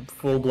 as a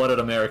full-blooded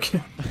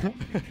American.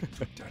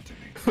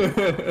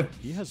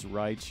 He has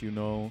rights, you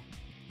know.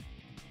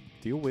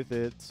 Deal with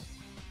it.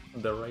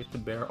 The right to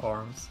bear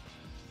arms.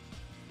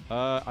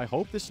 I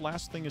hope this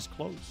last thing is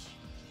close.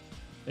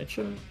 It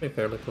should be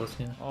fairly close,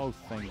 yeah. Oh,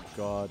 thank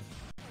God.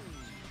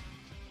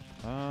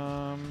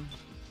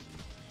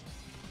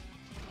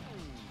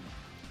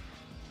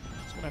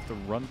 Just gonna have to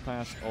run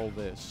past all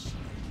this.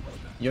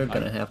 You're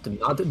gonna have to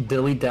not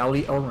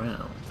dilly-dally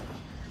around.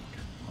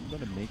 I'm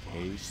gonna make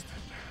haste.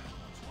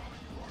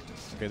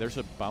 Okay, there's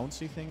a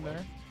bouncy thing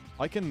there.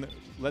 I can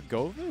let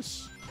go of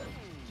this?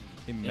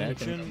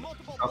 Imagine...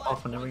 Drop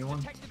off whenever you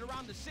want.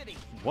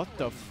 What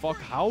the fuck?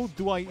 How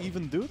do I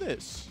even do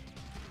this?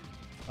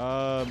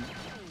 Oh,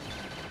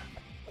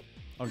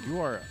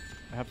 you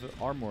have the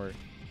armor.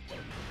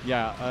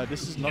 Yeah,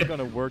 this is not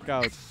gonna work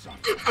out.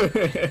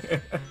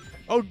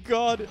 Oh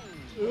God!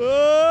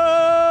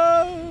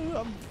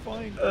 I'm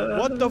fine.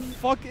 What the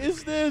fuck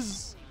is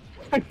this?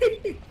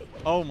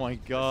 Oh my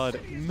God!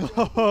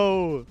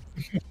 No!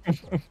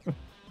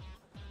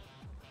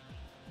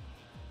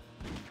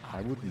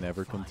 I would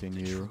never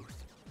continue.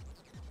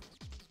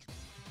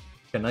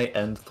 Can I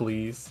end,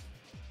 please?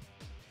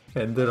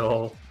 End it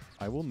all.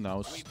 I will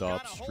now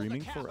stop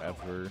streaming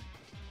forever.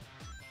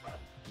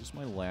 This is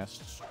my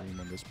last stream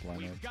on this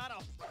planet.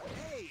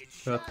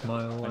 That's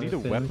my life. I need a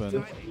weapon.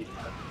 into-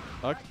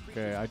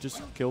 Okay, I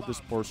just killed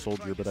this poor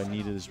soldier, but I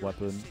needed his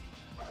weapon.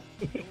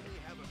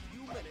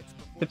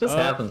 It just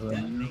happens,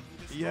 man.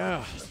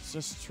 Yeah, it's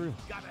just true.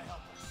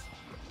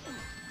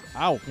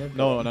 Ow! Yeah,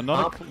 No, go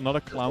not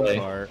a clown way.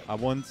 car. I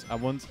want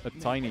a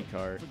tiny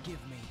car.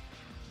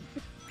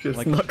 Just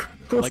Like, not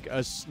like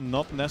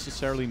not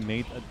necessarily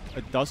made.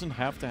 It doesn't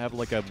have to have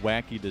like a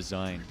wacky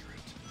design.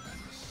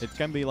 It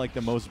can be like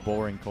the most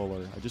boring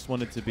color. I just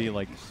want it to be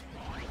like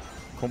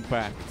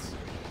compact,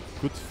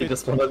 good You fit.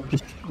 just want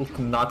people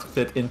to not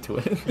fit into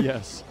it.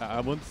 Yes,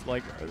 I want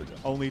like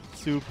only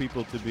 2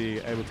 people to be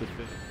able to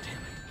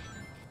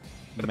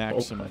fit.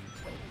 Maximum.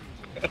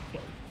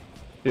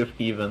 If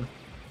even.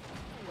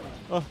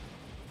 Oh.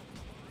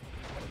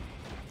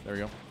 There we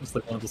go. Just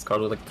like one of those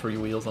cars with like 3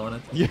 wheels on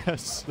it.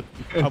 Yes!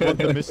 I want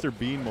the Mr.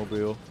 Bean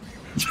mobile.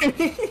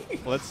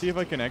 Let's see if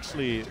I can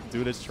actually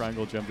do this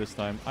triangle jump this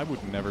time. I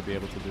would never be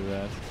able to do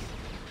that.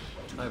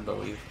 I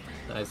believe.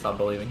 I stopped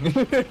believing.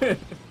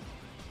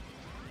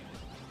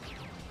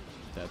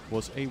 That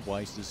was a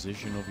wise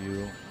decision of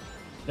you.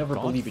 Never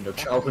God believe in your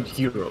childhood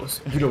heroes.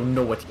 You don't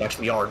know what you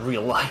actually are in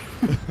real life.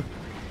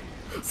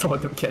 Some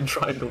of them can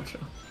triangle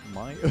jump.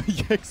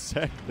 Yeah,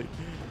 exactly.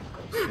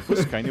 It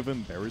was kind of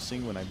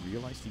embarrassing when I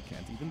realized he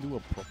can't even do a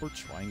proper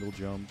triangle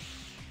jump.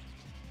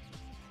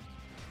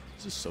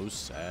 This is so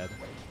sad.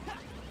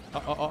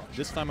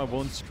 This time I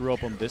won't screw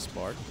up on this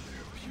part.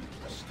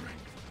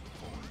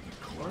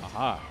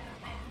 Aha.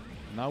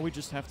 Now we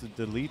just have to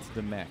delete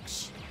the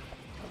max.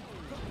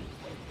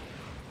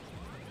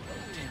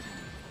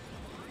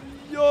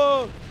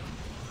 Yo!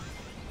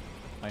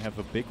 I have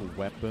a big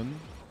weapon.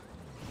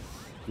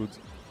 Good.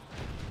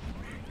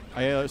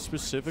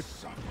 Specific.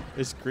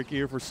 Is Creaky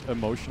here for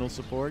emotional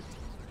support?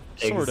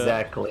 Sorta.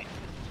 Exactly.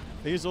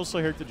 He's also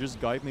here to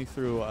just guide me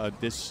through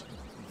this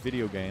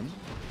video game.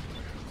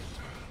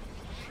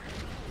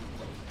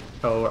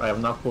 Oh, I have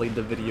not played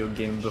the video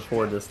game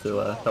before this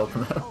to help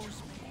him out.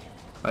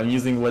 I'm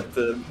using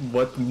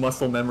what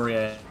muscle memory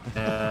I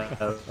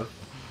have.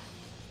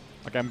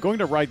 Okay, I'm going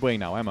the right way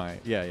now, am I?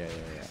 Yeah.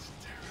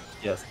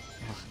 Yes.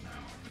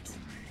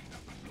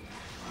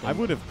 I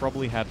would have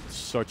probably had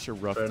such a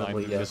rough time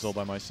Incredibly, doing yes. this all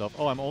by myself.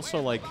 Oh, I'm also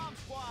like...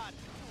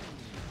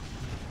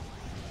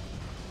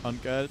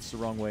 It's the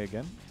wrong way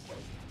again.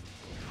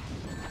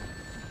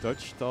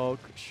 Dutch Talk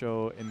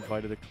Show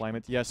invited a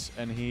climate. Yes,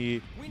 and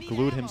he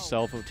glued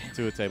himself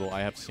to a table. I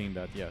have seen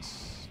that,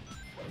 yes.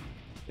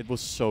 It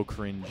was so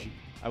cringe.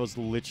 I was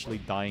literally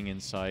dying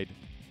inside.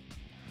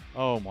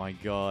 Oh my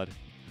god.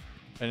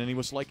 And then he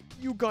was like,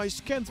 "You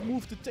guys can't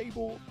move the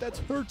table. That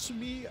hurts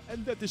me,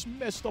 and that is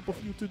messed up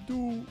of you to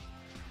do."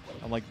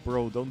 I'm like,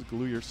 bro, don't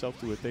glue yourself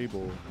to a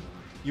table.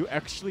 You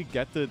actually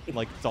get to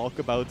like talk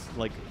about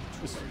like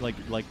just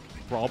like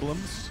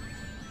problems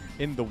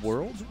in the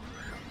world,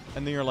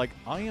 and then you're like,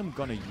 I am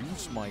gonna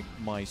use my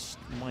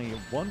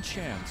one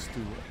chance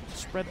to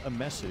spread a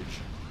message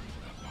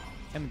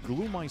and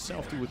glue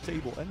myself to a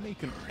table and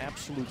make an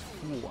absolute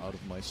fool out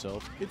of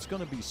myself. It's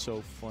gonna be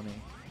so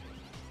funny.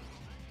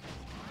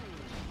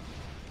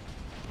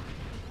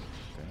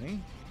 Okay.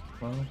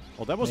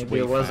 Well, that was maybe way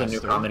it was faster.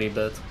 a new comedy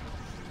bit.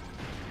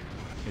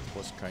 It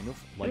was kind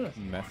of like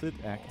method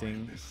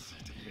acting.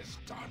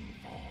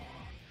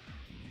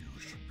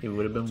 It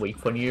would have been way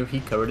funnier if he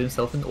covered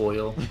himself in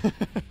oil.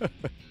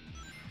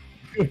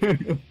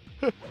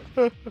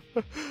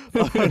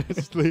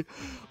 Honestly,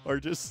 or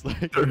just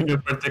like During a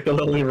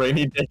particularly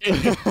rainy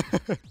day.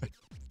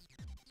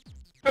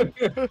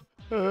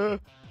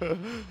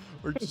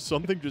 or just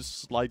something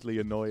just slightly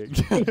annoying.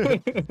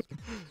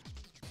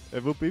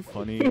 It would be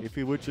funny if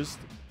he would just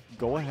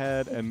go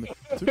ahead and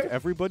took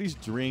everybody's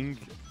drink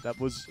that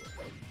was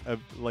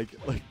like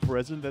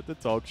present at the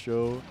talk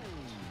show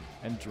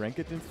and drank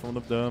it in front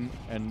of them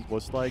and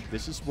was like,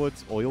 "This is what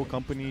oil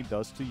company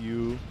does to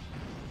you.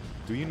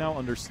 Do you now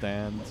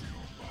understand?"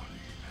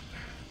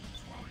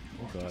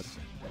 Oh god.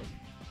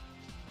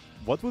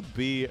 What would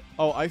be...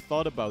 Oh, I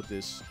thought about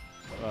this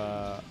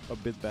a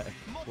bit back.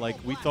 Like,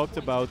 we talked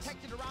about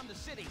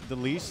the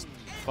least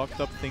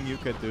fucked up thing you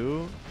could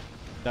do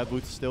that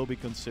would still be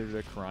considered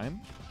a crime.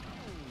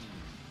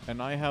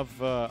 And I have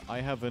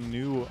a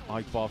new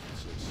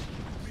hypothesis.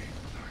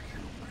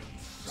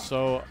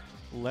 So,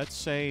 let's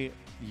say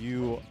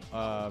you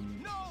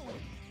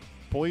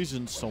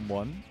poison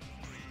someone.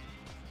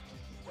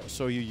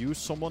 So you use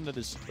someone that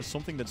is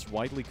something that's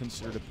widely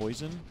considered a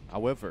poison.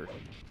 However,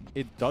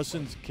 it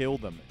doesn't kill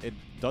them. It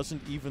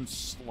doesn't even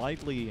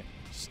slightly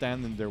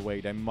stand in their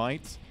way. They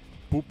might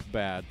poop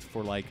bad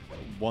for like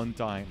one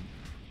time,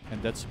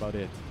 and that's about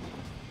it.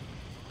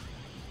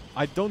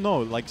 I don't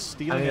know. Like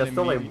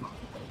stealing,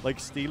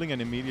 stealing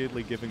and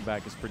immediately giving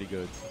back is pretty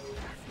good.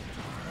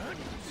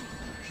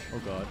 Oh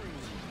god.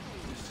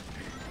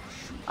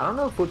 I don't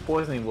know if food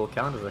poisoning will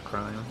count as a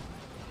crime.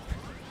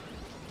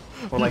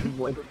 Or like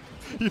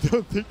You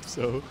don't think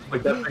so?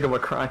 Like that big of a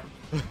crime.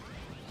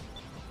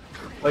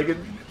 Like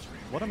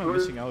what am I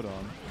missing out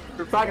on?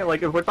 We're talking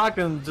like if we're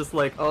talking just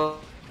like, oh,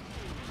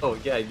 Oh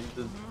yeah, you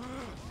just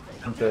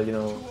have to, you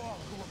know,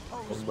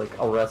 like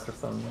arrest or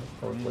something,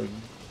 or like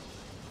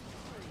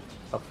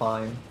a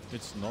fine.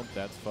 It's not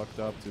that fucked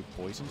up to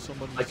poison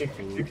somebody's Like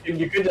food.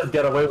 you could just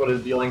get away with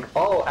it, be like,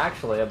 oh,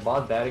 actually, I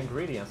bought bad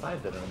ingredients. I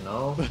didn't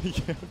know. Yeah,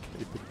 okay.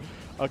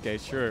 Okay,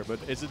 sure, but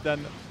is it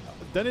then?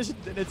 Then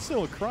it's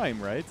still a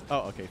crime, right?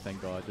 Oh, okay,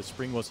 thank God. The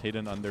spring was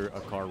hidden under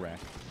a car wreck.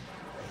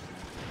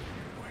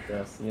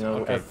 Yes, you know,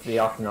 Okay, as they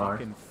often are.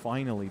 fucking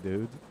finally,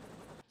 dude.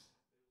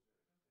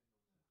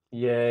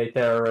 Yay,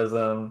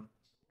 terrorism.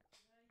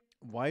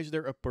 Why is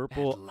there a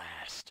purple? At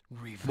last,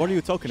 What are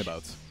you talking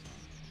about?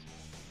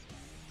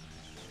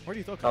 What are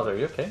you talking Oh, about? are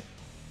you okay?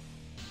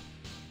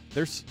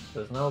 There's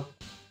There's no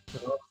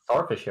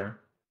starfish here.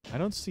 I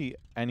don't see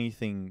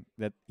anything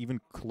that even.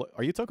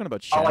 Are you talking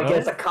about Oh, shadow? I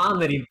guess a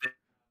comedy.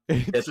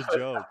 It's a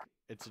joke.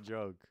 It's a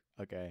joke.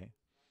 Okay.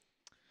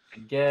 I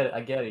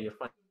get it. You're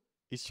fine.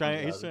 He's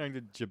trying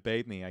to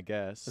debate me, I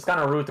guess. It's kind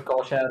of rude to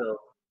call Shadow.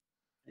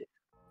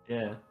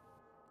 Yeah.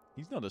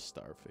 He's not a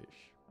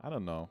starfish. I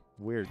don't know.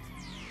 Weird.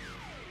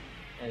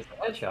 And it's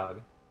a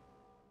hedgehog.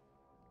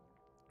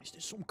 Is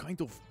this some kind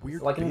of weird?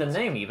 It's like in the bait?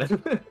 name,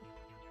 even.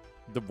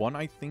 The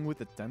one-eyed thing with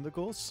the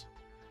tentacles?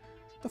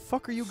 The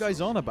fuck are you guys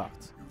on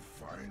about?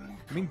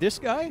 I mean, this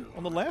guy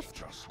on the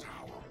left?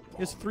 He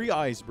has 3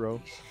 eyes,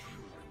 bro.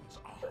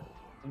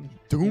 He has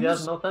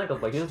Dooms? no tentacles,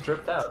 but he's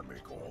dripped out.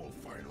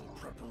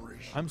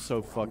 I'm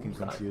so fucking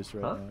confused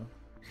right now.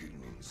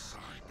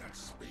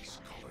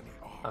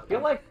 I feel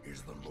like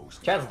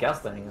Chad's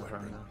gaslighting us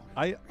right now.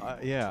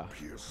 Yeah.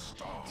 It's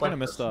kind of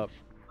messed up.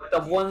 Like the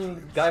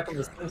one guy from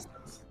The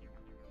Simpsons.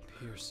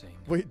 Piercing.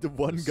 Wait, the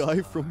one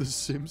guy from The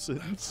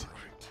Simpsons?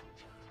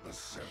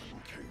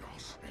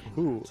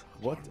 Who?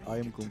 What? I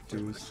am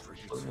confused.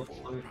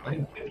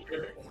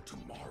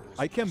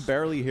 I can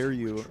barely hear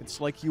you. It's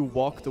like you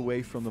walked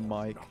away from the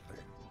mic.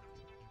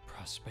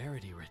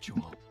 Prosperity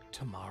ritual.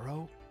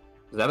 Tomorrow?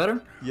 Is that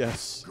better?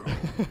 Yes.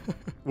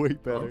 Way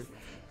better.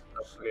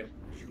 Okay.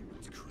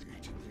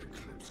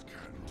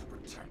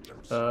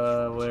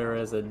 Where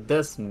is it?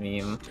 This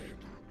meme.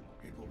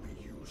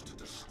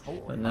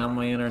 But now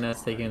my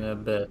internet's taking a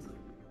bit.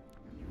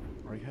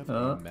 Are you having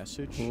a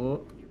message?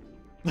 Ooh.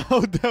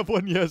 Oh, that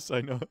one, yes, I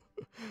know.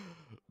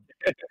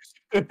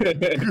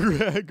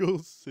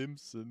 Greggle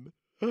Simpson.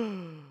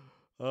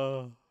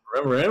 Remember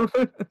him?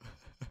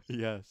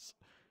 Yes,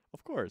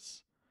 of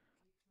course.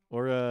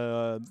 Or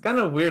It's kind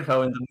of weird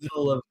how in the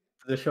middle of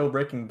the show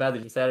Breaking Bad, they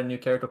just added a new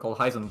character called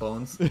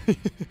Bones.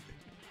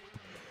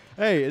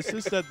 Hey, is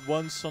this that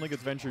one Sonic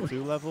Adventure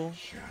 2 level?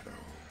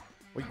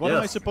 Wait, what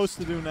am I supposed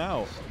to do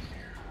now?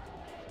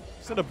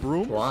 Is that a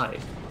broom? Why?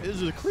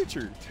 This is a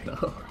creature.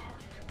 No.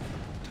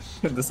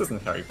 This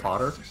isn't Harry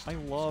Potter. I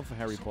love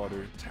Harry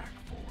Potter.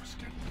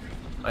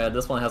 Oh yeah,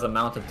 this one has a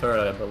mounted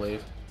turret, I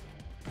believe.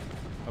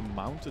 A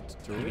mounted You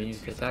can turret? use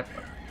the attack.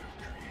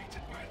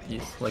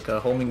 He's like a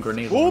homing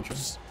grenade launcher.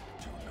 Oops!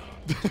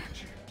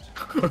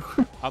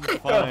 I'm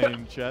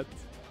fine, chat.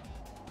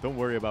 Don't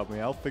worry about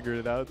me, I'll figure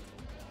it out.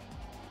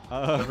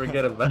 Don't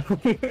forget about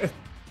it.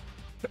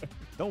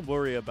 Don't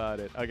worry about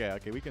it.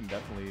 Okay, we can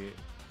definitely...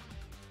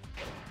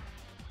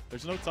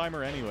 There's no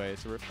timer anyway,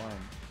 so we're fine.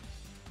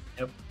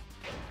 Yep.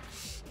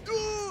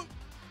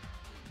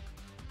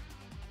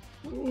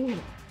 If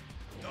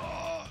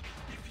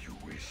you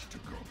wish to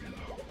go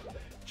below,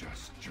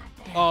 just jump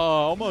Oh,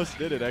 almost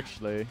did it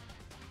actually.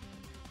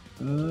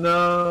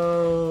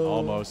 No.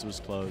 Almost, it was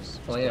close.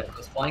 Oh yeah,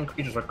 those flying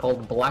creatures are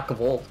called Black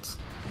Volts.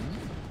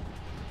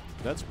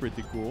 That's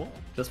pretty cool.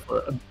 Just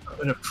for a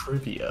bit of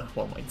trivia,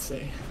 one might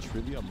say.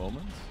 Trivia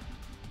moment.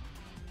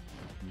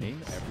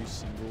 Name every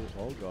single...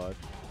 Oh god.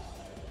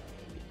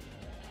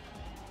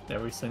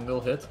 Every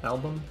single hit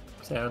album,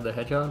 Sarah the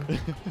Hedgehog. This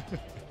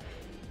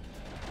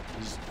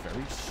is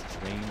very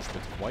strange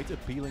but quite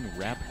appealing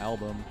rap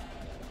album.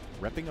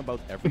 Rapping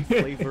about every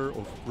flavor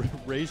of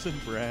Raisin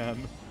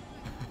Bran.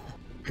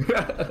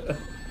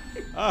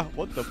 Ah,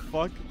 what the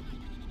fuck?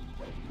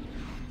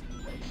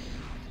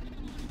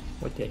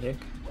 What the heck?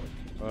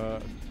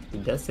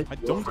 That's it. I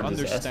don't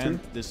understand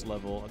this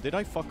level. Did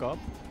I fuck up?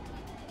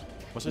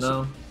 Was this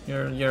No,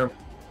 you're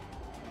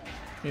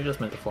just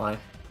meant to fly.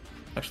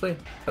 Actually,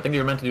 I think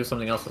you're meant to do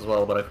something else as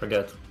well, but I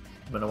forget.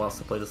 It's been a while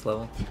since I played this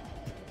level.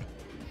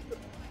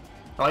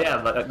 Oh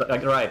yeah,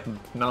 right,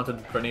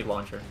 mounted grenade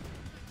launcher.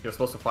 You're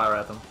supposed to fire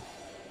at them.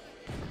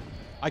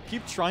 I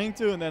keep trying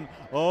to and then...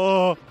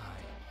 Oh!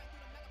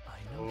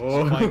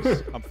 Oh. I'm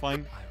fine. I'm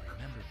fine.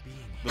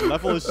 The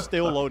level is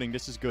still loading.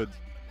 This is good.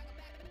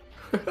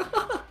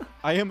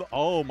 I am...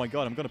 Oh my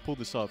god, I'm gonna pull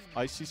this off.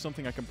 I see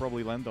something I can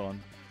probably land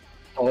on.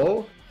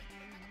 Oh?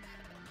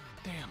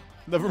 Damn.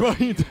 Never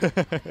mind.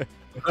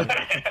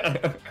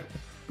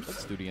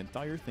 Let's do the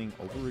entire thing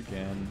over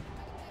again.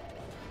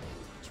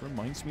 This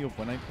reminds me of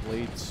when I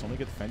played Sonic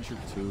Adventure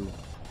 2.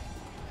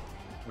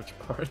 Which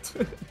part?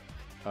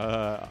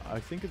 I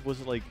think it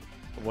was like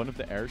one of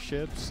the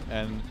airships,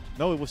 and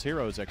no, it was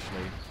Heroes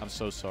actually. I'm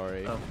so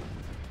sorry. Oh.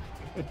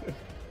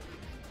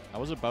 I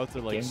was about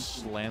to like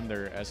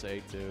slander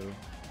SA2,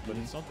 but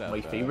it's not that My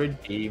bad.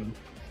 favorite game.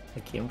 I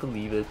can't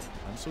believe it.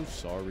 I'm so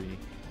sorry.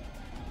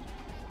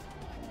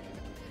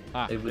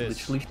 Ah, I would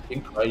this. literally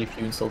shake pride if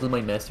you insulted my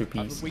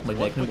masterpiece. Wait, My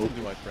what magnum button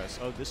opus. do I press?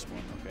 Oh, this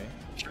one, okay.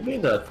 Should be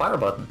the fire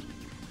button.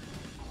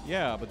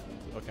 Yeah, but...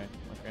 Okay.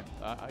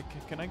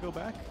 Can I go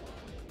back?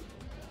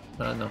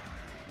 No. No,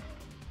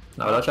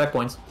 without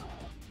checkpoints.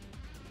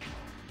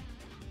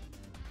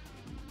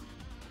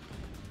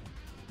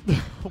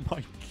 Oh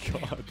my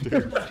god,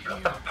 dude.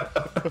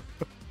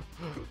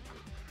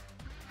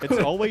 It's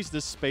always the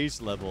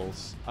space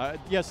levels.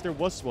 Yes, there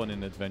was one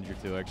in Adventure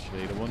 2,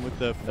 actually. The one with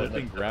the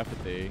floating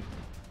gravity.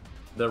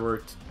 There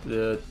were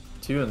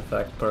two, in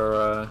fact,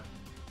 per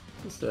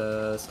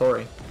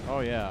story. Oh,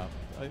 yeah.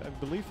 I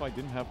believe I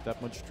didn't have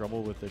that much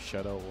trouble with the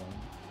Shadow one.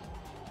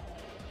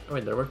 Oh,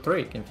 wait, there were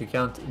 3, if you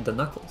count the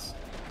Knuckles.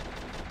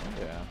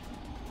 Oh, yeah.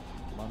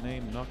 My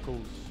name,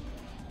 Knuckles.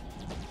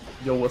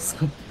 Yo, what's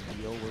up?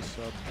 Yo, what's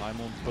up?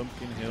 I'm on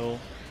Pumpkin Hill.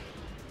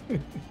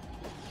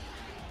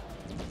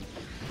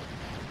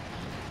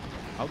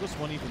 How does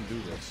one even do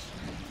this?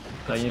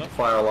 I It's need not- to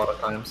fire a lot of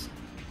times.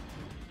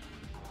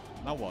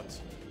 Now what?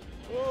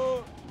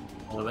 Well,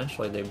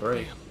 eventually they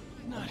break.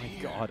 Oh my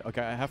god.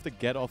 Okay, I have to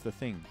get off the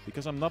thing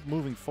because I'm not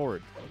moving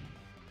forward.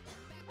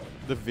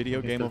 The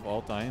video game of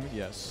all time?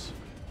 Yes.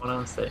 What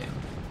I'm saying.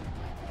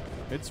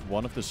 It's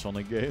one of the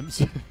Sonic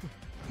games.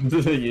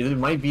 It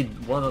might be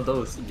one of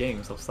those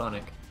games of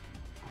Sonic.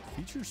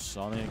 Features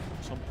Sonic,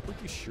 so I'm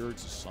pretty sure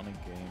it's a Sonic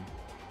game.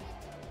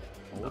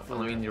 I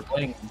mean, you're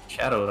playing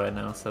Shadow right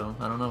now, so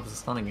I don't know if it's a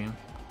Sonic game.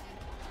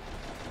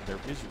 There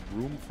is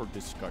room for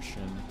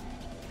discussion.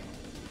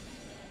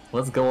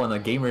 Let's go on a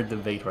gamer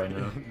debate right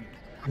now.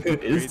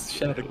 Is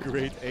Shadow The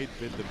great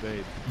 8-bit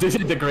debate. This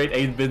is the great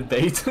 8-bit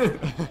bait.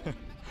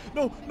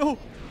 No, no!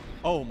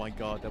 Oh my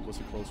god, that was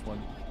a close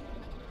one.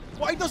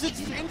 Why does it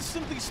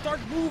instantly start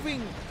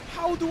moving?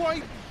 How do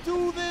I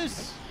do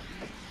this?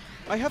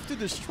 I have to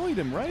destroy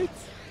them, right?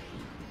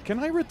 Can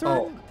I return?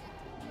 Oh.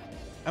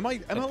 Am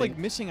I like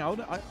missing out?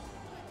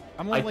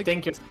 I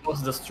think you're supposed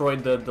to destroy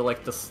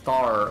the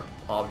star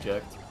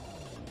object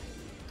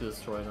to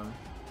destroy them.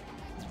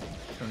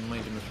 I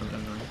might be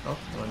misremembering. Oh,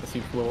 well, I guess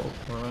you flew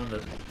around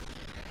it.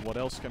 What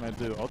else can I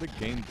do? Oh, the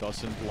game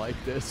doesn't like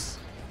this.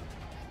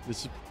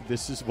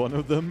 This is one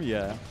of them,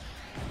 yeah.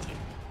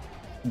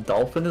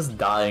 Dolphin is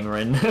dying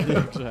right now.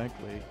 Yeah,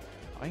 exactly.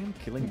 I am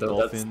killing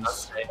dolphins.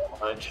 That's not saying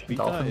much.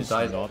 Beta Dolphin is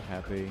dies. not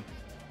happy.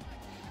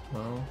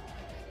 Well,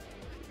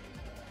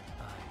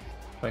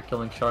 try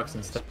killing sharks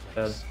instead.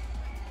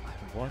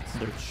 What?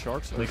 The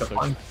sharks are Like a such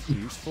pun.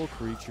 useful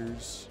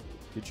creatures.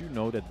 Did you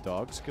know that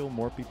dogs kill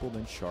more people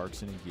than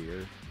sharks in a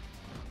year?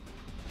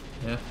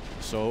 Yeah.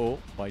 So,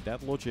 by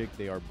that logic,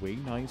 they are way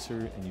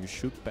nicer and you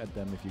should pet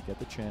them if you get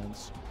the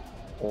chance.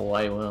 Oh,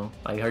 I will.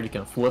 I heard you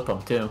can flip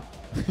them too.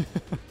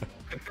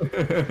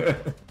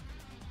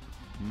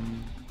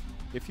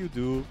 If you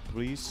do,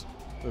 please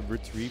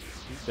retrieve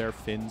their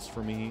fins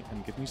for me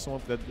and give me some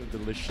of that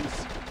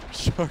delicious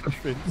shark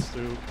fin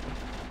soup.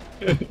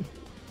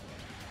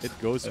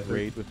 It goes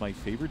great with my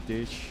favorite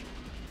dish,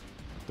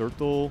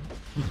 turtle.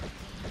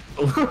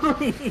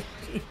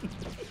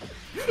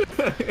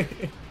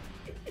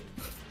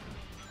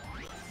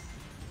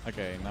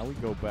 Okay, now we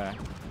go back.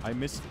 I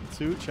missed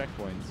 2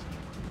 checkpoints.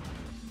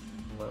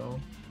 Well,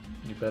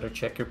 you better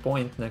check your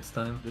point next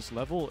time. This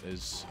level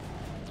is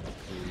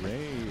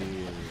great.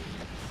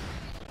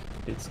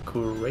 It's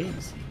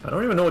crazy. I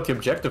don't even know what the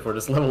objective for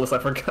this level is. I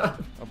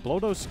forgot. Blow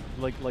those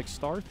like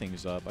star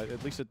things up.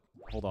 At least it.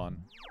 Hold on.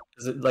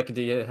 Is it like?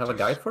 Do you have a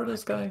guide for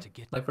this guy?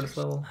 Like for this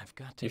level?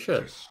 You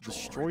should.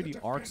 Destroy the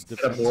Ark's Get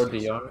defense. aboard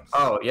the Ark.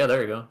 Oh yeah,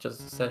 there you go.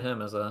 Just set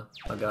him as a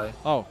guy.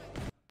 Oh.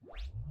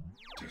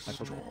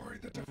 Destroy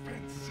the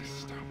defense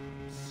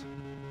systems.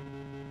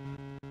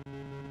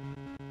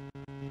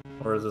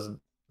 Or is this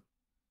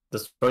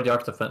destroy the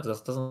Ark defense?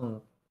 This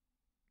doesn't.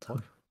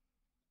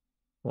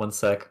 One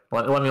sec.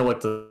 Let me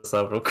look this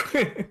up real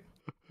quick.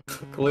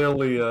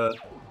 Clearly,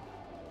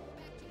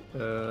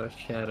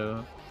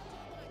 Shadow.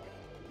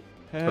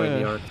 Destroy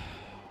the Ark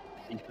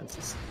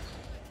defenses.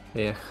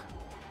 Yeah.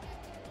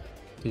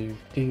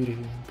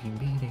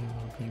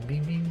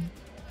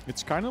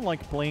 It's kind of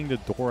like playing the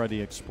Dora the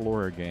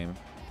Explorer game.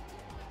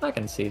 I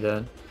can see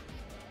that.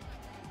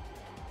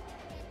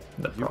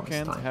 You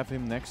can't have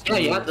him next to Yeah,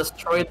 you. you had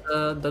destroyed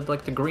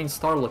the green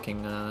star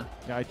looking. Yeah,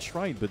 I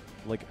tried, but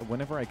like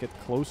whenever I get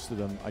close to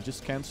them, I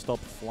just can't stop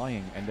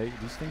flying, and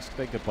these things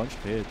take a bunch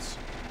of hits.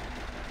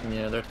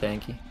 Yeah, they're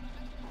tanky.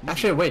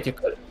 Actually, wait, you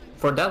could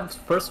for that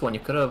first one, you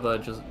could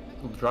have just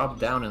dropped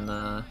down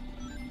and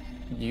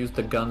used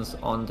the guns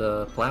on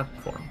the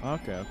platform.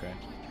 Okay, okay.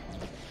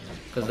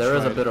 Because there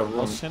is a bit of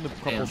room. I'll send a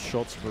couple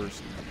shots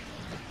first.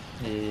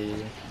 Yeah.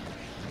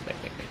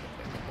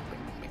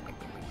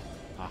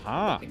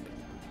 Aha!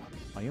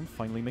 I am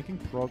finally making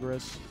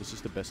progress. This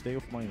is the best day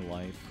of my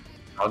life.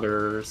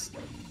 Others.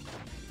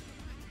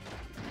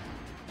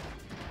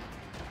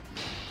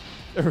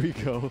 There we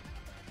go.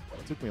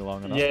 It took me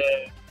long enough. Yeah.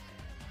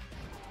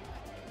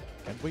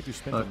 Can't wait to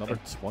spend another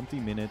 20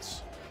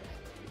 minutes.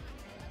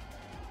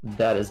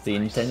 That is the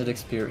intended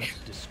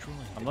experience.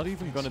 I'm not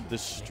even gonna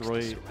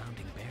destroy...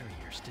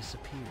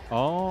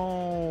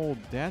 Oh,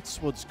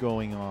 that's what's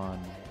going on.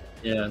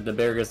 Yeah, the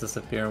barriers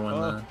disappear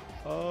when...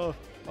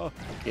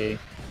 Okay.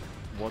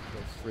 What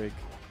the frick?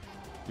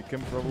 You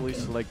can probably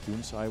select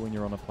Doom's Eye when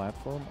you're on a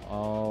platform.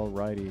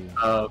 Alrighty.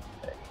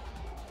 Okay.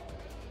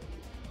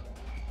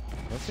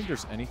 I don't think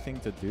there's anything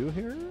to do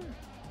here.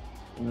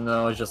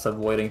 No, it's just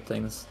avoiding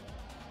things.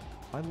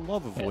 I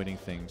love avoiding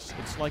things.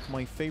 It's like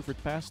my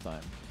favorite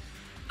pastime.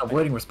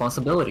 Avoiding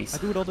responsibilities. I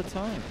do it all the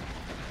time.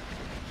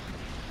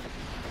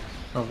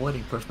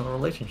 Avoiding personal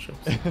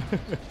relationships.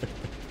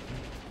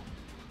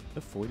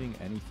 Avoiding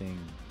anything.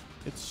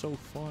 It's so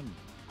fun.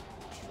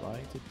 Try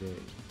today.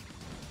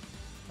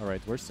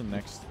 Alright, where's the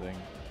next thing?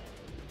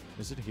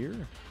 Is it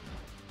here?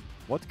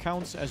 What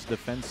counts as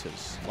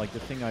defenses? Like the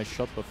thing I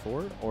shot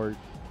before, or...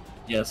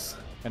 Yes.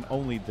 And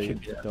only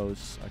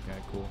those. Okay,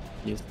 cool.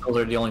 Yes, those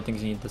are the only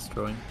things you need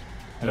destroying.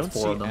 I don't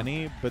see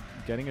any, but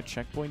getting a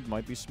checkpoint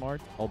might be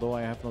smart. Although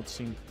I have not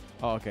seen.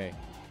 Oh, okay.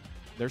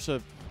 There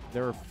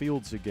are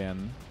fields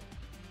again.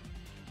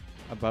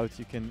 About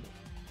you can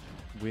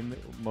win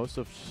most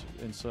of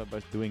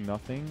by doing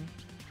nothing.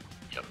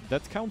 Yep.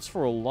 That counts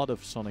for a lot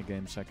of Sonic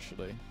games,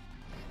 actually.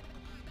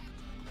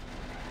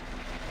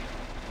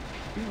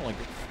 Being like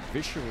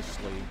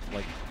viciously,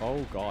 like,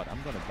 oh god,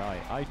 I'm gonna die.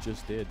 I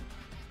just did.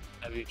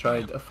 Have you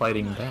tried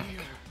fighting back?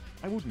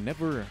 I would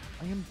never.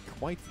 I am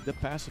quite the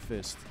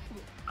pacifist.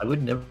 I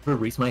would never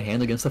raise my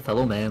hand against a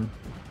fellow man.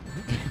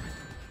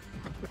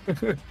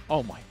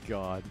 Oh my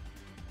god.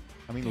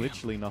 I mean,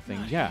 literally nothing.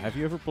 Yeah, have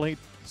you ever played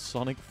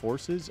Sonic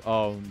Forces?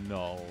 Oh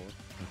no.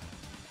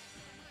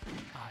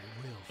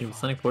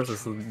 Sonic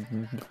Forces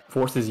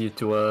forces you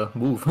to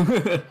move.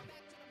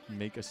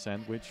 Make a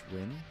sandwich,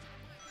 win?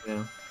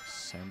 Yeah.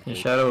 Sandwich. In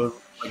Shadow,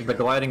 like the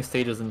gliding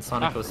stages in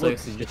Sonic 06,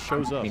 look, it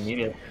shows up.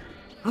 Immediate.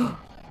 I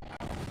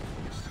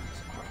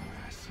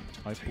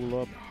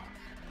pull up.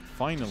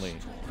 Finally.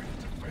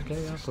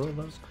 Okay, yeah, pull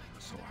up.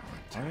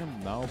 I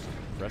am now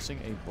pressing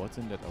a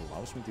button that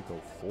allows me to go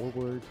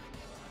forward.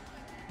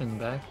 And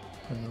back,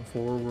 and then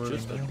forward.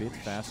 Just and a back. bit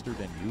faster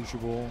than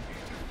usual.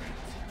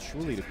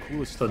 Truly the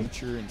coolest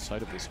feature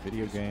inside of this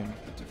video game.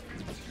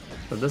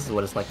 So this is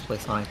what it's like to play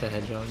Sonic the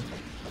Hedgehog.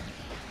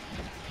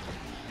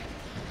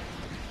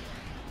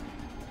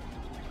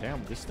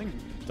 Damn, this thing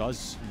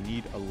does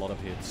need a lot of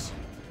hits.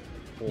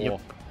 Oh.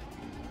 Yep.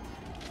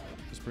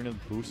 Just bring a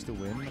boost to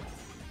win.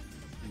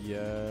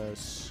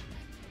 Yes.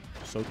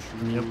 So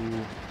true. Yep.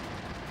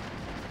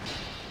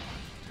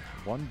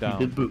 One down.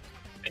 You did boost,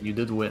 and you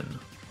did win.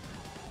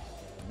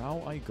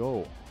 Now I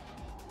go.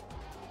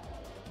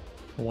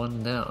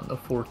 One down, a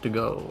fourth to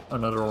go.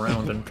 Another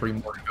round and 3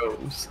 more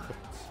goes.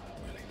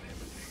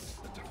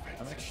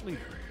 I'm actually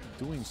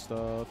doing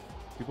stuff.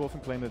 People often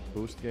claim that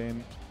boost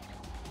game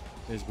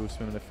is boost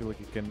win, and I feel like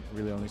you can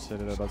really only say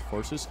that about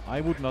forces. I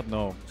would not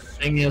know.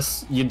 Thing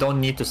is, you don't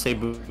need to say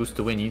boost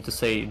to win. You need to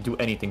say do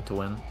anything to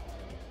win.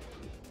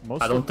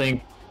 I don't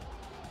think.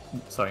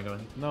 Sorry, go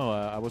ahead. No,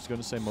 I was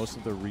gonna say most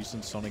of the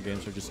recent Sonic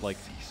games are just like,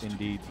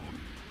 indeed,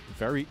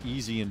 very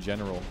easy in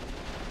general.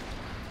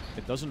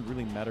 It doesn't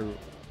really matter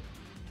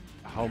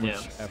how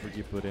much effort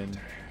you put in.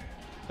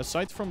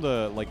 Aside from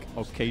the, like,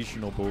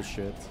 occasional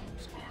bullshit.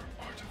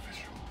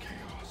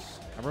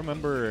 I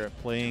remember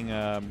playing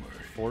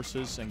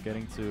Forces and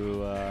getting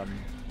to,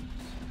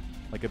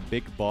 like, a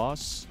big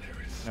boss.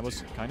 And I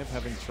was kind of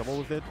having trouble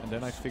with it, and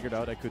then I figured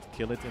out I could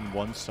kill it in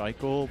one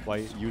cycle by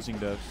using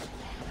the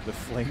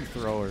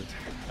flamethrower.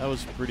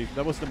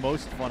 That was the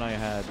most fun I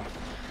had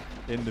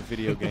in the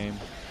video game.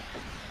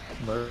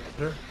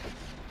 Murder?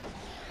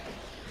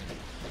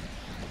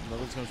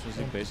 Level was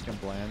using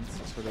Basecamp Bland.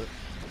 So the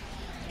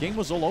game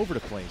was all over the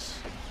place.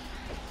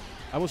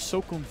 I was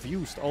so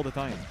confused all the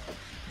time.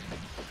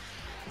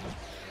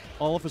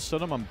 All of a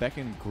sudden I'm back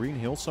in Green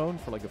Hill Zone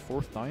for like the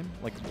 4th time.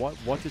 Like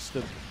what is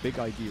the big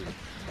idea?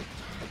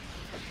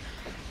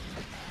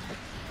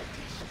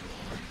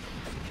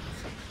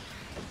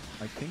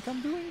 I think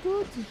I'm doing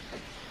good.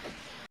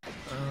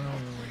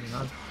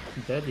 Not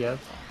dead yet.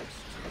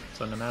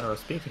 So in a matter of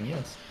speaking,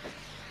 yes.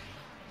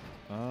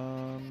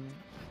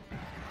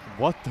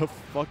 What the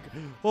fuck?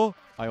 Oh,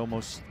 I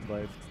almost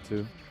lived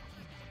too.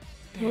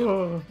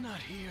 Oh. Not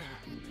here.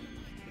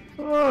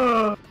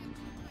 Oh.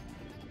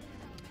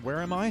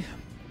 Where am I?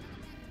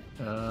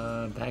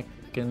 Back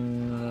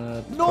in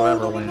No,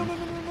 Foreverland. no.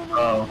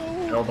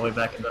 Oh, you're all the way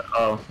back in the.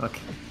 Oh,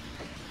 okay.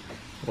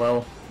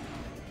 Well,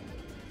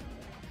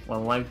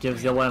 when life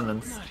gives you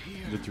lemons.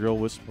 The drill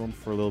was fun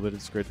for a little bit.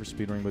 It's great for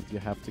speedrunning, but you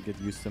have to get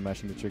used to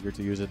mashing the trigger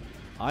to use it.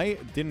 I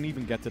didn't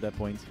even get to that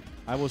point.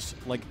 I was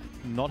like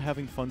not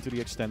having fun to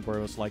the extent where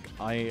I was like,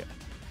 I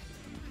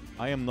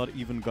am not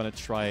even gonna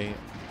try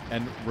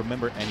and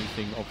remember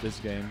anything of this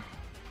game.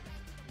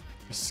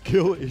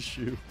 Skill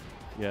issue.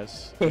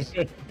 Yes. It's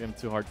getting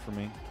too hard for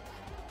me.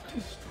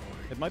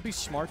 It might be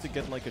smart to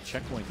get like a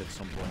checkpoint at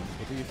some point.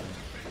 What do you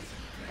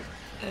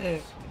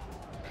think?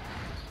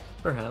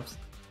 Perhaps.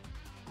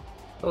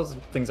 Those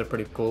things are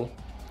pretty cool.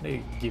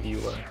 They give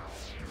you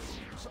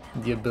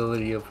the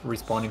ability of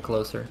respawning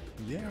closer.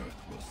 Yeah.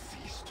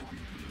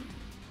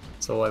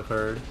 So I've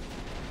heard.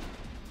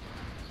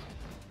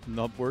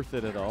 Not worth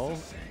it at all?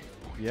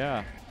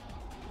 Yeah.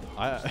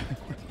 I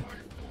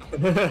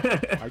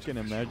I can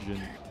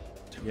imagine.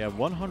 Yeah,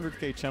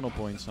 100k channel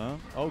points, huh?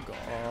 Oh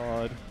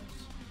god.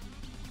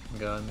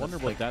 God, Wonder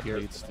that's what like that pure-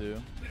 leads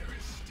to.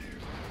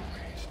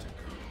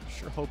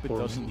 Sure hope it For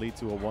doesn't me. lead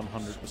to a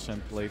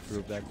 100% playthrough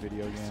of that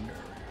video game.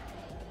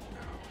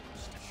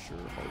 Sure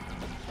hope.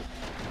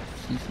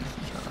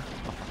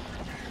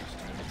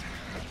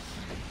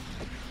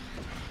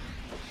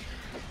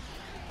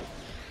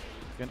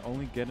 You can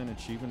only get an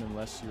achievement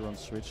unless you're on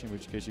Switch, in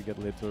which case you get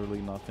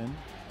literally nothing.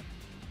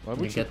 Why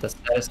You would get the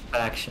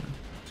satisfaction.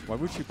 Why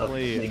would you of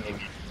play? playing a game.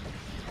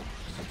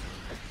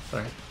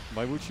 Sorry.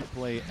 Why would you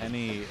play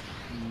any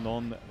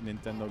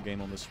non-Nintendo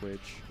game on the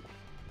Switch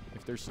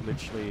if there's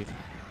literally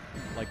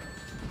like,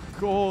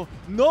 go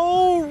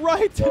no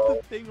right to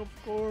the thing, of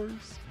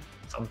course.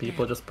 Some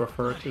people just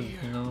prefer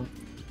to,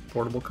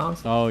 portable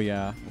console. Oh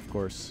yeah, of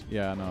course.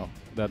 Yeah, no,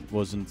 that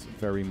wasn't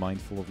very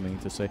mindful of me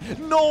to say.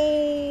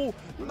 No,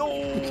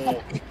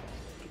 no.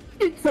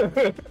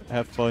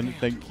 Have fun.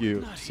 Thank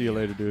you. See you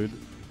later, dude.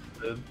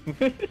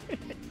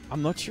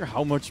 I'm not sure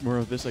how much more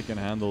of this I can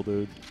handle,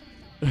 dude.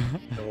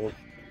 No.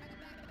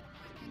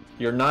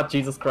 You're not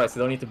Jesus Christ.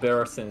 You don't need to bear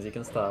our sins. You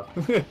can stop.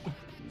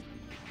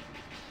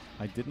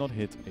 I did not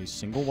hit a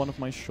single one of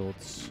my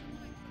shots.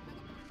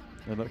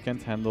 I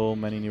can't handle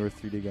many newer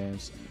 3D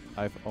games.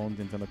 I've owned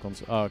Nintendo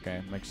console. Oh,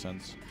 okay, makes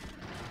sense.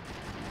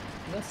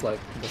 That's like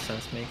the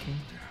sense making.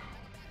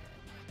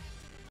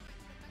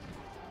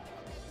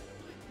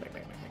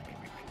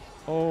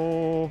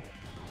 Oh,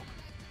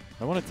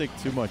 I want to take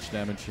too much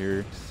damage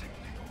here.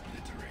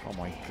 Oh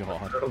my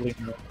god.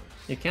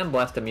 You can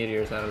blast the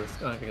meteors out of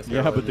this. I guess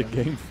Yeah, but the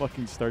early, game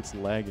fucking starts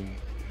lagging.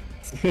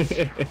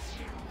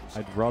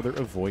 I'd rather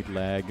avoid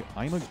lag.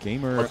 I'm a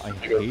gamer.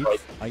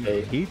 I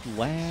hate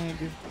lag.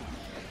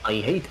 I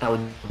hate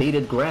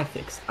outdated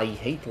graphics. I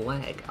hate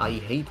lag. I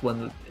hate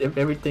when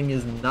everything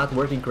is not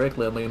working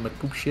correctly on my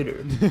poop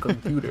shitter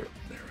computer.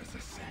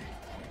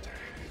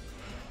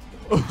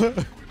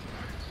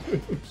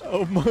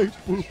 Oh my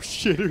poop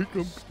shitter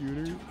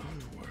computer.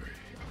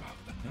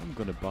 I'm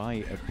gonna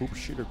buy a poop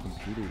shitter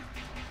computer.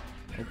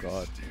 Oh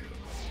god.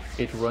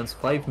 It runs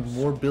 5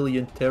 more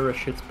billion tera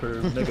shits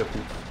per mega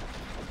poop.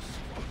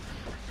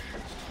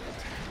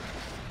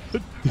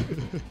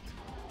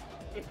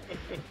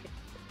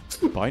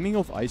 Binding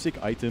of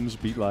Isaac items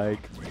be like...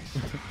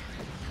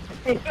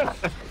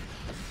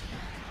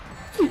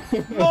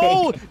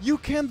 No! You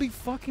can't be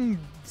fucking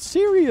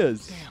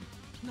serious! Damn,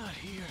 not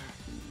here.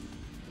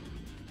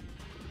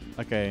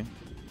 Okay.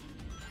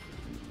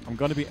 I'm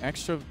gonna be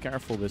extra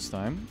careful this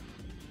time.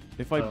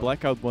 If I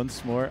black out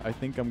once more, I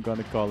think I'm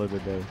gonna call it a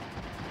day.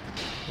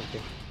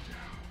 Okay.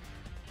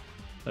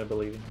 I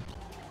believe in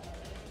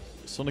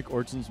Sonic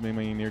Origins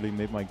nearly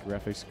made my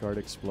graphics card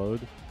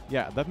explode.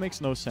 Yeah, that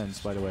makes no sense,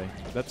 by the way.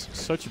 That's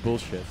such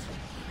bullshit.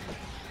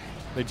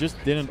 They just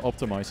didn't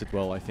optimize it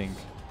well, I think.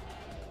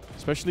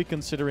 Especially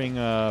considering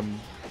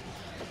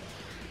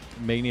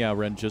Mania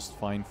ran just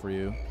fine for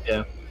you.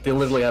 Yeah, they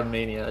literally have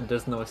Mania.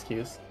 There's no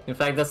excuse. In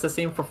fact, that's the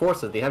same for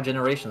Forza. They have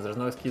generations. There's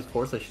no excuse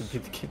Forza should be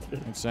the kid.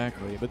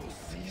 Exactly, but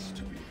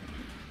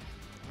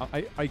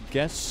I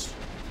guess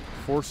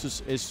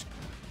Forces is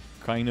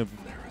kind of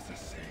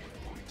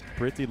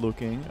pretty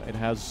looking. It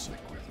has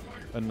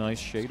a nice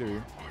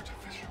shader.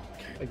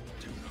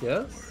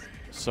 Yes.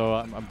 So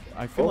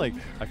I feel like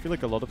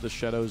a lot of the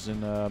shadows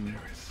in I'm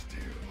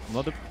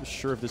not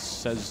sure if this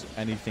says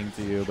anything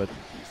to you, but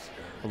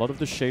a lot of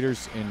the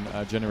shaders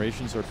in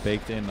Generations are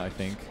baked in, I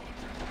think,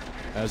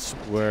 as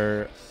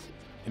where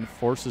in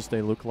Forces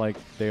they look like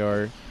they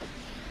are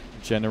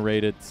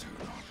generated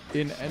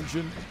in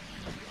engine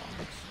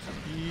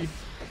E,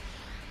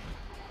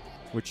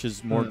 which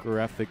is more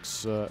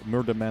graphics,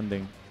 more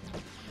demanding.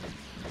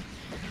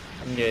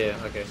 Yeah,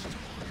 okay.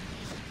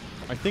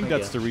 I think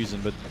that's the reason,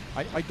 but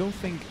I don't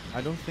think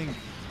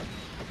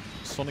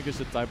Sonic is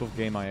the type of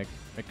game I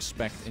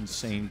expect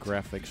insane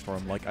graphics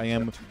from. Like, I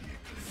am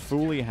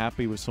fully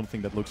happy with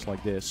something that looks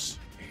like this.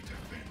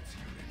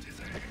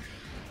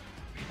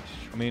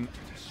 I mean,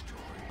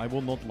 I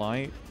will not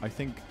lie, I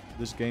think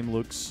this game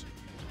looks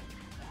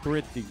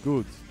pretty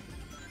good.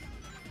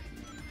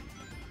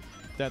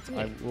 That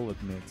I will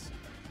admit.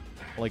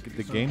 Like,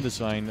 the game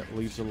design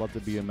leaves a lot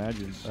to be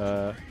imagined.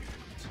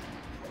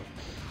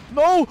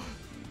 No!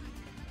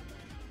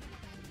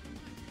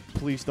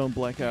 Please don't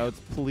black out,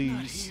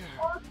 please.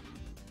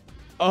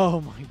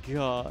 Oh my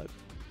god.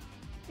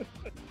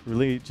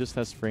 Really, it just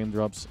has frame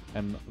drops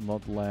and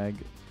not lag.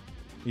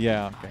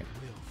 Yeah, okay.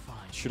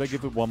 Should I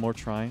give it one more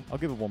try? I'll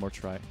give it one more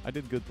try. I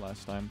did good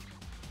last time.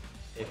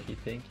 If you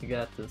think you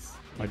got this.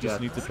 I just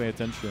need to pay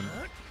attention.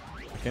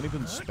 I can't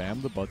even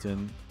spam the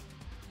button.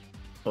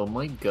 Oh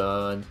my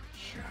god.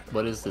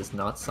 What is this?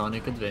 Not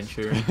Sonic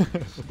Adventure?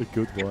 The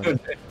good one.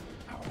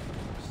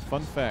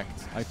 Fun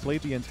fact, I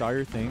played the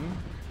entire thing.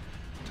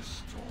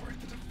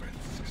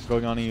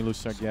 Going on in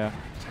Illustrac, yeah.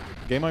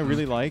 Game I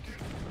really like.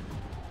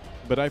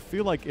 But I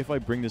feel like if I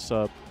bring this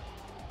up,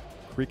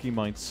 Creaky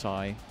might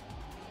sigh.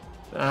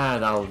 Ah,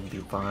 that would be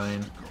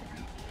fine.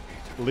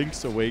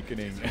 Link's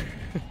Awakening.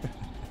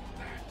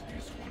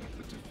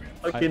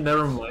 Okay,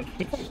 never mind.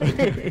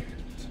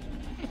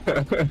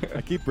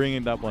 I keep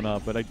bringing that one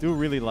up, but I do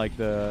really like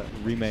the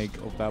remake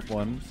of that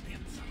one.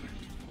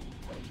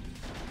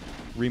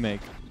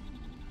 Remake.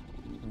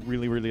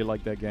 Really, really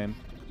like that game.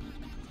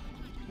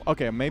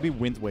 Okay, maybe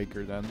Wind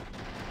Waker then.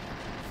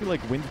 I feel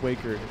like Wind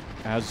Waker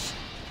has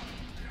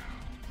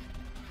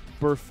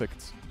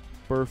perfect,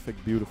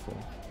 beautiful.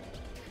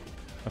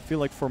 I feel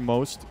like for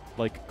most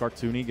like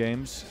cartoony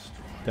games,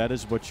 that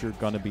is what you're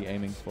gonna be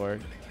aiming for.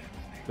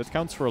 That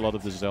counts for a lot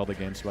of the Zelda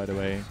games, by the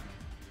way.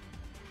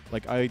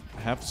 Like, I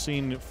have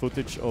seen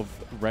footage of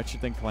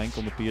Ratchet and Clank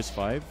on the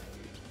PS5.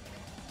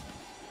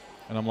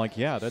 And I'm like,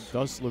 yeah, that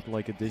does look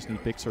like a Disney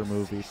Pixar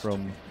movie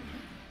from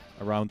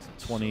around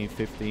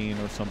 2015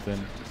 or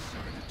something.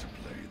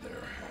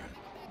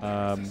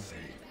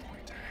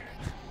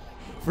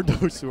 For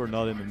those who are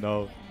not in the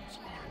know,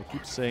 I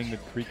keep saying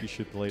that Creaky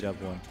should play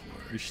that one.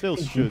 You still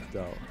should,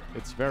 though.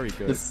 It's very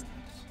good. It's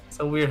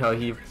so weird how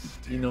he,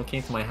 you know,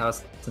 came to my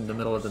house in the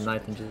middle of the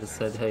night and just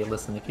said, "Hey,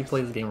 listen, if you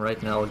play this game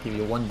right now, I'll give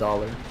you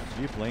 $1."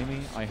 Do you blame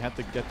me? I had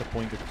to get the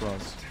point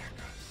across.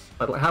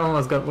 But how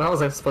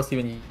was I supposed to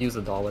even use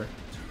 $1?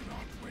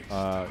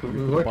 You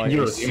could buy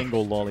a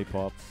single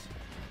lollipop.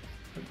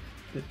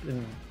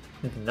 In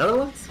the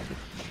Netherlands?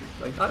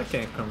 Like, I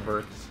can't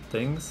convert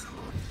things.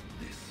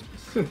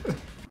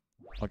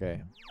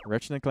 Okay,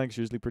 Ratchet and Clank is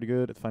usually pretty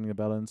good at finding a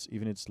balance,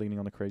 even if it's leaning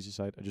on the crazy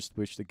side. I just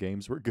wish the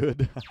games were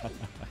good.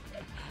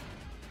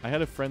 I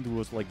had a friend who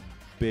was like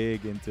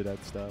big into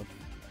that stuff.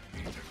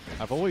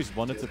 I've always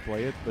wanted to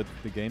play it, but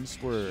the games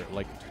were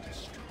like...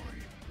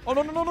 Oh,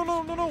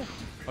 no.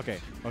 Okay,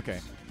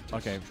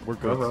 we're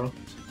good. Bro.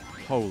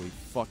 Holy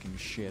fucking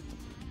shit.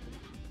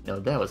 No,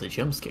 that was a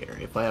jump scare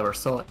if I ever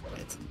saw it.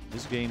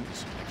 This game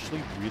is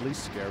actually really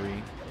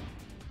scary.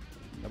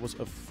 That was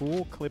a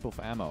full clip of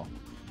ammo.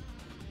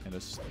 And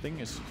this thing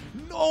is...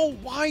 No!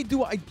 Why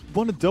do I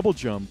want to double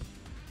jump?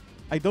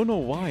 I don't know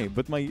why,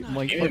 but my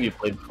What game have you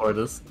played before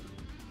this?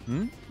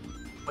 Hmm?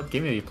 What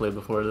game have you played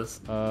before this?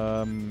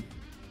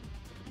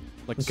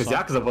 Like Because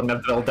Yakuza wouldn't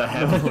have built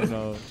that.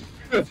 No.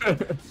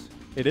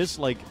 It is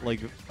like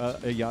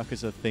a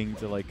Yakuza thing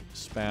to like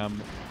spam.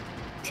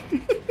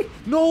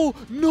 No!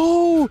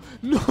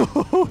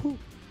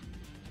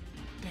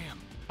 Damn.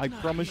 I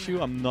promise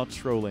you, I'm not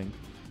trolling.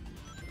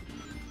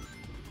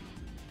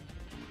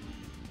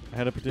 I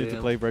had an opportunity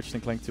to play Ratchet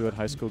and Clank 2 at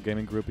high school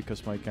gaming group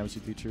because my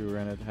chemistry teacher who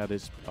ran it had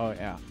his... Oh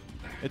yeah,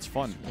 it's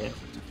fun. Yeah.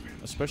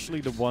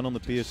 Especially the one on the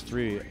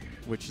PS3,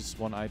 which is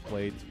one I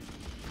played.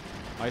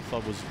 I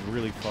thought was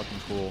really fucking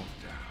cool.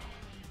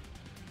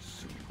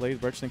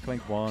 Played Ratchet and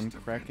Clank 1,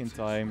 Crack in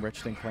Time,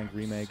 Ratchet and Clank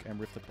Remake, and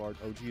Rift Apart.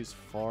 OG is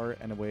far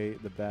and away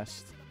the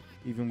best,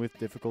 even with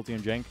difficulty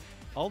and jank.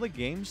 All the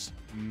games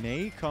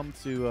may come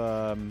to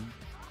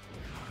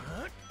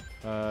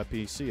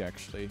PC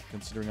actually,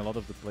 considering a lot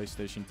of the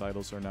PlayStation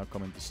titles are now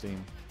coming to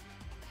Steam.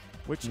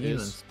 Which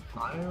is...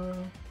 Spyro?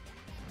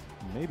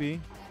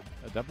 Maybe.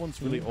 That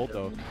one's really old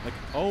though. Like,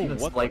 oh, Even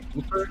what? Sly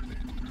Cooper?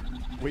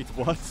 Wait,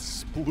 what?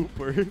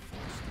 Splooper?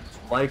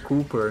 Sly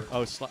Cooper.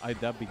 Oh,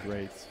 that'd be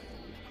great.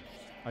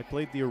 I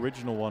played the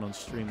original one on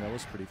stream, that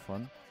was pretty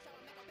fun.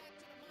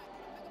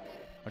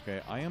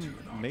 Okay, I am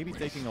maybe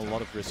taking a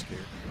lot of risk here.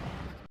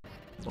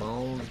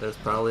 Well, there's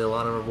probably a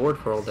lot of reward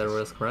for all that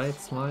risk, right,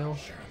 Smile?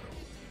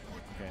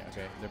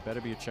 Okay, there better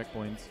be a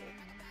checkpoint.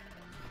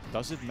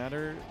 Does it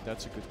matter?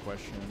 That's a good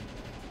question.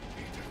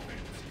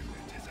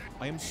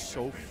 I am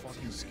so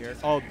fucking scared.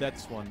 Oh,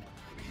 that's one.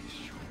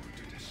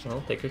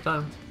 Well, take your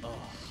time. Oh.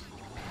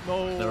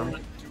 No! Never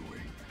mind.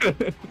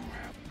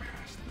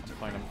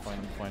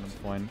 I'm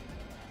fine.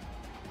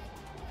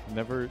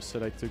 Never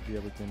said I took the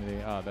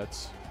opportunity. Ah,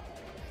 that's...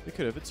 We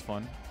could have, it's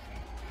fun.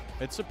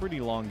 It's a pretty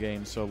long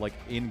game, so like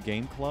in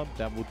Game Club,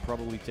 that would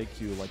probably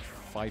take you like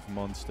 5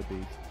 months to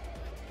beat.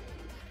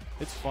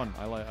 It's fun.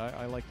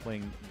 I like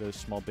playing the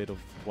small bit of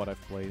what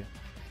I've played.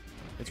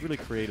 It's really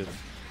creative.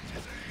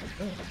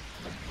 Oh.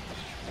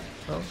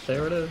 Well,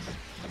 there it is.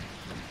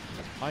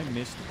 I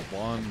missed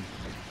one.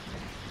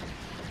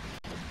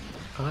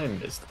 I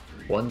missed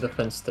one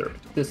defense turret.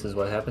 This is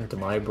what happened to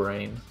my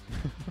brain.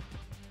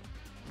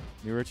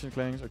 New Ratchet and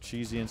Clanks are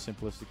cheesy and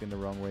simplistic in the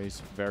wrong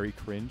ways. Very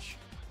cringe.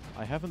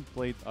 I haven't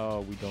played...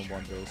 Oh, we don't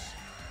want those.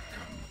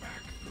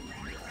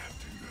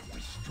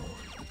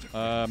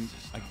 I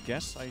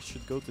guess I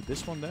should go to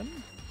this one then?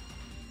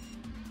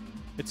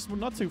 It's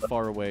not too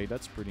far away.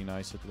 That's pretty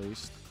nice at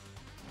least.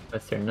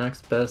 That's your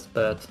next best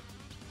bet.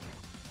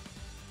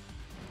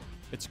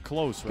 It's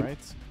close, right?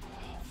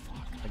 Oh,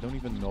 fuck. I don't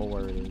even know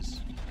where it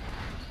is.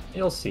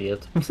 You'll see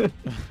it.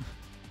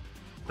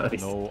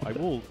 Nice. No, I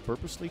will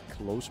purposely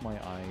close my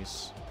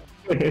eyes.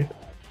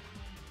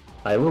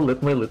 I will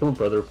let my little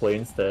brother play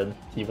instead.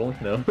 He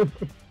won't know.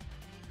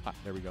 Ah,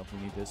 there we go. We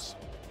need this.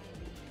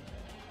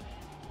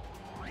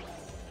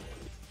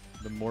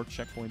 The more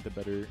checkpoint, the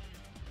better.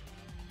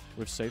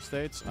 with save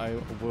states. I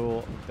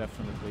will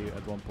definitely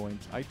at one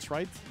point. I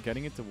tried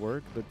getting it to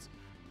work, but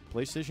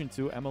PlayStation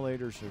 2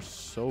 emulators are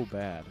so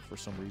bad for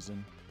some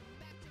reason.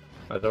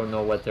 I don't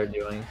know what they're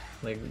doing.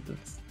 Like,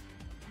 it's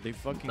They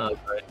fucking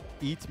not great.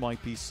 eat my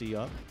PC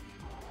up.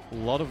 A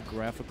lot of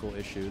graphical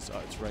issues. Oh,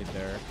 it's right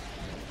there.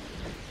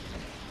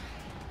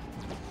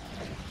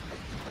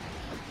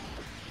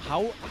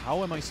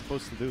 How am I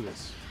supposed to do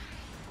this?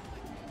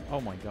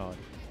 Oh my god.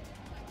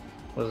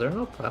 Was there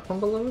no platform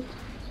below it?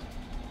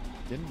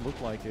 Didn't look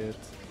like it.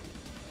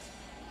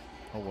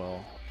 Oh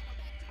well.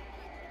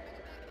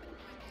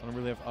 I don't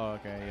really have... Oh,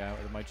 okay, yeah,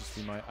 it might just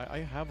be my... I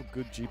have a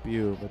good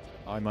GPU, but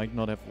I might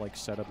not have, like,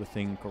 set up the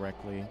thing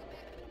correctly.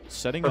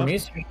 Setting For up... me,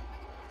 it's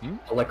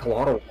like a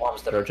lot of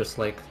ROMs that are just,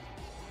 like,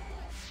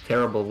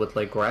 terrible with,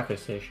 like,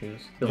 graphics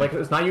issues. It's like,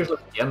 it's not usually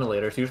the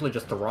emulator, it's usually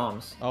just the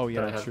ROMs. Oh,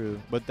 yeah, true.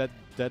 But that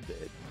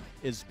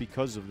is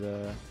because of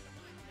the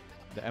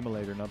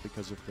emulator, not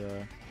because of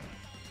the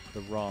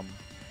ROM,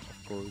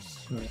 of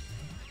course.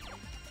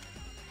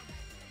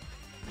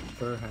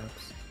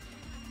 Perhaps.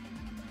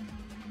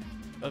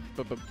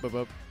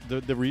 But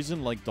the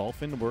reason like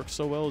Dolphin works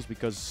so well is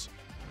because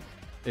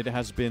it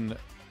has been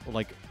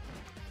like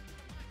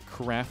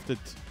crafted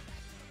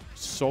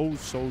so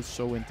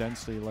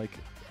intensely. Like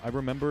I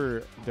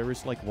remember there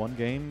is like one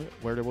game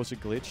where there was a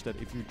glitch that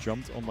if you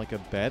jumped on like a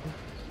bed,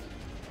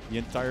 the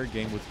entire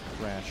game would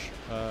crash.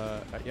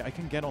 Yeah, I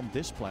can get on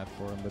this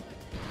platform, but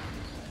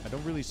I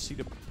don't really see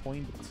the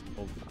point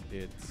of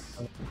it.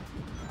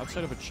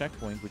 Outside of a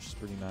checkpoint, which is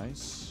pretty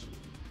nice.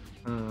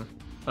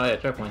 Oh yeah,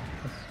 checkpoint.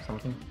 That's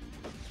something.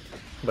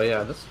 But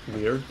yeah, that's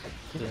weird.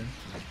 Yeah.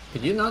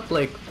 Could you not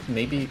like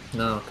maybe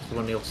no, because you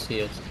won't be able to see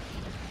it.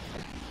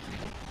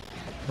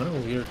 What a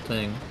weird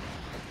thing.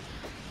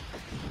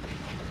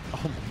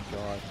 Oh my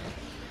god.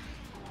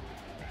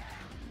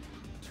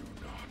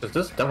 Because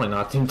this is definitely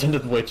not the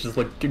intended way, it's just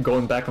like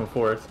going back and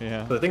forth.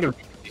 Yeah. But I think it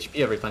reaches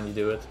HP every time you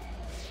do it.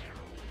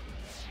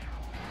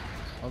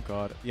 Oh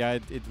god. Yeah,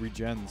 it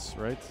regens,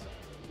 right?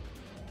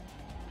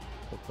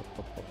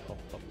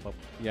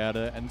 Yeah,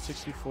 the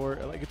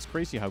N64, like, it's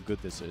crazy how good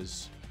this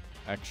is,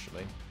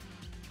 actually.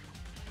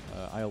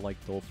 I like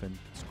Dolphin,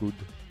 it's good.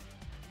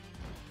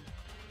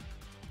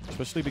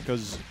 Especially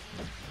because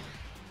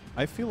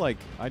I feel like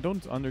I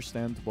don't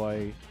understand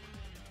why...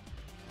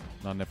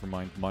 No, never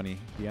mind, money.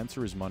 The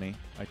answer is money.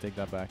 I take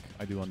that back,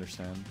 I do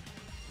understand.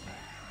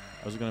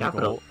 I was gonna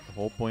make a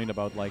whole point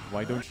about, like,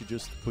 why don't you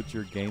just put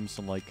your games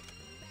on, like,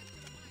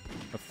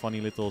 a funny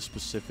little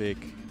specific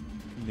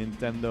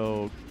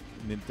Nintendo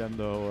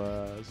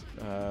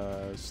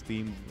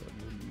Steam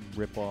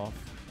ripoff.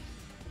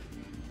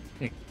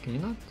 Hey, can you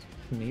not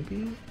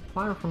maybe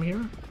fire from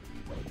here?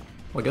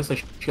 Well, I guess the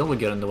shield would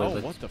get in the way. Oh,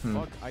 but, what the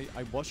fuck?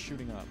 I was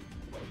shooting up.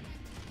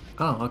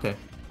 Oh, okay.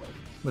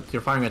 But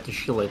you're firing at the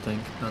shield, I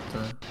think, not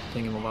the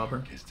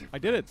thingamabobber. I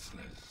did it!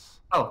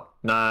 Oh,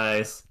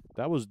 nice!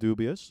 That was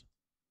dubious.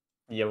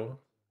 Yo.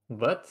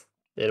 But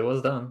it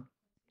was done.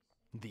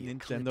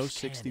 Nintendo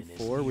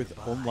 64 with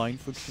online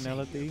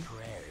functionality.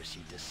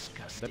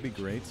 That'd be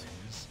great.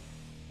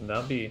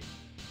 That'd be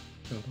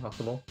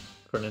impossible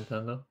for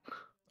Nintendo.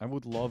 I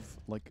would love,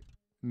 like,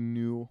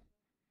 new...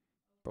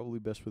 Probably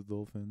best with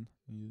Dolphin.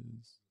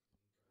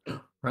 Yes.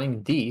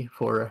 Rank D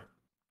for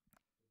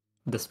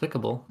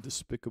Despicable.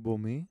 Despicable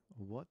Me?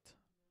 What?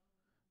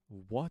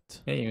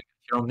 What? Hey, you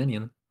your own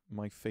minion.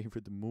 My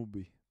favorite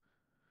movie.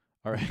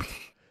 Alright.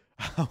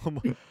 How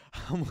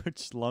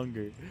much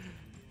longer?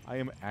 I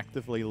am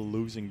actively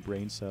losing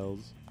brain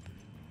cells.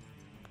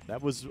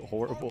 That was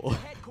horrible.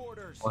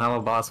 We'll have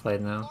a boss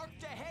fight now.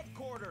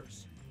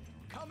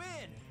 Come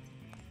in.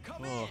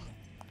 Come Oh. in.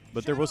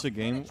 But there was a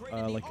game,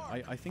 like,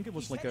 I think it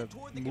was like a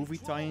movie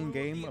tie-in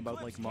game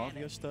about like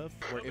mafia stuff,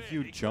 where if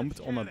you jumped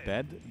on a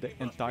bed, the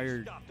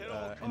entire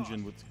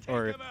engine would,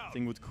 or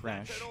thing would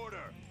crash.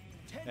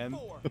 And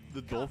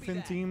the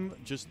Dolphin team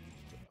just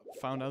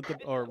found out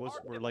that, or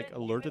were like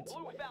alerted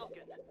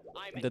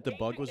that the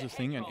bug was a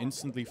thing and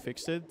instantly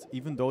fixed it,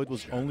 even though it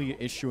was only an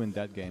issue in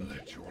that game.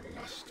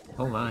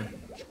 Oh my.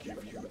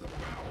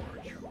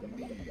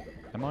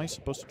 Am I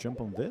supposed to jump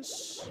on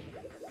this?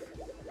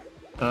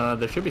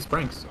 There should be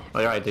springs. Oh,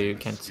 yeah, right, you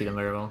can't see them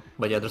very well.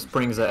 But yeah, there's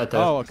springs at the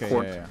Oh, okay,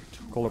 fort. yeah.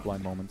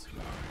 Colorblind moment.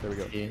 There we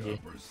go. Yeah.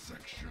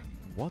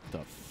 What the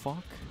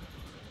fuck?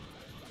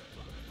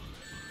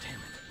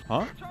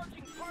 Huh?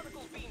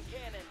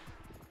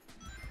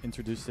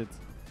 Introduced it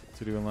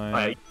to the online.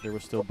 Right. There were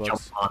still bugs.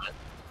 Jump on it.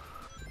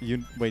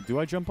 Wait, do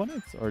I jump on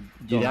it or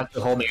You don't? have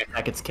to hold and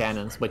attack its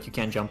cannons, but you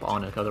can't jump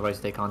on it, otherwise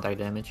they contact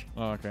damage.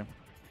 Oh, okay.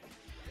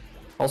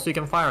 Also, you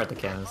can fire at the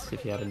cannons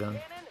if you have a gun.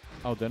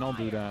 Oh, then I'll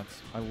do that.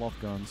 I love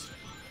guns.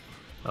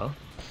 Oh?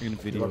 In You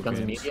video love guns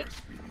in games. media?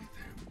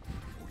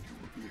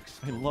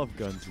 I love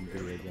guns in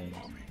video games.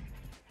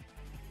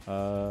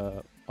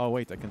 Oh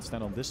wait, I can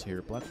stand on this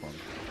here platform.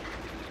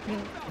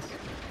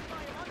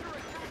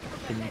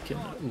 And you can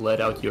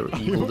let out your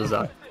evil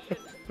desire.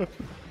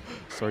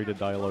 Sorry, the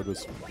dialogue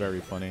was very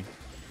funny.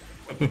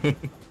 I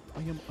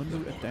am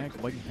under attack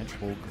by the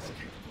Hedgehog.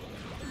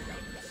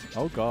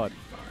 Oh god.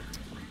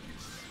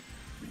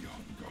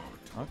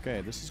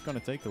 Okay, this is gonna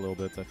take a little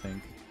bit, I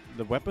think.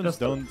 The weapons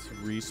Just a- don't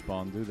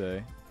respawn, do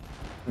they?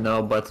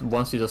 No, but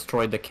once you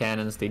destroy the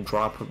cannons, they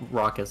drop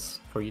rockets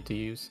for you to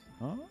use.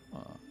 Ah.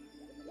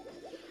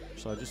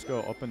 So I just go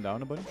up and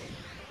down a bunch?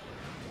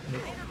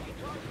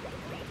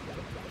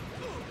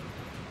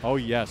 Oh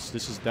yes,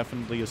 this is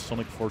definitely a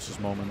Sonic Forces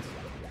moment.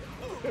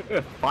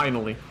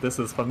 Finally, this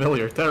is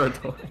familiar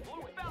territory.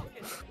 Blue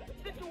Falcon,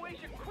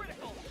 situation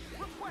critical.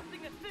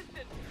 Requesting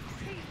assistance.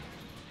 He's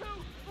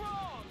too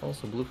strong.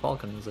 Also, Blue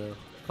Falcon is a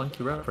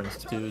funky reference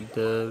to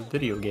the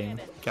video game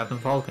Captain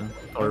Falcon,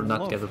 or I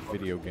not love Captain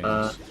video Falcon,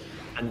 games.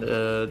 and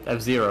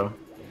F-Zero.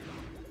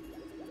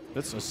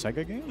 That's a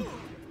Sega game?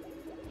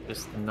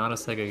 It's not a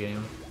Sega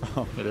game.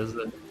 Oh. It is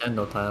a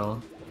Nintendo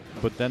title.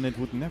 But then it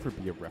would never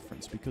be a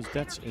reference, because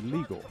that's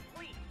illegal.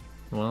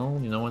 Well,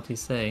 you know what they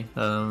say.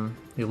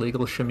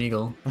 Illegal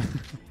Schmeagle.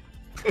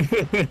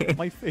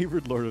 My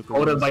favorite Lord of the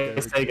Ordered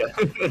Rings by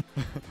character. Sega.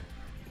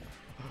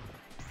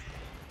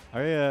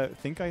 I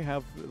think I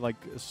have like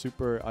a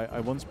super. I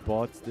once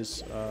bought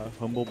this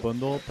Humble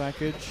Bundle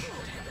package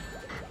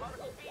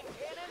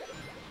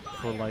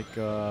for like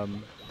a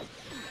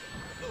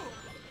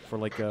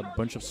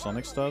bunch of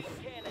Sonic stuff.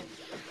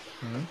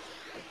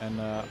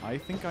 And I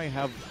think I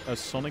have a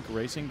Sonic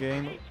racing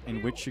game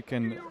in which you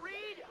can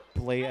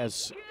play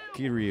as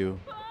Kiryu,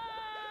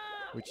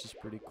 which is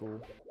pretty cool.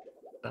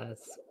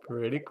 That's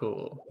pretty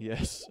cool.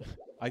 Yes,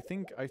 I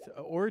think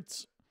or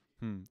it's.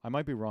 I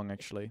might be wrong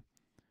actually.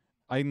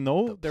 I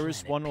know there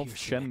is one of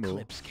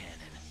Shenmue.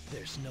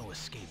 There's no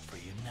escape for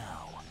you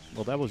now.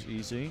 Well, that was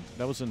easy.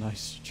 That was a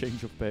nice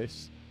change of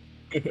pace.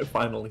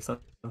 Finally,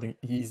 something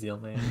easy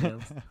on my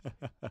hands.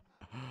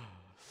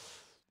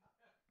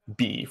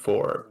 B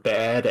for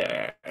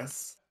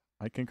badass.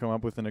 I can come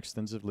up with an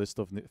extensive list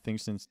of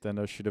things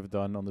Nintendo should have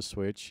done on the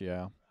Switch,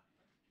 yeah.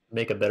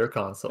 Make a better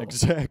console.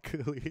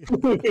 Exactly.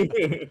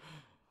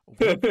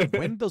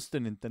 when does the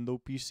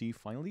Nintendo PC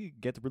finally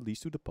get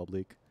released to the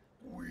public?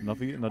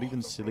 Not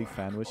even silly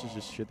fan wishes,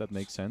 just shit that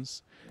makes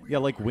sense. Yeah,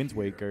 like Wind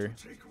Waker.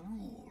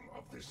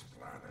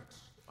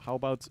 How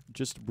about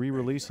just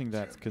re-releasing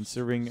that,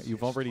 considering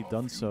you've already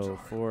done so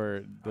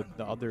for the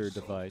other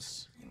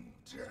device?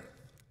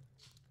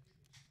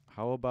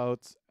 How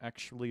about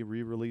actually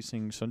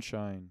re-releasing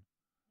Sunshine?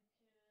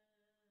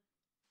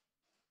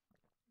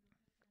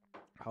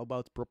 How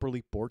about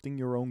properly porting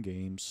your own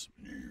games?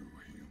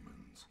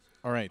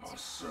 Alright.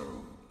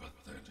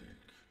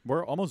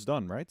 We're almost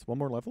done, right? One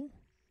more level?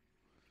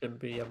 Should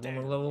be a one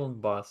more level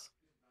and boss.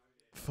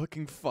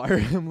 Fucking Fire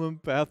Emblem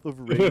Path of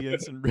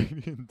Radiance and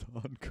Radiant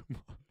Dawn, come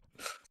on.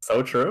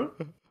 So true?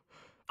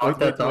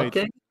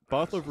 Wait.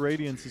 Path of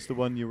Radiance is the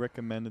one you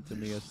recommended to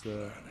me as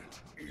the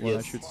one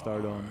I should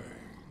start on.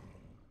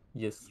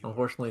 Yes,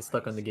 unfortunately it's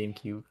stuck on the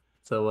GameCube.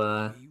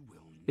 So,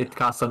 it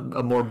costs a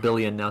more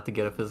billion now to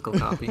get a physical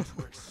copy.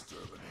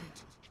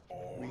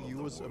 Wii U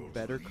was a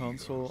better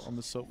console on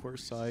the software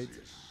side.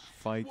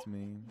 Fight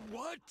me.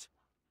 What?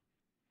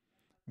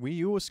 Wii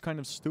U was kind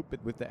of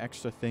stupid with the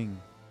extra thing.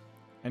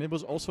 And it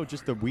was also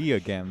just the Wii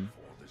again.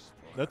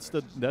 That's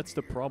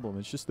the problem,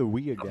 it's just the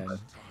Wii again.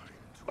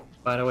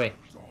 By the way,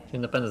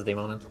 Independence Day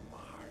moment.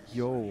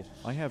 Yo,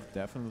 I have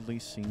definitely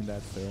seen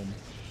that film.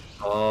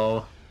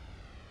 Oh.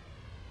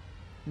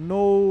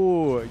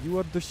 No! You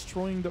are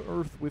destroying the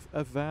Earth with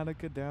Avada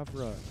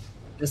Kedavra.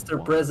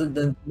 Mr.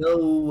 President,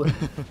 no!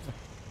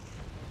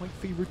 My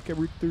favorite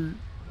character.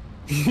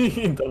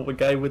 The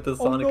guy with the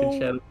Sonic and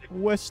Shadow.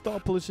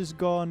 Westopolis is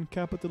gone.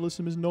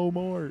 Capitalism is no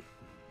more.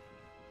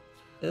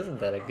 Isn't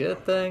that a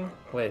good thing?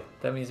 Wait,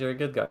 that means you're a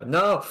good guy.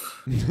 No!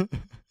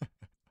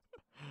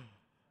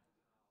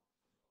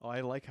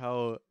 I like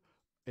how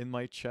in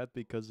my chat,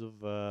 because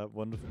of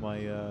one of my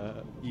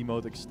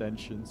emote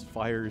extensions,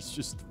 fire is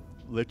just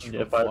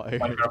literal fire.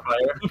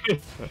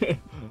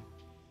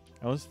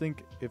 I always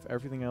think if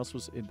everything else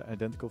was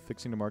identical,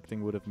 fixing the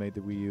marketing would have made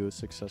the Wii U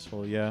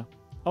successful. Yeah.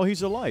 Oh,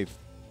 he's alive.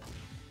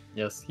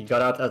 Yes, he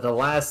got out at the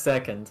last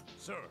second.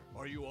 Sir,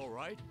 are you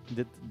alright?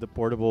 Did the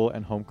portable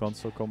and home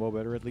console combo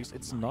better at least?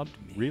 It's not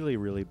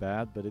really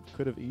bad, but it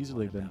could have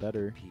easily been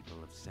better.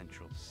 People of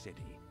Central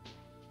City.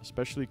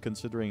 Especially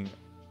considering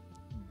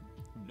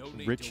No need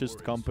to richest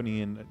worry, company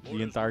sir. in the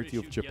Orders entirety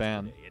were of issued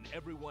Japan. yesterday, and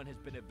everyone has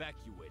been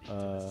evacuated to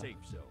the safe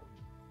zone.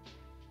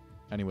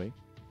 Anyway.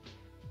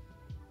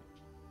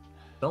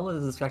 Don't let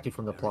this distract you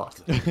from the plot.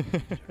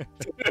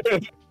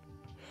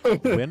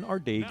 When are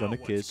they Now gonna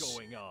what's kiss?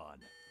 going on?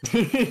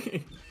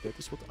 That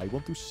is what I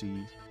want to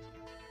see.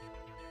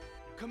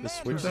 The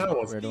Switch is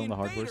right on the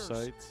hardware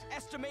side,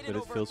 but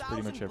it feels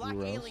pretty much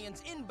everywhere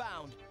else.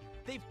 Inbound.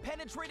 They've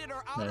penetrated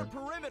our outer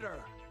perimeter.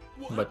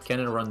 But can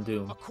it run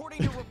Doom?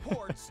 According to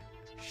reports,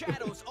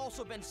 Shadow's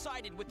also been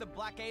sighted with the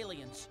black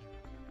aliens.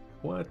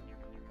 What?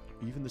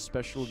 Even the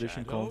special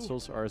edition Shadow?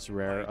 consoles are as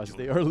rare as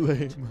they are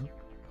lame.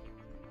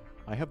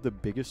 I have the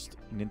biggest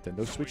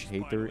Nintendo Switch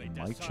hater in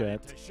my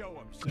chat.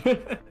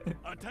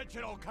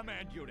 Attention all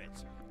command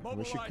units. I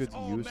wish you could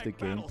use the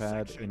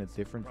gamepad in a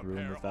different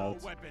room without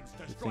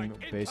the thing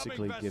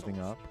basically giving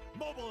up.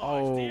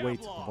 Oh,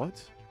 wait,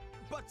 what?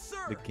 But sir,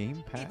 the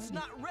gamepad? it's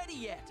not ready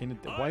yet.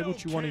 Why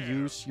would you want to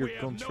use your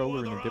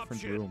controller in a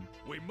different room?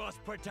 We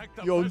must protect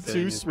the You own Blizzard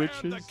two and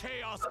switches. the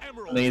Chaos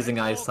Emeralds Amazing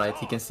at all eyesight.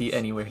 He can see costs.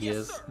 anywhere he Yes,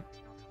 is. sir.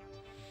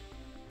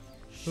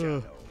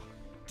 Shadow,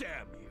 damn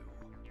you!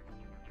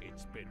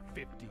 It's been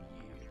 50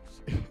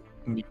 years.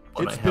 When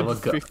It's I have been a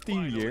gun. 15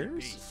 Finally years?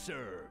 be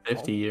served.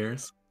 50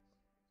 years.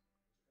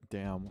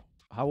 Damn.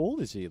 How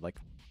old is he? Like,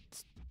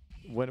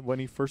 when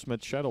he first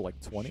met Shadow, like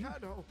 20?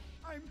 Shadow,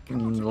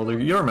 I'm Well,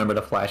 you remember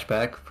the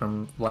flashback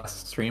from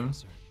last stream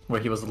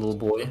where he was a little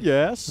boy?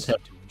 Yes. To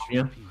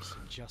Yeah. ensure peace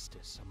and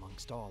justice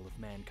amongst all of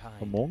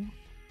mankind. Among?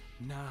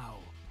 Now,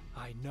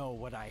 I know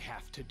what I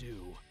have to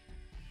do.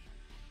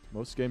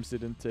 Most games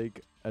didn't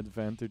take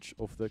advantage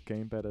of the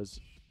gamepad as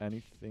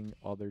anything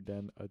other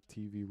than a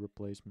TV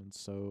replacement,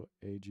 so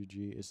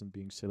AGG isn't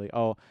being silly.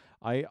 Oh,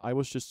 I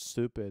was just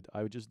stupid.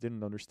 I just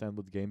didn't understand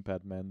what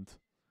gamepad meant.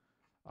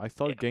 I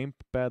thought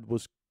gamepad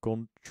was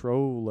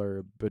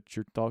controller, but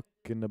you're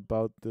talking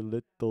about the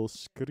little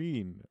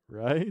screen,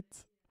 right?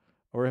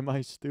 Or am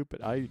I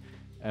stupid? I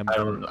am. I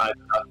don't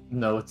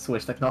know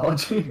Switch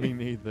technology. Me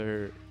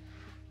neither.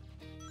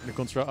 The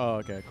control. Oh,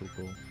 okay,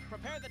 cool.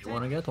 Prepare the You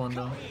wanna get one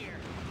though?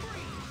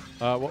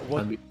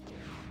 What? And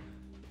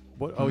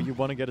What? Oh, you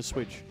want to get a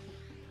Switch?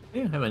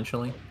 yeah,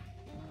 eventually.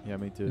 Yeah,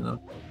 me too. You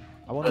know,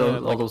 I want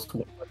to all those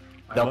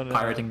without wanna-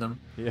 pirating them.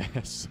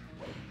 Yes.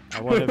 I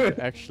want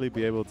to actually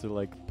be able to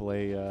like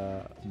play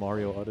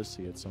Mario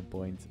Odyssey at some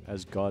point,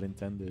 as God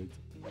intended.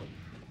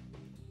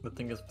 The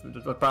thing is,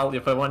 probably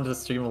if I wanted to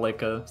stream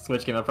like a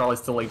Switch game, I'd probably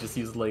still like just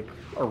use like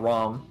a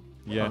ROM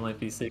Yeah. on my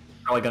PC.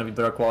 Probably gonna be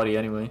better quality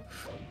anyway.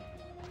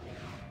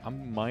 I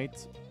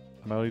might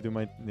do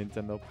my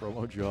Nintendo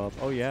promo job.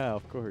 Oh yeah,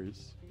 of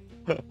course.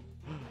 The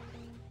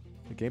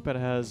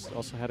gamepad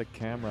also had a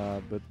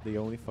camera, but the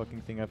only fucking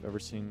thing I've ever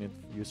seen it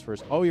used for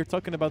is... Oh, you're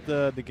talking about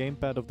the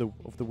gamepad of the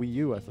Wii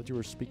U. I thought you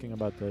were speaking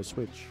about the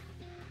Switch.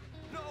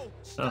 No,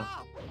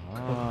 stop!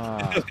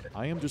 Ah,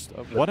 I am just...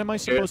 what am I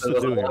supposed to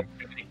do here?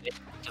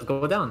 Just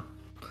go down.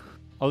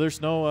 Oh,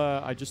 there's no...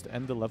 I just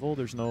end the level.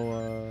 There's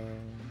no...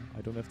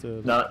 I don't have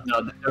to... No,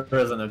 there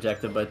is an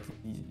objective, but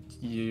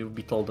you'll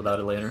be told about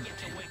it later.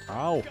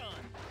 Ow.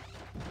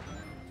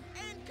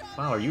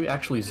 Wow, are you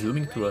actually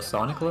zooming through a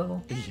Sonic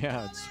level?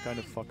 Yeah, it's kind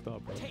of fucked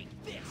up. Right?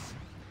 Take this!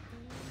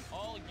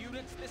 All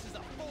units, this is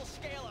a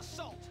full-scale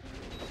assault!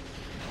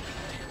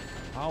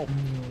 Ow.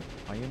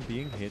 I am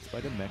being hit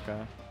by the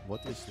mecha.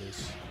 What is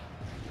this?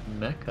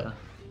 Mecha?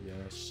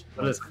 Yes.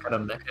 What is kind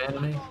of mecha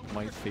anime?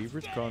 My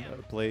favorite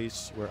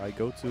place where I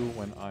go to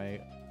when I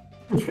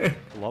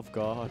love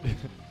God.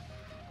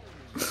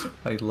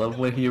 I love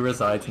where he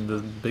resides in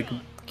this big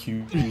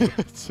cube.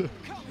 It's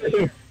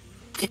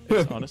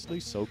honestly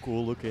so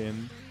cool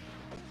looking.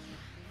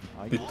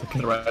 They took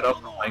it right off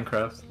of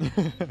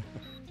Minecraft.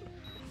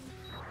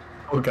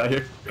 Oh god,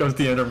 here comes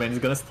the Enderman, he's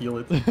gonna steal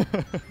it.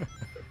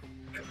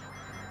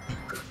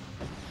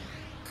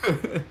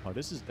 Oh,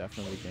 this is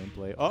definitely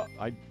gameplay. Oh,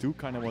 I do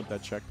kind of want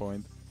that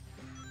checkpoint.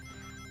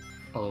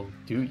 Oh,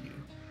 do you?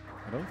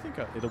 I don't think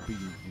it'll be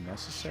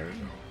necessary.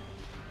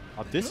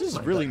 Oh, this is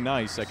really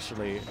nice,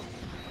 actually.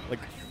 Like,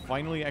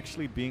 finally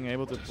actually being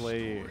able to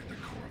play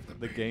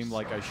the game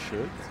like I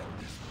should.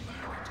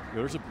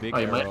 There's a big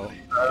arrow.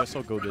 I guess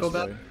I'll go this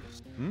way.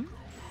 Hmm?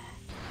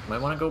 Might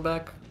want to go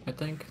back, I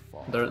think.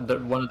 One of the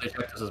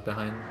objectives is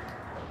behind.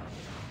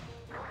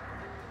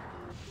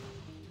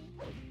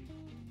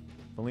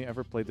 Only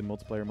ever played the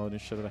multiplayer mode in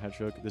Shadow the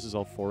Hedgehog. This is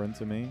all foreign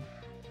to me.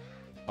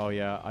 Oh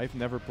yeah, I've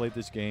never played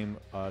this game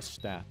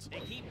stat.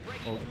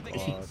 Oh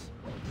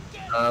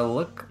god.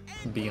 Look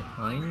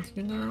behind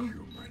you now.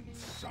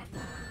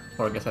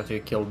 Or I guess after you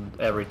killed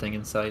everything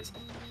in sight.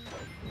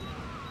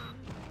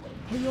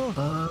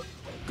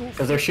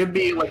 Because there should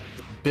be like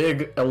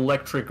big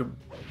electric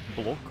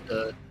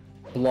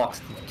blocks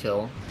to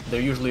kill.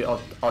 They're usually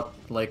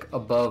like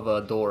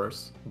above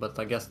doors, but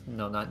I guess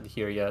no, not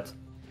here yet.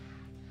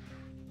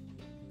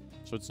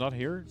 So it's not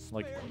here? It's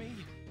like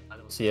I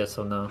don't see it,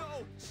 so no. No,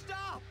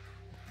 stop!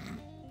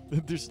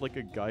 There's like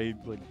a guy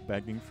like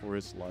begging for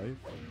his life.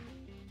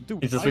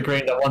 Dude, He's just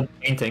recreating that one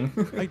painting.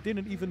 I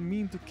didn't even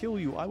mean to kill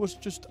you. I was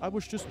just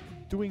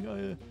doing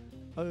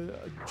a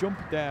jump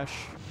dash.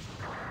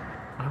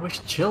 I was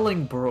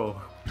chilling,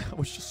 bro. I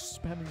was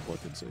just spamming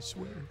buttons, I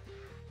swear.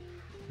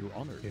 Your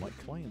Honor, my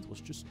client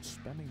was just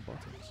spamming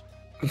buttons.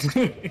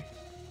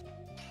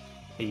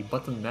 Hey,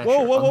 button masher.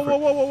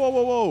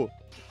 Whoa!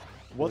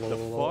 What the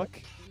fuck?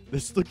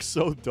 This looks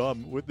so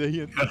dumb with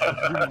the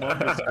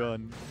humongous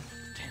gun.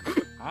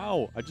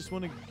 Ow! I just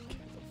want to get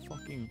the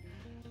fucking...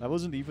 That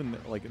wasn't even,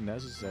 like,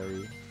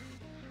 necessary.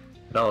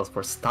 That was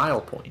for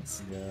style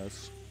points.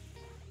 Yes.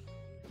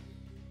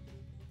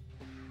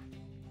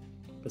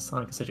 But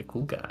Sonic is such a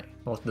cool guy.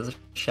 Well, there's a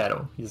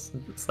Shadow. He's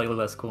slightly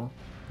less cool.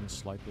 And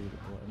slightly...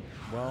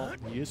 Well,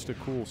 he is the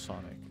cool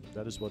Sonic.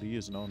 That is what he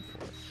is known for.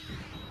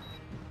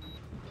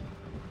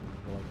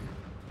 Like,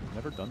 I've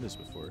never done this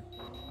before.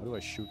 How do I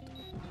shoot?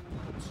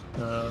 Oops.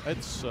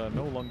 It's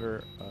no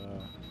longer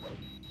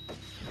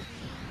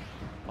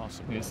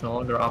possible. It's no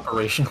longer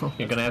operational.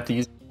 You're gonna have to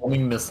use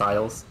homing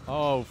missiles.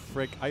 Oh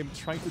frick! I'm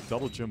trying to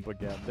double jump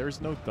again.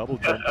 There's no double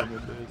jumping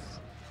in this.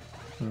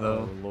 No.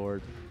 Oh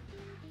lord.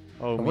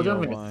 Oh Double me, oh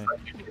jumping my. is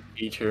such a good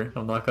feature,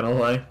 I'm not gonna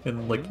lie,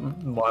 in like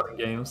modern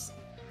games.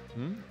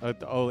 Hmm?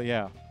 Oh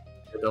yeah.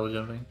 Double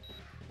jumping.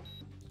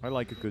 I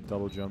like a good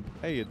double jump.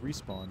 Hey, it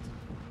respawned.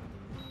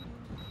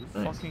 You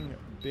Nice. fucking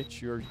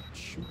bitch! You're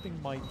shooting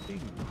my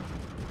thing.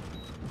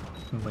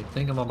 My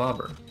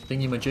thingamabobber.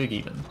 Thingy-majig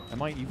even.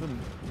 Am I even?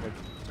 Like,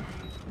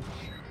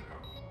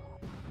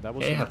 that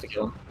was Yeah, you have to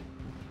kill him.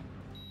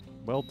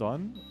 well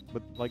done.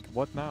 But like,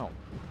 what now?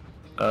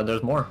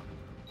 There's more.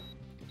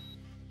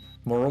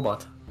 More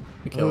robot.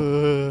 To kill.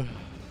 They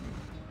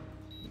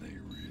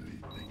really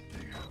think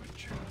they have a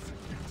chance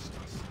against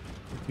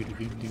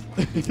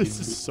us. This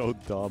is so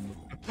dumb.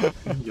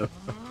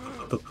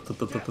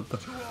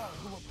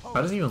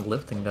 How is he even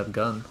lifting that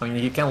gun? I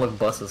mean, he can't lift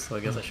buses, so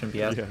I guess I shouldn't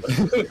be asking.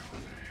 Yes.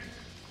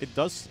 It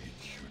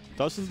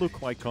doesn't look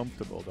quite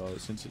comfortable though,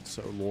 since it's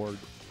so lowered.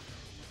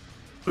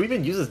 Who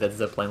even uses that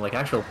zipline? Like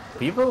actual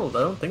people? I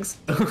don't think so.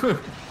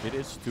 It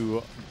is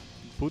to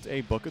put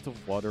a bucket of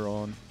water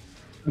on.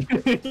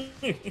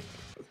 Okay.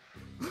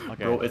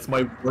 Bro, it's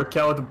my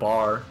workout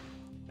bar.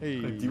 Hey.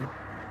 You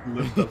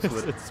lift up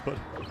with it. It's what-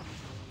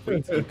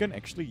 Wait, you can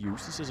actually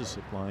use this as a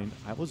zipline.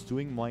 I was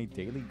doing my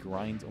daily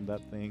grind on that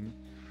thing.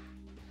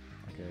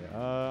 Okay,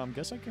 I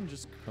guess I can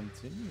just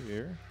continue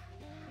here.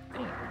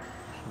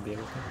 Should be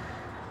able to.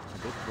 I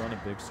did run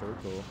a big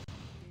circle.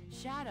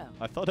 Shadow.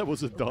 I thought that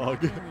was a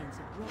dog. Aliens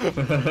have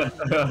broken.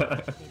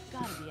 They've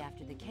got to be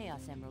after the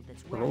Chaos Emerald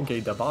that's Rogue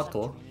the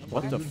battle.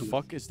 What the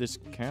fuck is this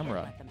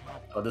camera?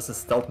 Oh, this is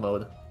stealth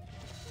mode.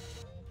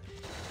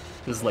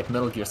 This is like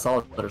Metal Gear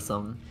Solid or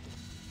something.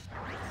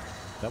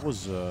 That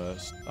was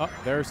oh,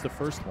 there's the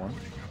first one.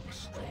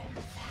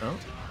 Oh?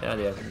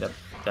 Yeah,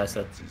 that's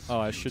it. Oh,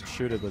 I should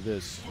shoot it with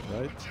this,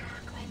 right?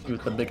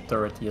 With the big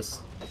turret,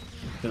 yes.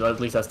 'Cause at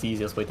least that's the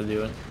easiest way to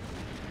do it.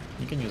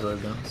 You can use other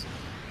guns.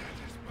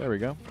 There we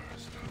go.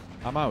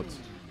 I'm out.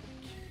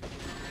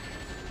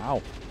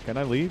 Ow. Can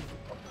I leave?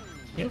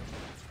 Yeah.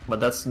 But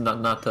that's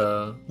not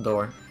the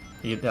door.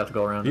 You have to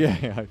go around it.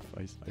 Yeah,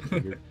 I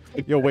figured.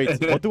 Yo, wait,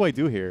 what do I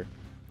do here?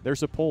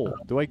 There's a pole.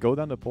 Do I go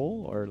down the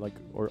pole or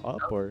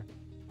up or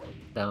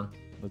Down.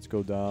 let's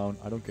go down.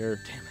 I don't care.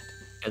 Damn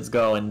it. It's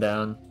going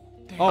down.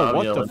 Oh,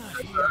 what yeah, the let's-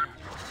 f-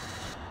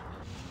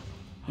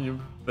 You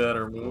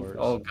better move. course.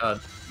 Oh god.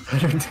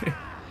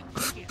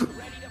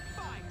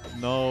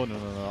 No.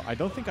 I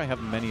don't think I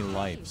have many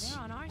lives.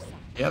 They're on our side.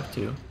 You have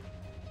to.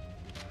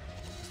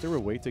 Is there a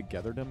way to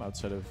gather them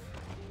outside of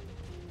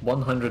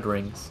 100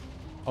 rings.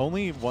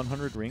 only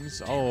 100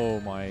 rings? Oh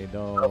my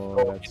no.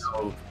 You That's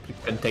know,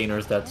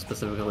 containers that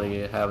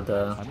specifically have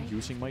the... I'm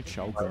using my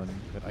chow gun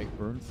that I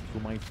earned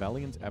through my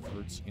valiant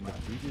efforts in the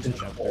previous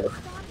chapter.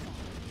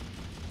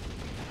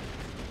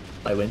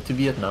 I went to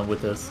Vietnam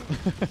with this.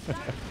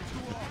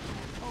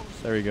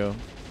 There you go.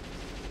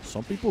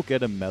 Some people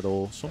get a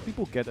medal, some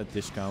people get a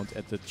discount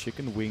at the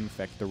chicken wing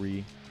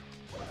factory.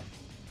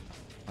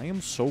 I am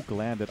so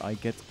glad that I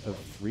get a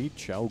free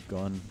chow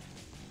gun.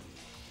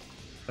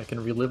 I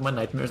can relive my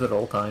nightmares at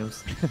all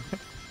times.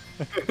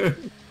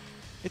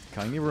 It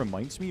kinda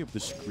reminds me of the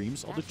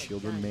screams all the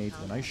children made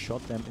when I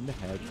shot them in the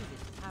head.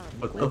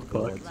 What the Oh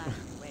fuck?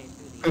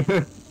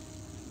 god.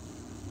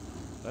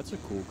 That's a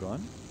cool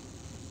gun.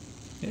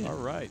 Yeah.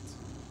 Alright.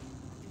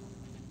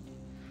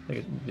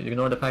 Like,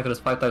 ignore the fact that it's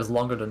 5 times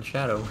longer than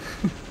Shadow.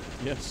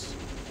 Yes.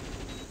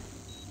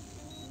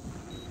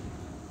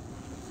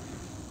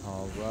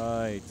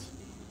 Alright.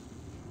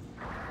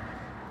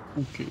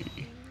 Okay.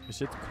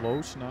 Is it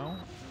close now?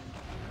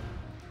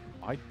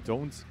 I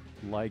don't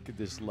like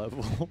this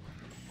level.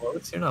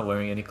 Clothes? You're not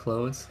wearing any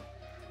clothes.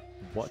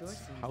 What?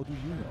 How do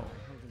you know?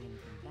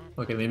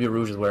 Okay, maybe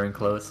Rouge is wearing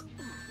clothes.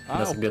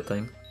 That's a Ow. good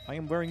thing. I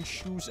am wearing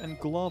shoes and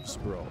gloves,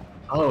 bro.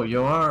 Oh,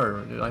 you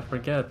are. I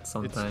forget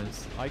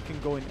sometimes. I can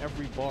go in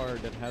every bar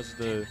that has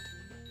the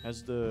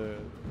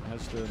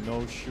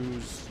no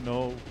shoes,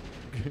 no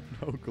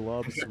no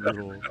gloves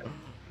rule.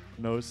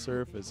 No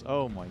surface.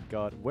 Oh my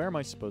god. Where am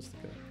I supposed to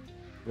go?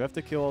 Do I have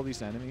to kill all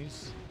these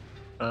enemies?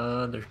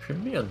 There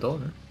should be a door.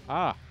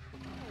 Ah!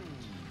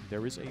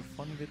 There is a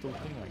fun little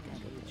thing I can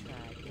get.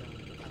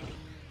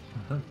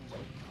 Uh-huh.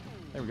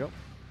 There we go.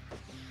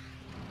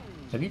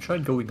 Have you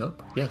tried going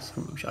up? Yes,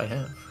 Rouge, I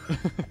have.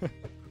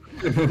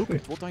 Look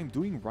at what I'm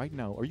doing right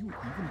now. Are you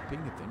even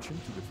paying attention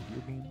to the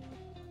video game?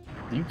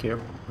 Do you care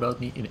about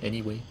me in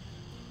any way?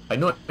 I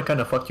know I kind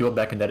of fucked you up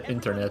back in that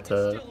internet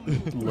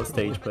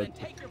stage, but...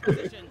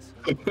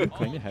 You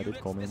kinda had it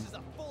coming.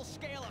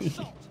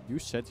 You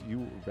said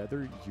you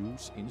rather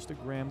use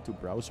Instagram to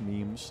browse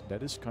memes.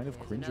 That is kind of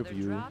cringe of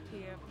you.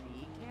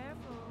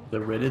 The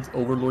Reddit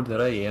overlord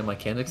that I am, I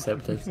can't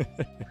accept it.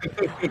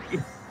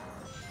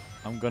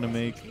 I'm gonna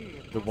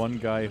make the one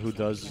guy who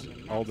does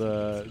all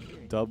the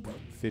dub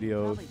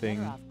video thing,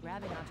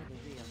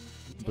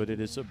 but it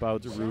is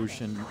about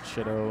Rouge and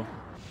Shadow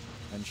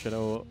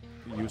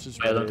uses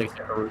I don't Reddit. take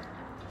the route.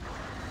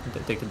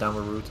 Take the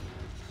downward route.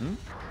 Hmm?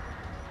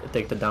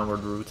 Take the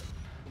downward route.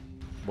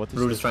 What is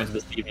Rouge this? is trying to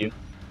deceive you.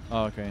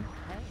 Oh, okay.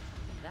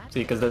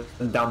 See, because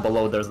down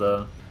below there's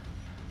the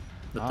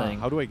thing.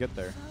 How do I get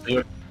there? So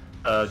you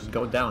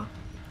go down,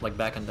 like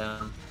back and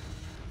down.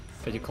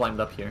 Because you climbed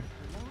up here.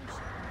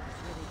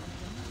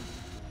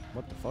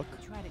 What the fuck?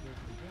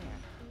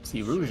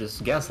 See, Rouge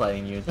is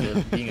gaslighting you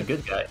to being a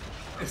good guy.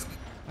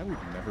 I would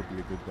never be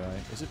a good guy.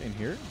 Is it in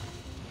here?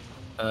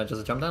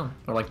 Just jump down.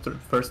 Or like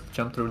first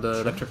jump through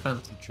the electric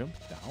fence. Jump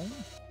down?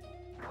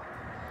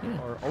 Yeah.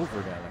 Or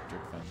over the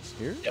electric fence?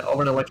 Here? Yeah,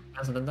 over the electric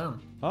fence and then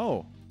down.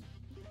 Oh.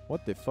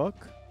 What the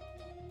fuck?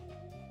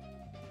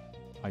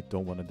 I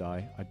don't want to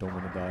die. I don't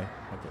want to die.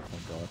 Okay,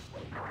 thank god.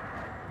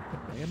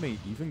 I am a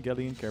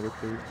Evangelion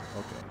character.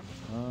 Okay.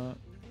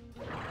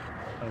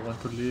 I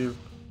want to leave.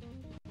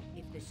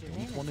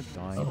 Don't want to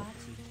die.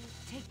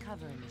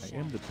 I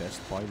am the best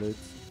pilot.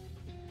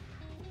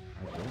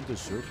 I don't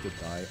deserve to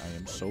die. I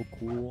am so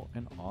cool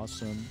and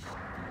awesome.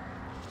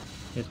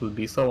 It would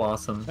be so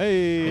awesome.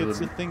 Hey,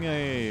 it's a thing.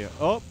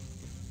 Oh.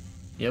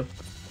 Yep.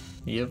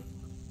 Yep.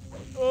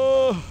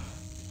 Oh.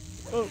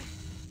 Oh.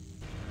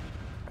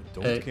 I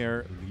don't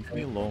care. Leave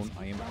me alone.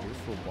 I am here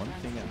for one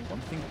thing and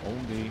one thing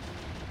only.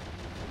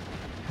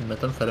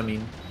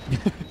 Methamphetamine.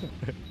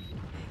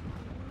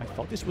 I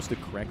thought this was the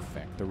crack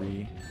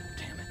factory.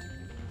 Damn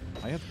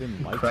it. I have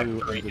been lied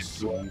to and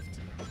deceived.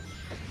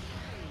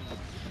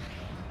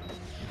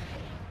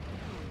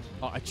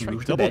 Oh, I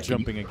tried double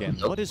jumping again.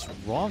 What is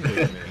wrong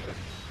with me?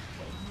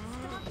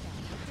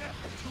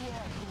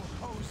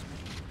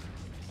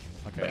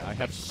 Okay, I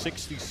have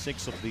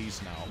 66 of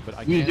these now, but I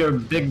can't... Use your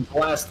big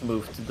blast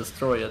move to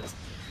destroy it.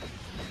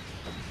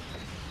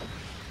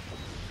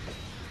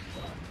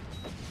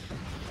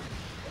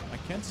 I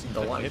can't seem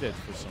to hit it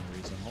for some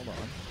reason. Hold on.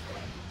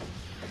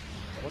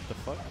 What the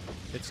fuck?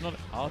 It's not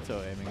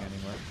auto-aiming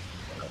anymore.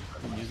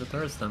 Use the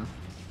turrets then.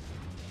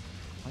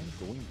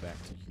 I'm going back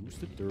to use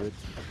the turret.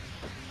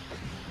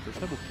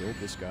 First I will kill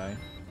this guy.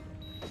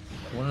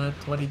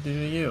 What did he do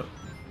to you?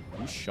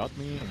 He shot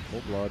me in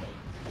cold blood.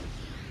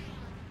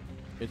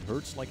 It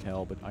hurts like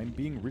hell, but I'm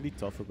being really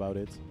tough about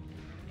it.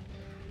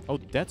 Oh,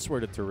 that's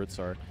where the turrets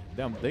are.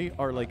 Damn, they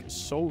are like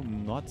so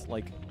not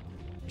like...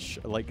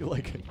 like...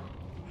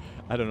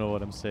 I don't know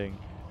what I'm saying.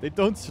 They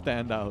don't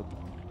stand out.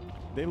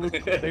 They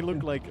look they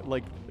look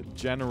like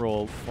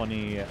general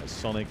funny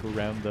Sonic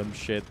random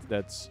shit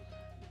that's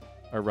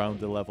around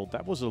the level.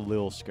 That was a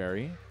little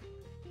scary.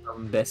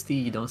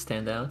 Bestie, you don't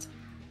stand out.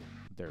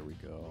 There we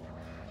go.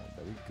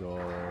 There we go.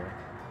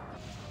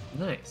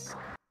 Nice.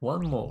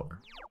 One more.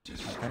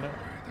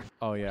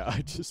 Oh yeah,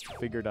 I just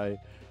figured I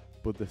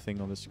put the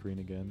thing on the screen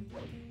again.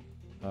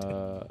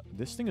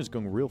 This thing is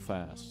going real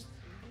fast.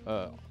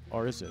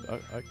 Or is it?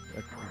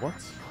 What?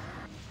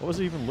 What was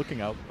I even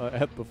looking out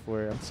at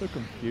before? I'm so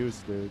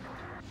confused, dude.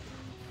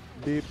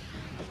 Beep.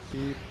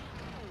 Beep.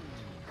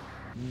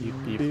 Beep,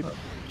 beep. Beep.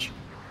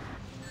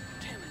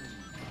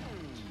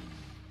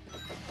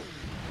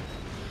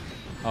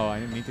 Oh,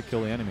 I need to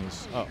kill the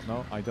enemies. Oh,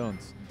 no, I don't.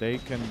 They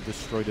can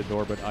destroy the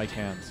door, but I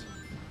can't.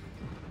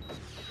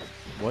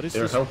 What is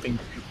They're this? helping.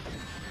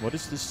 What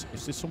is this?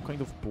 Is this some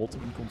kind of plot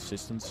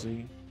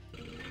inconsistency?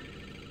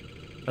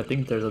 I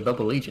think there's a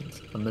double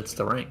agent amidst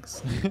the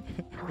ranks.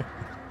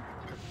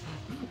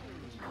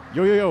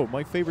 Yo, yo, yo,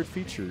 my favorite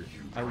feature.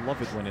 I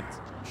love it when it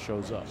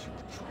shows up.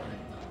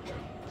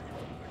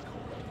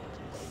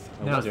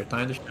 Now's your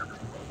time to shine.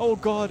 Oh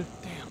god!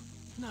 Damn,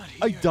 not here.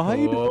 I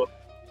died?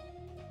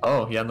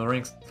 Oh, yeah, no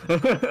rings.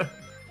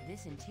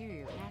 This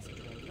interior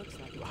passageway looks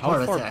like a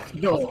How far? Attack.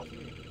 No.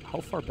 How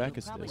far back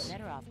is probably this?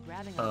 better off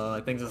grabbing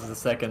I think this is the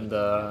second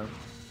shadow.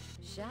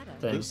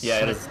 thing. This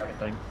Yeah, it is the second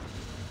thing.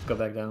 Go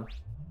back down.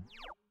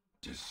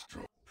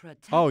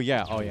 Protect Oh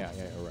yeah, oh yeah,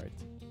 yeah, alright.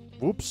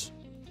 Whoops.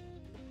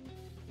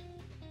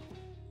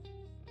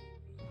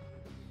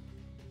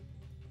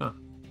 Huh.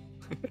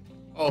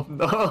 Oh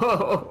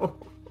no!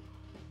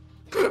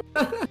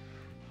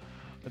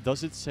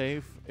 Does it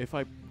save if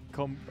I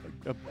come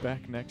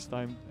back next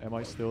time? Am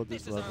I still at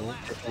this level?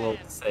 It will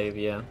save,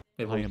 yeah.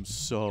 I am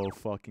so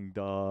fucking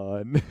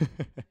done.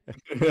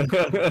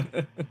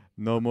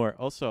 No more.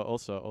 Also,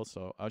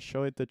 I'll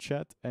show it to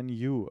chat and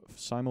you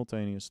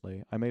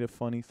simultaneously. I made a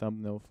funny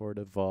thumbnail for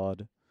the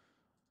VOD.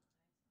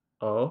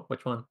 Oh,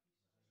 which one?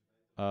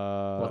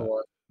 What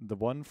one? The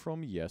one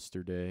from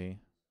yesterday.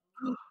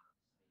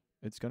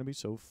 It's gonna be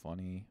so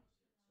funny.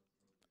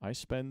 I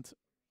spent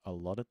a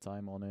lot of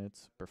time on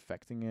it,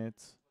 perfecting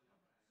it.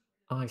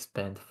 I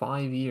spent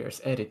 5 years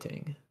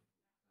editing.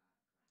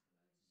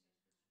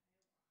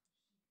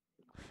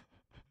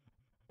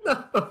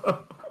 No.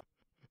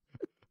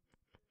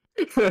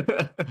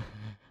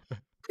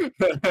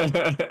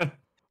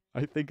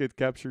 I think it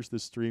captures the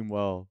stream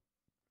well.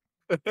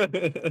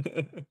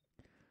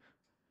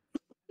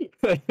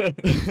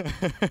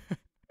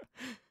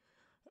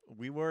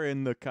 We were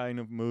in the kind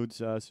of mood,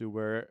 Sasu,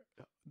 where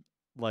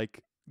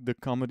like the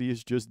comedy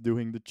is just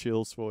doing the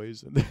chills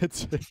voice and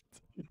that's it.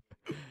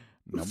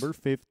 Number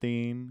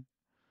 15.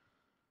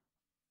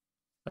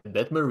 I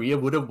bet Maria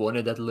would have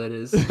wanted that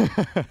lettuce.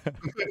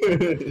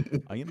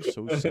 I am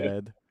so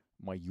sad.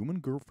 My human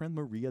girlfriend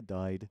Maria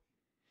died.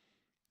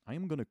 I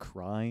am gonna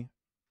cry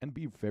and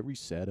be very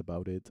sad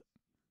about it.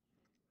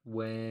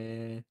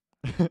 Where?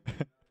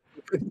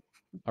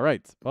 All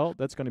right. Well,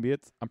 that's gonna be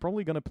it. I'm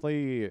probably gonna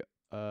play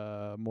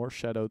more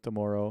Shadow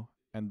tomorrow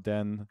and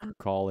then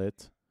call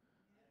it.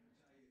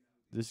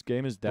 This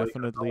game is What are you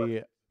gonna call it?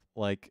 definitely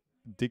like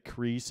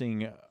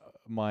decreasing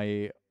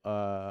my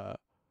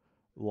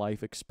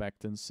life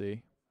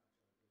expectancy.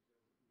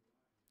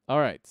 All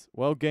right.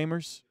 Well,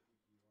 gamers,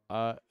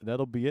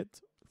 that'll be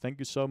it. Thank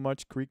you so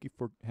much, Creaky,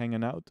 for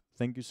hanging out.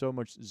 Thank you so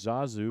much,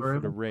 Zazu, for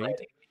the raid.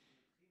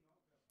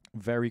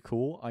 Very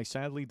cool. I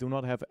sadly do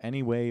not have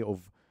any way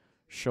of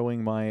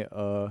showing my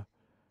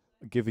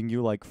giving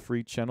you like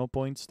free channel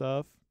point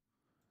stuff.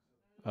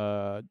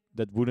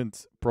 That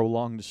wouldn't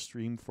prolong the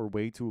stream for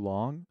way too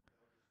long.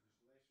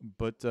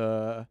 But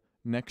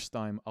next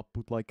time I'll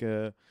put like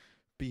a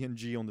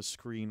PNG on the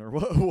screen or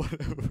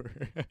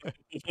whatever.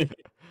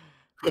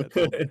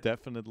 That'll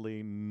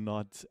definitely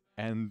not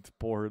end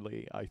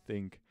poorly, I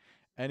think.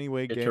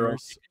 Anyway,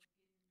 gamers,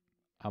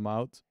 I'm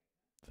out.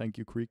 Thank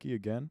you, Creaky,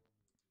 again.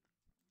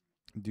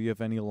 Do you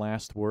have any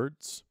last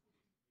words?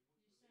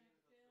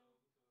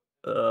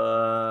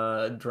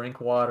 Drink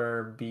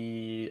water,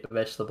 be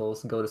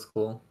vegetables, go to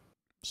school.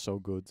 So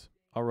good.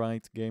 All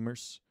right,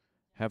 gamers.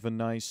 Have a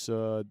nice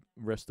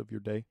rest of your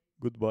day.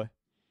 Goodbye.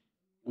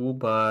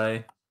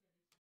 Goodbye.